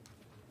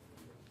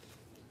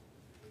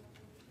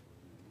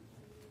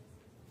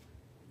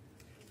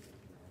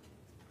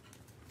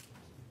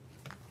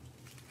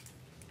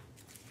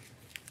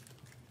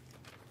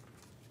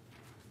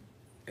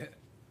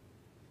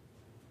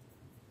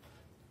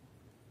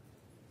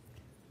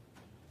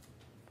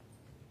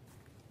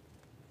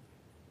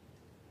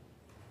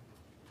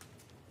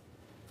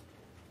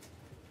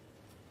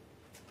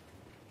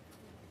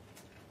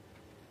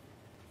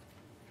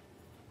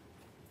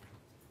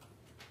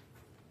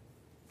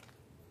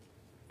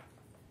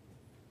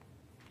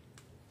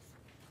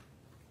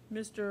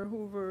 Mr.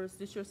 Hoover, is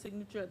this your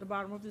signature at the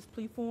bottom of this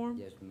plea form?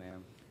 Yes,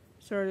 ma'am.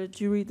 Sir, did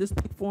you read this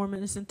plea form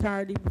in its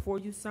entirety before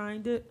you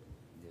signed it?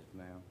 Yes,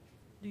 ma'am.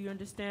 Do you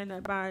understand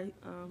that by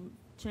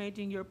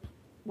changing your,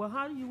 well,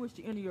 how do you wish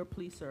to enter your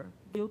plea, sir?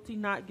 Guilty,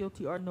 not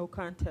guilty, or no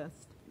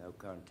contest? No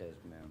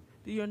contest, ma'am.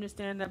 Do you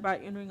understand that by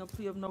entering a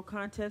plea of no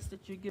contest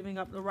that you're giving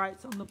up the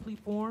rights on the plea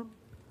form?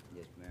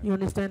 Yes, ma'am. You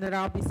understand that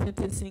I'll be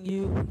sentencing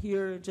you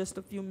here in just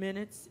a few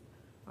minutes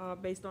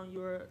based on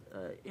your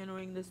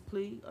entering this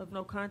plea of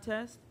no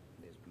contest?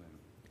 Yes,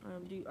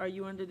 ma'am. Are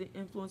you under the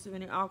influence of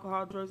any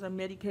alcohol, drugs, or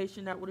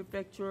medication that would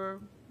affect your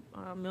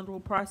mental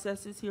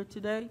processes here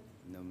today?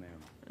 No, ma'am.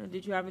 And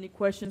did you have any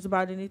questions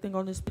about anything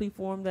on this plea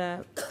form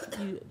that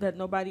that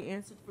nobody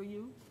answered for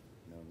you?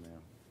 No,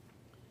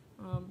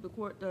 ma'am. The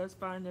court does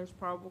find there's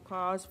probable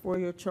cause for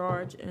your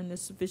charge and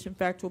there's sufficient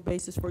factual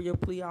basis for your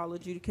plea. I'll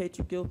adjudicate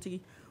you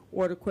guilty,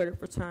 order credit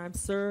for time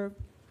served,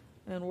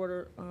 and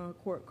order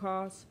court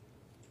costs.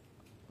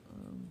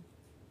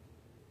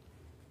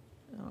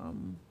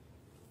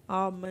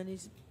 All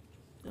monies,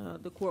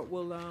 the court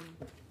will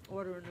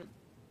order it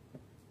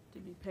to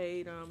be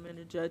paid in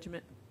a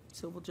judgment,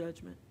 civil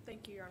judgment.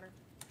 Thank you, Your Honor.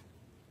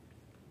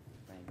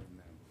 Thank you,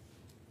 ma'am.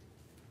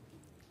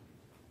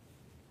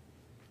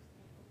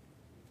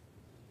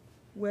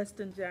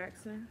 Weston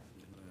Jackson.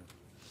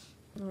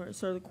 All right,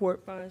 so the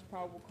court finds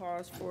probable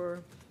cause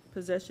for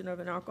possession of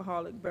an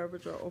alcoholic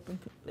beverage or open,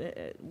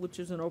 which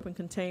is an open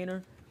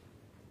container.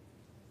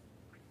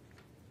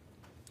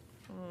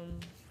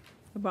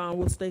 The bond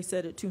will stay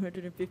set at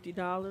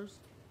 $250.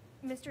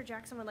 Mr.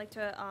 Jackson would like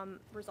to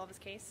resolve his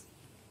case.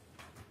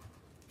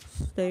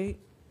 State.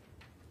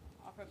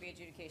 Offer would be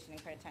adjudication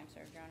and credit time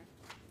served, Your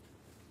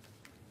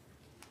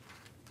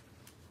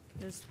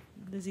Honor.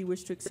 Does he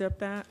wish to accept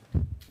that?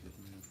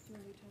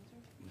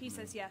 He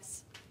says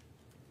yes.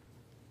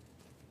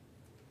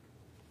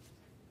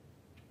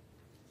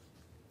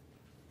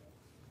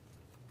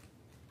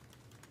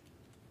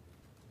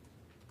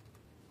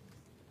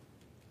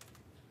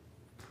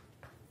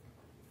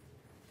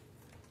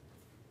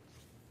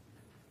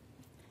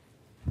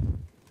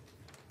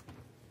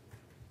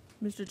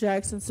 Mr.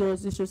 Jackson, sir,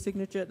 is this your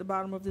signature at the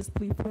bottom of this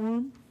plea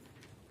form?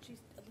 She's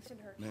listened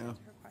to her, Ma'am.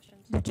 answered her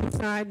questions. Did you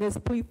sign this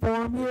plea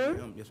form here?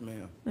 Yes,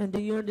 ma'am. And do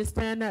you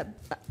understand that?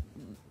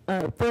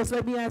 First,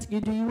 let me ask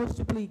you, do you wish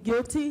to plead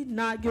guilty,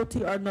 not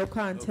guilty, or no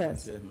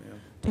contest? Yes, ma'am.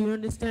 Do you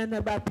understand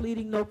that by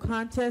pleading no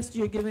contest,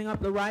 you're giving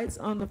up the rights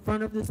on the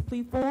front of this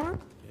plea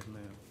form? Yes,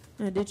 ma'am.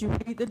 And did you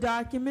read the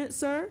document,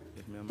 sir?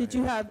 Yes, ma'am. Did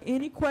you have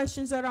any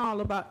questions at all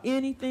about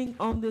anything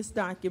on this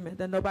document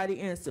that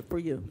nobody answered for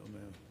you? No, ma'am.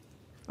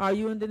 Are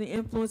you under the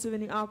influence of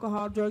any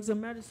alcohol, drugs, or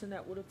medicine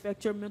that would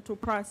affect your mental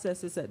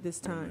processes at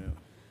this No, time? ma'am.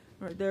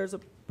 All right, there's a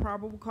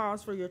probable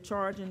cause for your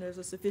charge and there's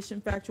a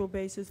sufficient factual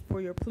basis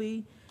for your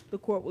plea. The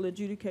court will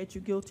adjudicate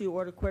you guilty,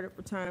 order credit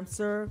for time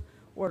served,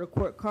 order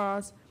court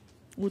costs,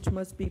 which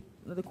must be,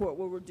 the court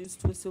will reduce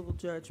to a civil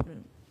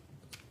judgment.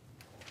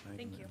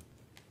 Thank you.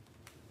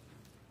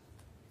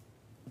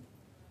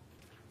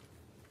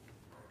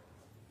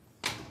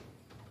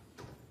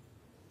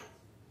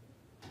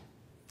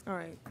 All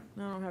right,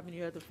 I don't have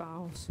any other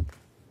files.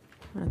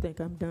 I think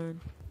I'm done.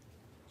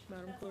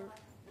 Madam Clerk?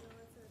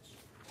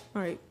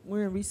 All right,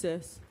 we're in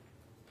recess.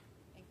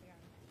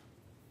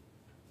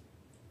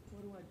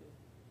 What do I do?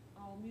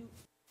 All mute?